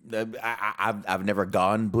 I've never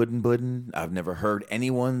gone Buddin. I've never heard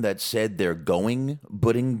anyone that said they're going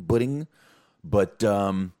Budding. But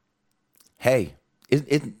hey.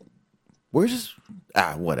 Where's this?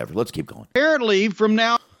 Whatever. Let's keep going. Apparently, from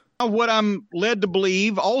now, what I'm led to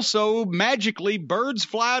believe, also magically, birds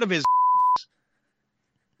fly out of his.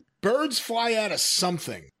 Birds fly out of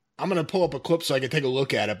something. I'm going to pull up a clip so I can take a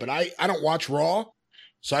look at it, but I don't watch Raw,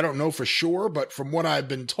 so I don't know for sure, but from what I've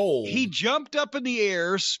been told. He jumped up in the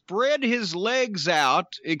air, spread his legs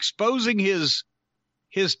out, exposing his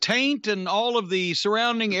taint and all of the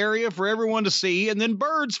surrounding area for everyone to see, and then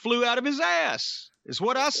birds flew out of his ass. Is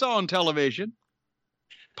what I saw on television.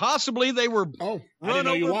 Possibly they were I didn't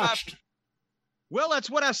know you watched. Well, that's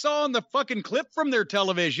what I saw on the fucking clip from their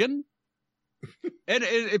television. And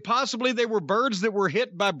possibly they were birds that were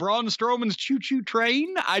hit by Braun Strowman's choo-choo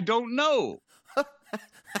train. I don't know. All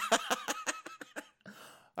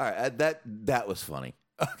right, that was funny.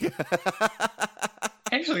 Okay.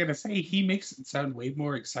 Actually, going to say he makes it sound way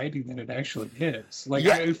more exciting than it actually is. Like,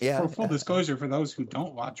 for full disclosure, for those who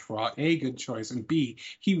don't watch Raw, A, good choice, and B,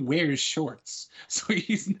 he wears shorts, so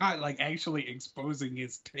he's not like actually exposing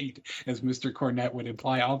his taint as Mr. Cornette would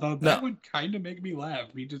imply. Although that would kind of make me laugh.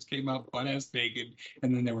 He just came out butt-ass naked,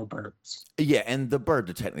 and then there were birds. Yeah, and the birds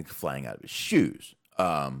are technically flying out of his shoes,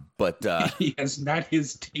 but yes, not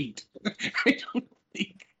his taint. I don't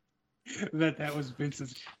think that was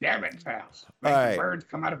Vince's. Damn it, pal! Make the birds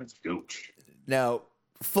come out of his gooch. Now,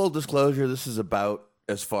 full disclosure, this is about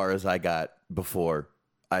as far as I got before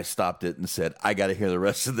I stopped it and said, I got to hear the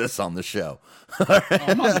rest of this on the show.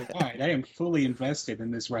 I'm on the ride. I am fully invested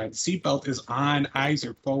in this ride. Seatbelt is on, eyes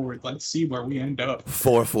are forward. Let's see where we end up.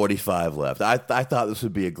 4:45 left. I thought this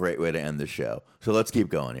would be a great way to end the show. So let's keep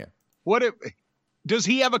going here. Does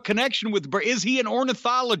he have a connection with birds? Is he an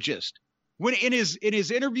ornithologist? When in his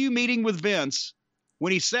interview meeting with Vince,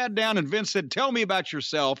 when he sat down and Vince said, "Tell me about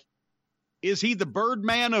yourself," is he the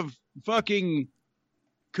Birdman of fucking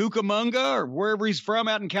Cucamonga or wherever he's from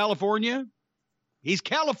out in California? He's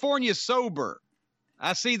California sober.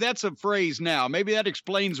 I see that's a phrase now. Maybe that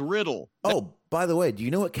explains Riddle. Oh, by the way, do you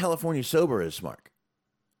know what California sober is, Mark?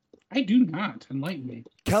 I do not. Enlighten me.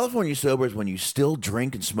 California sober is when you still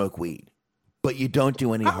drink and smoke weed, but you don't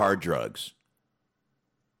do any hard drugs.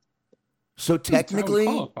 So technically,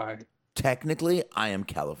 I am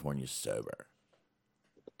California sober.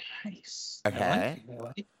 Nice. Okay.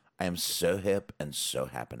 I am so hip and so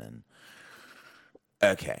happening.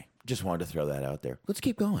 Okay. Just wanted to throw that out there. Let's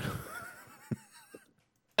keep going.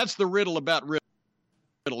 That's the riddle about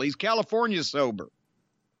Riddle. He's California sober.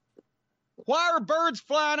 Why are birds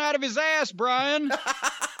flying out of his ass, Brian?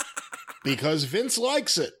 Because Vince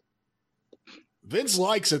likes it. Vince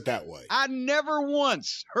likes it that way. I never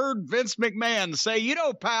once heard Vince McMahon say,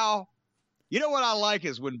 pal, you know what I like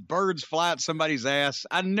is when birds fly at somebody's ass.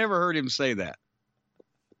 I never heard him say that.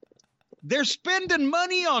 They're spending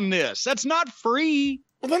money on this. That's not free.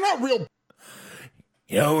 Well, they're not real.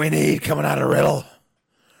 You know what we need coming out of Riddle?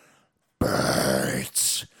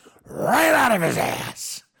 Birds right out of his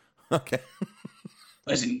ass. Okay.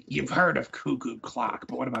 Listen, you've heard of cuckoo clock,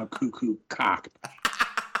 but what about cuckoo cock?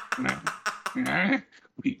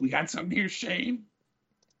 We got something here, Shane.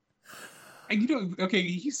 And okay,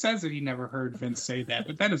 he says that he never heard Vince say that,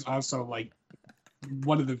 but that is also like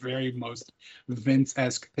one of the very most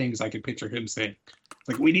Vince-esque things I could picture him saying. It's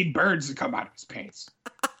like, we need birds to come out of his pants.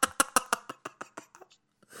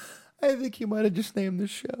 I think you might have just named the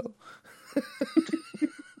show.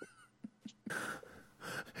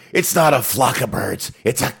 It's not a flock of birds.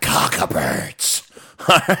 It's a cock of birds.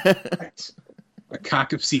 Right. A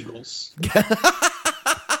cock of seagulls.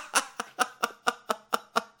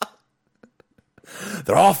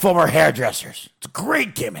 They're all former hairdressers. It's a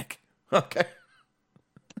great gimmick. Okay.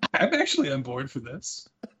 I'm actually on board for this.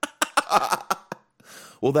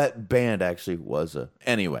 Well, that band actually was a...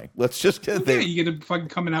 Anyway, let's just get there. Yeah, you get a fucking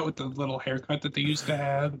coming out with the little haircut that they used to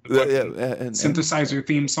have. And synthesizer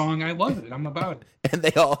theme song. I love it. I'm about it. And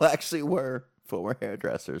they all actually were former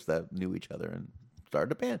hairdressers that knew each other and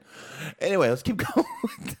started a band. Anyway, let's keep going.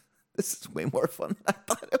 This is way more fun than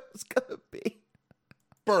I thought it was going to be.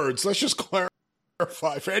 Birds. Let's just clarify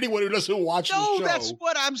clarify for anyone who doesn't watch the show. No, that's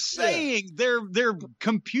what I'm saying. They're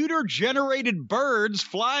computer-generated birds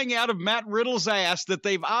flying out of Matt Riddle's ass that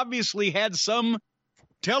they've obviously had some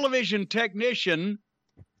television technician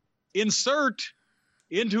insert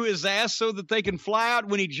into his ass so that they can fly out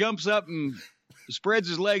when he jumps up and spreads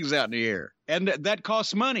his legs out in the air. And that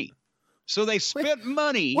costs money. So they spent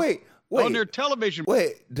money on their television.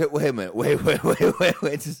 Wait a minute. Wait.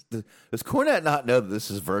 Does Cornette not know that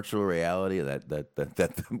this is virtual reality?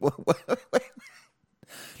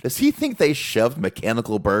 Does he think they shoved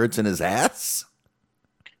mechanical birds in his ass?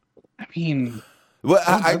 I mean,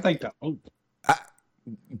 I think that.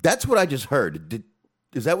 That's what I just heard.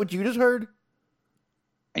 Is that what you just heard?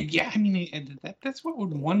 Yeah, I mean, that's what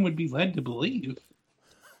one would be led to believe.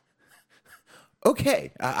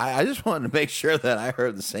 Okay, I just wanted to make sure that I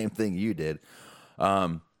heard the same thing you did.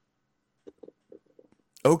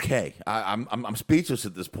 Okay, I'm speechless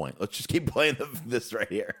at this point. Let's just keep playing this right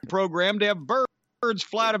here. Programmed to have birds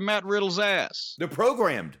fly to Matt Riddle's ass. They're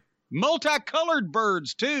programmed. Multicolored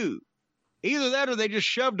birds, too. Either that or they just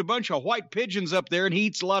shoved a bunch of white pigeons up there and he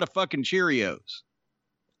eats a lot of fucking Cheerios.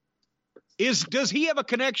 Does he have a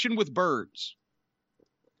connection with birds?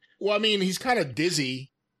 Well, I mean, he's kind of dizzy.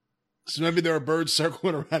 So maybe there are birds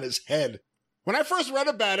circling around his head. When I first read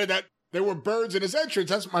about it, that there were birds in his entrance,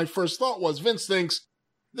 that's what my first thought was. Vince thinks,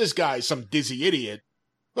 this guy's some dizzy idiot.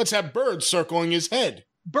 Let's have birds circling his head.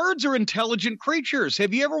 Birds are intelligent creatures.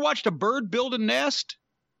 Have you ever watched a bird build a nest?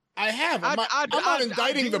 I have. I'm not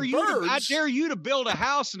indicting the birds. I dare you to build a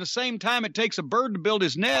house in the same time it takes a bird to build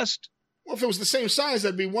his nest. Well, if it was the same size,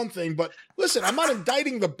 that'd be one thing. But listen, I'm not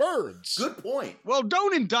indicting the birds. Good point. Well,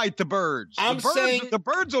 don't indict the birds. Saying the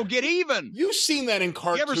birds will get even. You've seen that in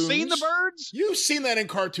cartoons. You ever seen the birds? You've seen that in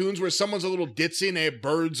cartoons where someone's a little ditzy and they have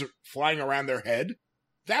birds flying around their head.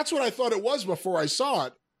 That's what I thought it was before I saw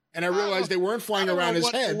it. And I realized they weren't flying around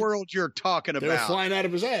his head. What world you're talking about? They were flying out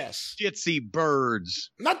of his ass. Ditzy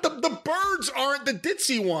birds. Not the birds aren't the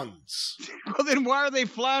ditzy ones. Well, then why are they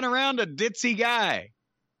flying around a ditzy guy?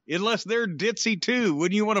 Unless they're ditzy too.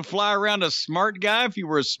 Wouldn't you want to fly around a smart guy if you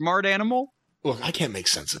were a smart animal? Look, I can't make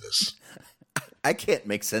sense of this. I can't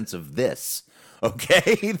make sense of this.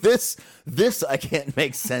 Okay? This I can't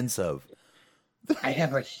make sense of. I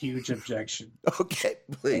have a huge objection. Okay,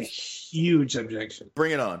 please. A huge objection.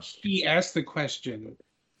 Bring it on. He asked the question,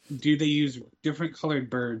 do they use different colored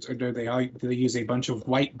birds or do they use a bunch of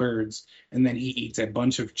white birds and then he eats a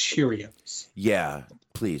bunch of Cheerios? Yeah,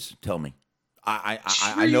 please tell me.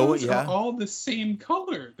 I know what. Yeah, are all the same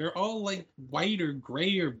color. They're all like white or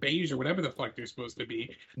gray or beige or whatever the fuck they're supposed to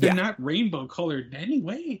be. They're not rainbow colored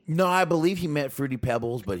anyway. No, I believe he meant Fruity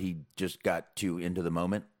Pebbles, but he just got too into the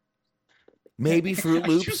moment. Maybe Fruit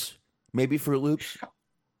Loops. Maybe Fruit Loops.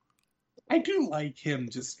 I do like him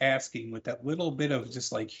just asking with that little bit of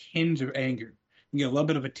just like hinge of anger. You get a little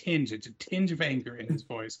bit of a tinge. It's a tinge of anger in his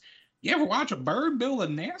voice. You ever watch a bird build a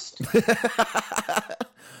nest?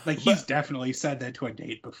 Like he's definitely said that to a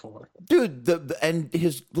date before. Dude, and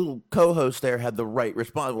his little co-host there had the right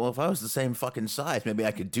response. Well, if I was the same fucking size, maybe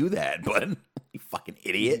I could do that, but you fucking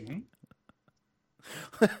idiot.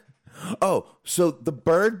 Mm-hmm. Oh, so the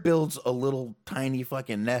bird builds a little tiny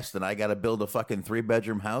fucking nest and I got to build a fucking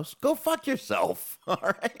 3-bedroom house? Go fuck yourself, all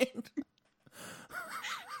right?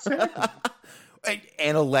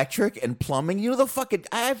 And electric and plumbing. You know the fucking...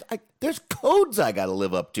 there's codes I got to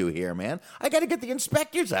live up to here, man. I got to get the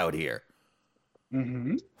inspectors out here.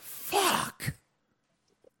 Mm-hmm. Fuck.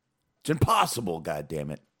 It's impossible,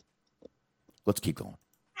 goddammit. Let's keep going.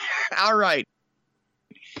 All right.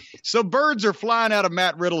 So birds are flying out of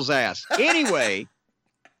Matt Riddle's ass. Anyway,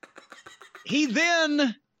 he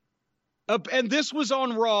then... and this was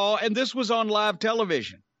on Raw, and this was on live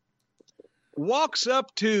television. Walks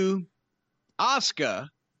up to Asuka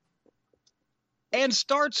and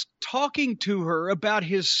starts talking to her about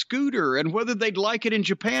his scooter and whether they'd like it in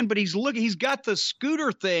Japan. But he's got the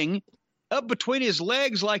scooter thing up between his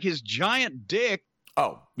legs like his giant dick.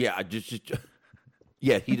 Oh yeah,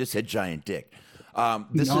 yeah. He just said giant dick.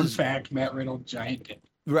 This is fact, Matt Riddle, giant dick.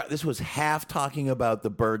 Right. This was half talking about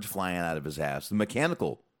the birds flying out of his ass, the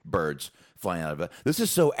mechanical birds flying out of it. This is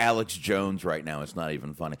so Alex Jones right now. It's not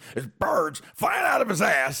even funny. There's birds flying out of his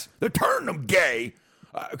ass. They're turning him gay.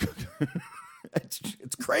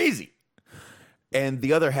 It's crazy. And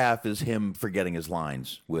the other half is him forgetting his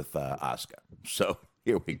lines with Asuka. So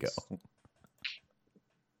here we go.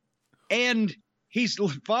 And he's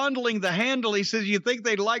fondling the handle. He says, you think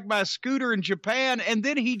they'd like my scooter in Japan? And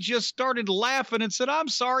then he just started laughing and said, I'm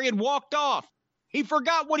sorry, and walked off. He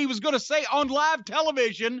forgot what he was going to say on live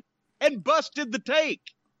television and busted the take.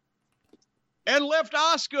 and left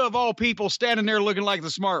Asuka, of all people, standing there looking like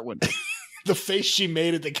the smart one. The face she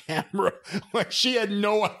made at the camera, like she had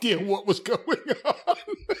no idea what was going on.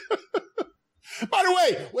 By the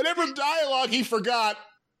way, whatever dialogue he forgot,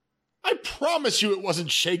 I promise you it wasn't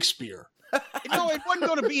Shakespeare. No, it wasn't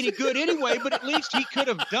going to be any good anyway, but at least he could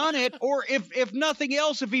have done it. Or if nothing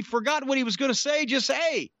else, if he forgot what he was going to say, just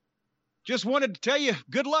say, just wanted to tell you,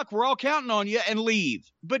 good luck, we're all counting on you, and leave.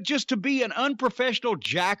 But just to be an unprofessional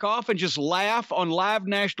jack-off and just laugh on live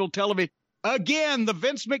national television. Again, the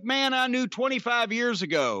Vince McMahon I knew 25 years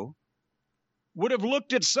ago would have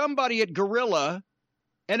looked at somebody at Gorilla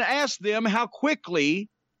and asked them how quickly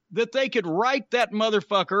that they could write that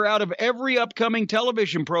motherfucker out of every upcoming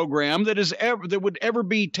television program that would ever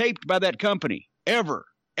be taped by that company. Ever.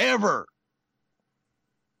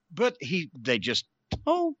 But he's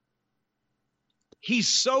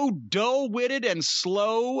so dull-witted and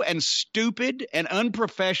slow and stupid and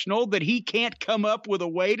unprofessional that he can't come up with a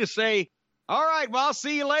way to say, all right, well, I'll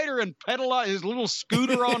see you later, and pedal his little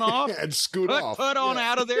scooter on off. And scoot off. Put on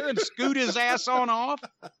out of there and scoot his ass on off.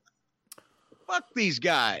 Fuck these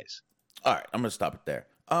guys. All right, I'm going to stop it there.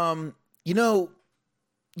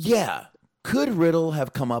 Yeah, could Riddle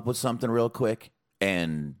have come up with something real quick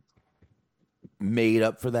and made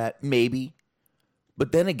up for that? Maybe.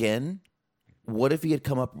 But then again, what if he had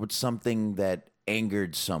come up with something that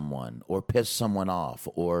angered someone or pissed someone off?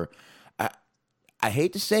 Or I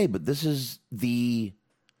hate to say, but this is the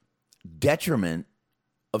detriment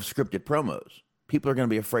of scripted promos. People are going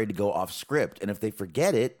to be afraid to go off script. And if they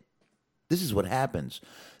forget it, this is what happens.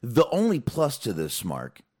 The only plus to this,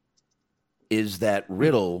 Mark, is that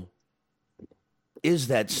Riddle is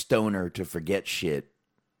that stoner to forget shit.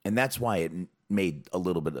 And that's why it made a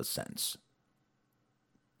little bit of sense.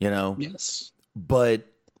 You know? Yes. But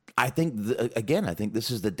I think, I think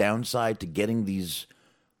this is the downside to getting these,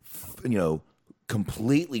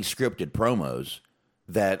 completely scripted promos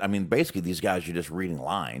that, basically these guys are just reading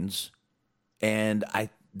lines. And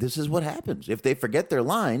this is what happens. If they forget their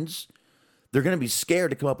lines, they're going to be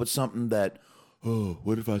scared to come up with something that, oh,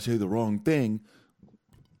 what if I say the wrong thing?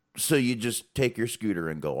 So you just take your scooter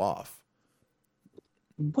and go off.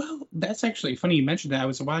 Well, that's actually funny you mentioned that. I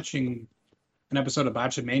was watching an episode of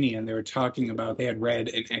Botchamania, and they were talking about, they had read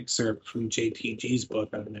an excerpt from JTG's book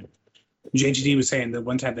on it. JTG was saying that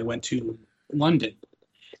one time they went to London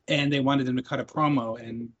and they wanted them to cut a promo,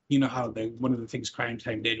 and you know how one of the things Crime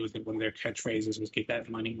Time did was that one of their catchphrases was "get that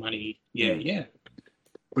money, yeah,"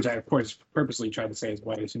 which I of course purposely tried to say as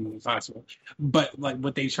white as humanly possible. But like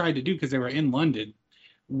what they tried to do, because they were in London,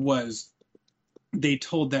 was they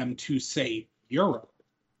told them to say euro,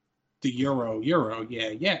 the euro,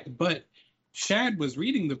 yeah. But Shad was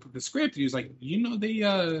reading the script. He was like, they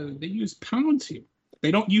use pounds here. They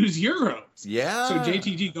don't use euros. Yeah. So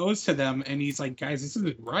JTG goes to them and he's like, guys, this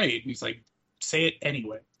isn't right. And he's like, say it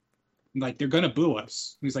anyway. And like, they're going to boo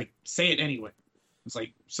us. And he's like, say it anyway. It's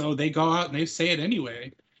like, so they go out and they say it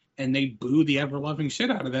anyway. And they boo the ever-loving shit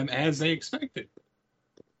out of them as they expected.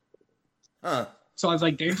 Huh. So I was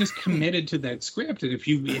like, they're just committed to that script. And if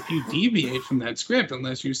you deviate from that script,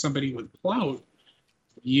 unless you're somebody with clout,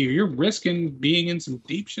 you're risking being in some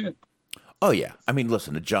deep shit. Oh, yeah.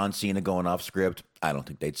 Listen, to John Cena going off script, I don't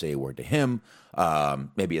think they'd say a word to him.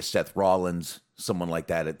 Maybe a Seth Rollins, someone like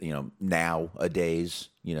that, nowadays,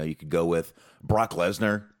 you could go with Brock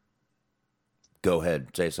Lesnar. Go ahead,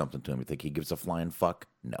 say something to him. You think he gives a flying fuck?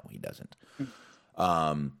 No, he doesn't.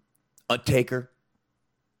 Taker,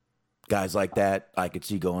 guys like that, I could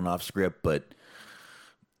see going off script, but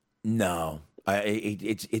no.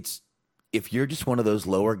 It's if you're just one of those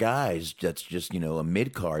lower guys that's just, a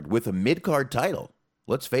mid-card with a mid-card title,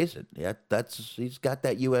 let's face it. Yeah, he's got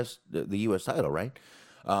that the US title, right?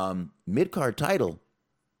 Mid-card title,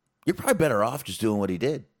 you're probably better off just doing what he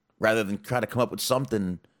did rather than try to come up with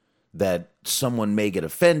something that someone may get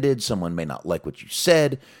offended, someone may not like what you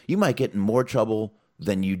said. You might get in more trouble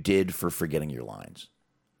than you did for forgetting your lines.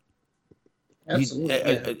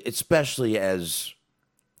 Absolutely. Especially as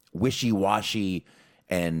wishy-washy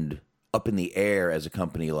and up in the air as a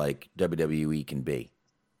company like WWE can be.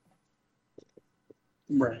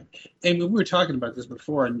 Right. And we were talking about this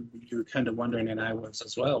before, and you were kind of wondering, and I was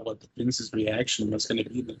as well, what Vince's reaction was going to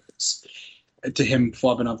be to him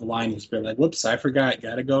flubbing up the line. He's been like, whoops, I forgot,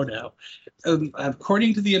 gotta go now.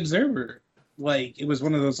 According to the Observer, like, it was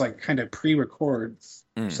one of those, like, kind of pre-record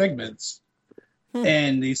segments.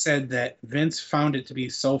 And they said that Vince found it to be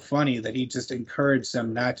so funny that he just encouraged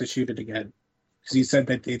them not to shoot it again. Because he said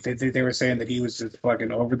that they were saying that he was just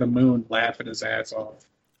fucking over the moon laughing his ass off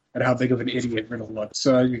at how big of an idiot Riddle looked.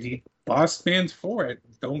 So he boss fans for it.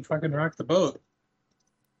 Don't fucking rock the boat.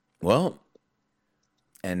 Well,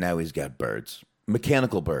 And now he's got birds.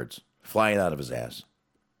 Mechanical birds flying out of his ass.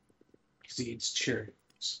 Because he eats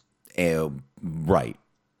Cheerios. Right.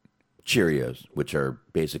 Cheerios, which are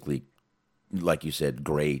basically, like you said,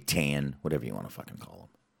 gray, tan, whatever you want to fucking call them.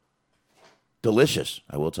 Delicious,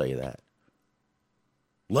 I will tell you that.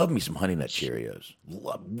 Love me some Honey Nut Cheerios.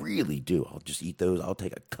 Really do. I'll just eat those. I'll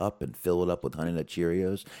take a cup and fill it up with Honey Nut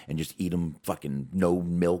Cheerios and just eat them fucking no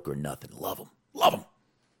milk or nothing. Love them. Love them.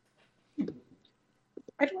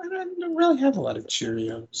 I don't really have a lot of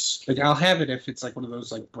Cheerios. Like, I'll have it if it's like one of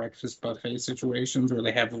those like breakfast buffet situations where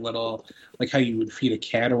they have the little, like how you would feed a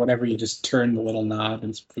cat or whatever. You just turn the little knob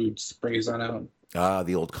and food sprays on out.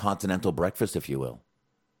 The old continental breakfast, if you will.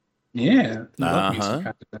 Yeah.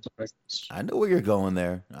 I know where you're going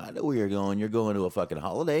there. I know where you're going. You're going to a fucking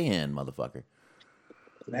Holiday Inn, motherfucker.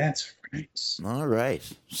 That's right. All right.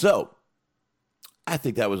 So, I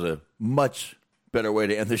think that was a much better way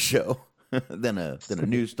to end the show than a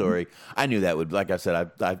news story. I knew that would, like I said,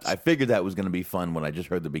 I figured that was going to be fun when I just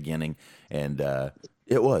heard the beginning, and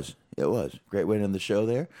it was. Great way to end the show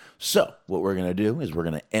there. So, what we're going to do is we're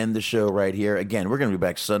going to end the show right here. Again, we're going to be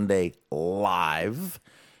back Sunday live.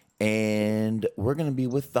 And we're going to be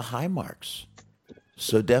with the High Marks.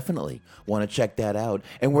 So definitely want to check that out.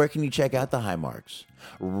 And where can you check out the High Marks?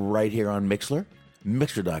 Right here on Mixler.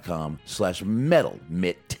 Mixler.com/Metal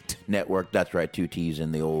Mitt Network. That's right, 2 T's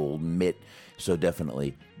in the old mitt. So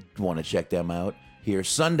definitely want to check them out here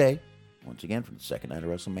Sunday. Once again, from the second night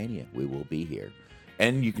of WrestleMania, we will be here.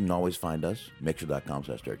 And you can always find us,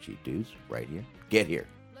 Mixler.com/DirtCheapDudes, right here. Get here.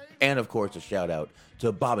 And, of course, a shout-out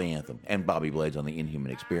to Bobby Anthem and Bobby Blades on the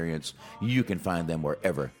Inhuman Experience. You can find them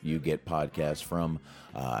wherever you get podcasts from.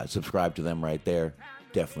 Subscribe to them right there.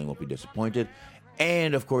 Definitely won't be disappointed.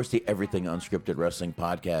 And, of course, the Everything Unscripted Wrestling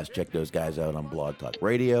Podcast. Check those guys out on Blog Talk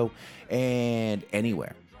Radio and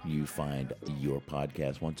anywhere you find your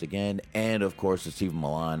podcast once again. And, of course, to Stephen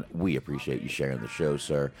Milan, we appreciate you sharing the show,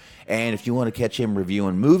 sir. And if you want to catch him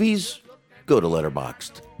reviewing movies, go to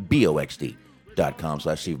Letterboxd,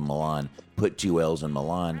 BOXD.com/Stephen Milan. Put 2 L's in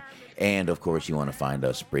Milan. And, of course, you want to find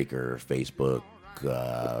us Spreaker, Facebook,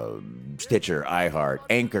 Stitcher, iHeart,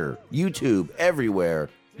 Anchor, YouTube, everywhere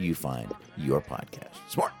you find your podcast.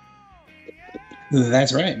 Smart.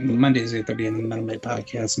 That's right. Mondays at 8:30 on the Metal Mitt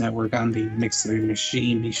Podcast Network on the Mixler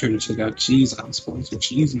Machine. Be sure to check out Cheese on Sports with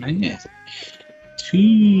Cheese Man.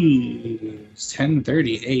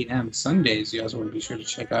 10:30 a.m. Sundays. You also want to be sure to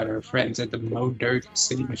check out our friends at the Mo Dirk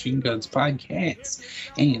City Machine Guns Podcast.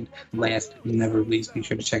 And last but never least, be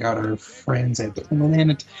sure to check out our friends at the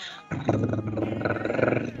Planet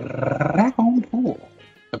Raccoon Pool.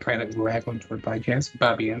 The Planet Raccoon Tour Podcast.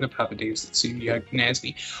 Bobby and the Papa Dave's CBI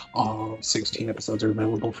Nasty. All 16 episodes are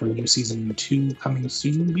available for new season 2 coming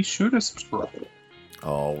soon. Be sure to subscribe.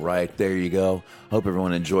 All right, there you go. Hope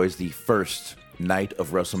everyone enjoys the first night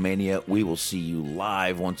of WrestleMania. We will see you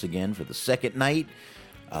live once again for the second night.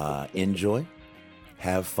 Enjoy.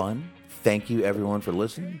 Have fun. Thank you, everyone, for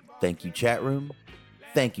listening. Thank you, chat room.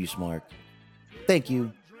 Thank you, Smart. Thank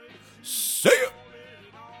you. See ya.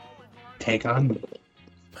 Take on me.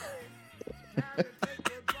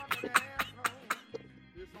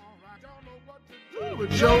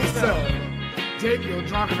 With yourself, take your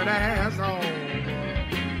drunken ass home.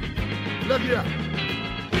 Look here,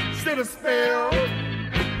 sit a spell,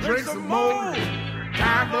 drink some more.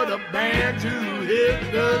 Time for the band to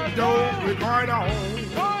hit the door. We're going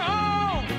home.